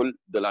monopole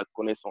de la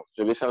connaissance.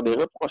 Je vais faire des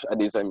reproches à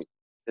des amis,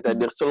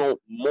 c'est-à-dire selon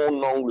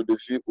mon angle de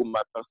vue ou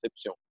ma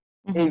perception.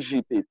 Et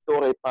JP,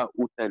 t'aurais pas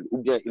ou tel, ou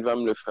bien il va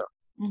me le faire.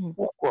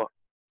 Pourquoi?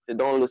 C'est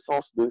dans le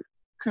sens de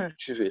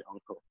cultiver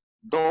encore,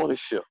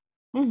 d'enrichir.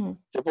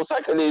 C'est pour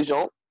ça que les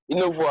gens, ils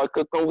ne voient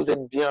que quand vous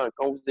êtes bien,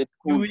 quand vous êtes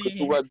cool, que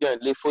tout va bien,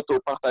 les photos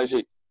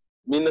partagées.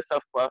 Mais ils ne savent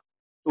pas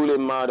tous les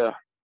malheurs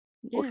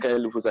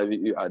auxquels vous avez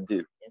eu à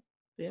dire,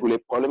 tous les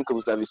problèmes que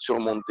vous avez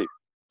surmontés.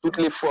 Toutes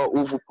les fois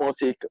où vous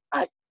pensez que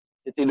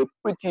c'était le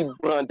petit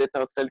brin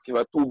d'étincelle qui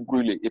va tout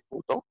brûler. Et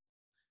pourtant,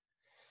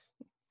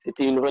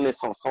 c'était une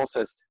renaissance sans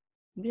cesse.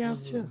 Bien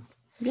sûr,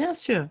 bien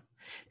sûr.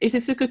 Et c'est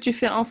ce que tu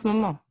fais en ce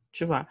moment,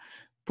 tu vois,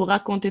 pour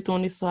raconter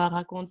ton histoire,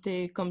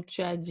 raconter, comme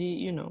tu as dit,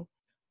 you know,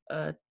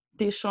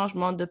 tes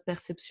changements de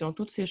perception,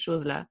 toutes ces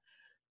choses-là.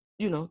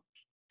 You know,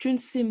 tu ne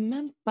sais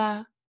même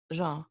pas,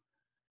 genre,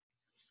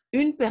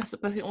 une personne,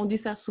 parce qu'on dit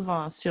ça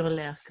souvent sur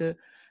l'air, que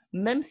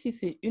même si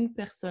c'est une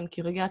personne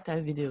qui regarde ta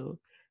vidéo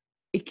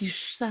et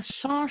ça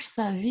change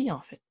sa vie,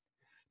 en fait.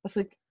 Parce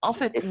que, en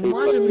fait,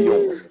 moi, je me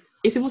dis...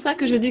 Et c'est pour ça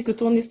que je dis que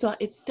ton histoire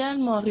est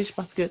tellement riche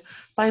parce que,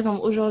 par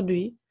exemple,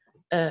 aujourd'hui,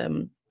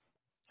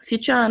 si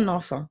tu as un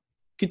enfant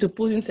qui te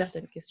pose une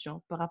certaine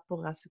question par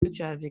rapport à ce que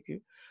tu as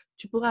vécu,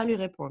 tu pourras lui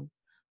répondre.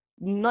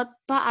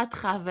 Pas à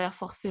travers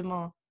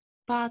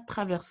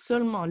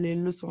seulement les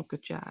leçons que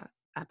tu as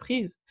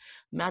apprises,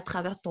 mais à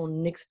travers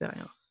ton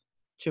expérience,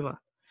 tu vois.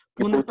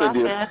 Pour ne pas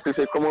faire... Tu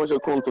sais comment je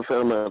compte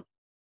faire même.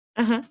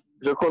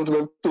 Je compte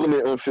même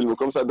tourner un film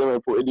comme ça demain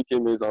pour éduquer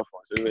mes enfants.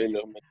 Je vais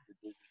leur mettre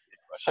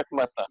chaque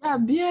matin. Tu as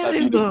bien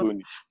raison.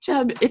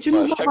 Et tu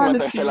nous chaque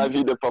matin, c'est la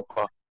vie de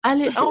papa.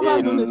 Allez, on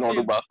va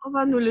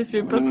nous le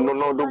faire. Parce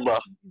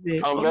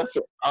que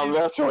en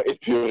version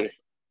épurée.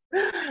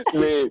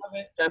 Mais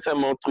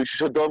sincèrement,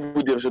 je dois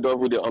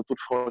vous dire en toute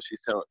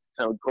franchise,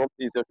 c'est un grand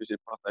plaisir que j'ai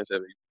partagé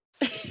avec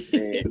vous.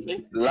 Et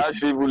là,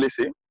 je vais vous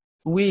laisser.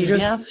 Oui,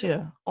 bien sûr.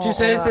 Tu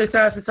sais, c'est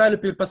ça le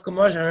pire, parce que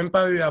moi, je n'ai même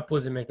pas eu à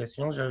poser mes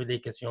questions. J'avais des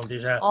questions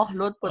déjà en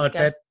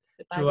tête.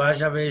 Tu vois,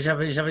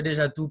 j'avais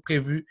déjà tout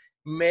prévu,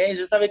 mais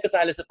je savais que ça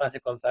allait se passer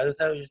comme ça.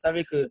 Je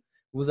savais que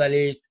vous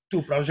allez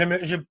tout prendre.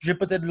 J'ai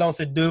peut-être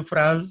lancé 2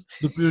 phrases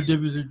depuis le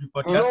début du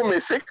podcast. Non,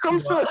 mais c'est comme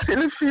ça, c'est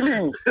le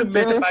feeling.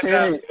 Mais c'est pas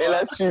grave.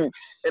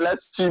 Elle a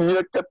su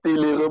mieux capter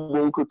les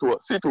rebonds que toi,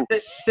 c'est tout.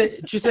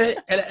 Tu sais,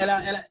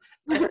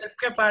 elle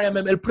préparait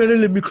même, elle prenait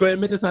le micro, elle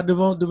mettait ça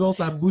devant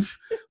sa bouche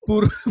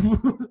pour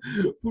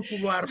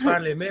pouvoir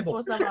parler. Mais bon, il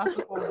faut savoir ce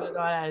qu'on veut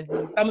dans la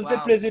vie. Ça me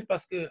fait plaisir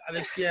parce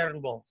qu'avec Pierre,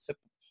 bon,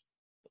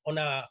 on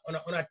a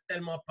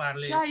tellement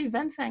parlé. Tu as eu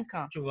 25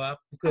 ans. Tu vois,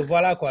 que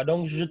voilà quoi.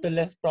 Donc, je te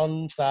laisse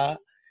prendre ça.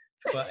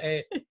 Tu vois,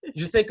 et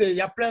je sais qu'il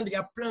y a plein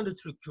de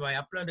trucs, tu vois, il y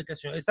a plein de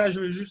questions. Et ça,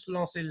 je vais juste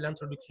lancer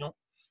l'introduction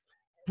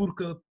pour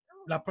que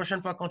la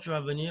prochaine fois quand tu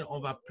vas venir, on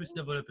va plus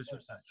développer sur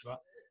ça, tu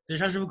vois.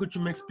 Déjà, je veux que tu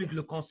m'expliques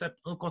un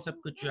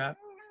concept que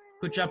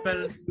tu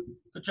appelles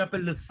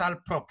le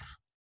sale propre.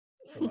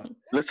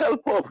 Le sale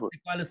propre? C'est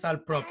quoi le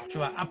sale propre, tu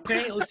vois?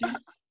 Après aussi,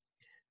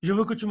 je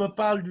veux que tu me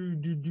parles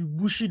du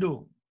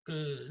Bushido.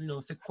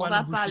 C'est quoi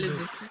le Bushido? On va parler de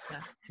tout ça.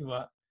 Tu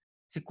vois?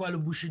 C'est quoi le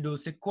Bushido?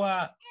 C'est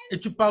quoi? Et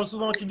tu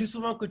dis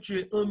souvent que tu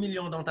es 1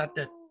 million dans ta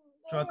tête.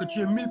 Tu vois? Que tu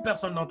es 1000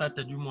 personnes dans ta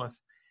tête, du moins.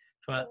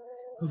 Tu vois?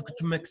 Que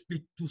tu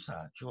m'expliques tout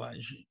ça, tu vois.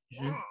 Il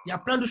y a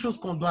plein de choses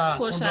qu'on doit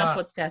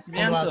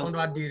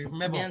dire.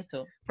 Mais bon,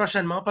 bientôt.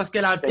 Prochainement, parce que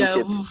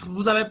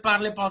vous avez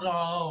parlé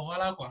pendant...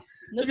 voilà quoi.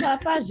 Ne sois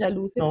pas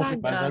jaloux, c'est non, pas grave. Non, je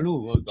suis pas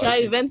jaloux. Tu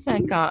as eu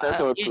 25 ans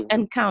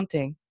and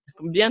counting.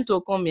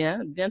 Bientôt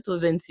combien? Bientôt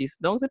 26.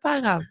 Donc, c'est pas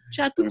grave.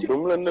 Tu as tout de suite...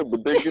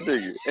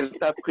 Elle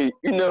t'a pris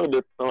 1 heure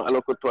de temps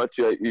alors que toi,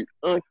 tu as eu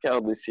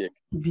 1/4 de siècle.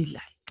 Bilay.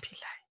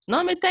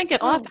 Non, mais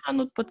t'inquiète, on va faire un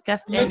autre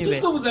podcast. Mais tout ce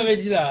que vous avez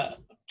dit là,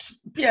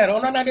 Pierre, on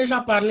en a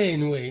déjà parlé,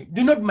 anyway.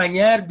 D'une autre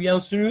manière, bien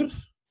sûr,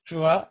 tu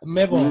vois,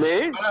 mais bon.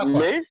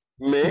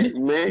 Mais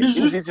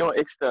une vision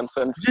externe,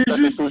 ça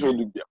fait toujours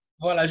du bien.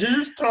 Voilà, j'ai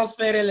juste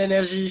transféré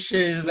l'énergie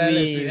chez elle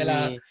et puis elle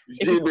a...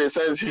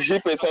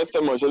 JP,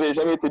 sincèrement, je n'ai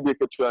jamais te dire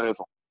que tu as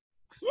raison.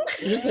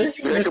 Je sais,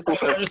 Rien que pour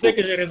faire je sais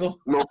que j'ai raison.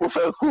 Non, pour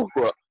faire court,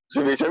 quoi. Je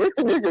vais jamais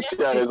te dire que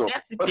tu as raison.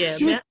 Merci Pierre,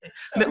 merci.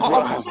 Mais on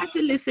va te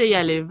laisser y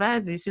aller.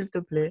 Vas-y, s'il te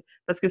plaît.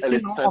 Parce que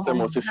sinon,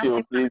 Sincèrement, ce fut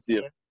un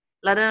plaisir.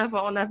 La dernière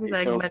fois, on a fait ça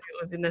avec Mathieu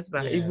aussi, n'est-ce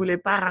pas? Il ne voulait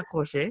pas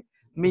raccrocher,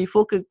 mais il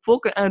faut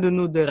qu'un de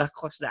nous deux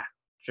raccroche là,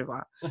 tu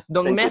vois.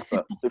 Donc, merci.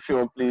 Ce fut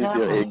un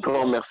plaisir et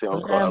grand merci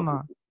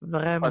encore.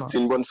 Vraiment. Passe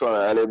une bonne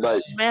soirée. Allez,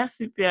 bye.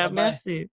 Merci Pierre, merci.